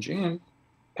energy and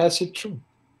pass it through.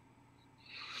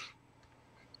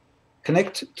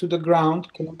 Connect to the ground,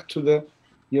 connect to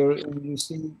you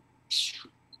see,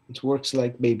 it works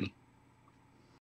like baby.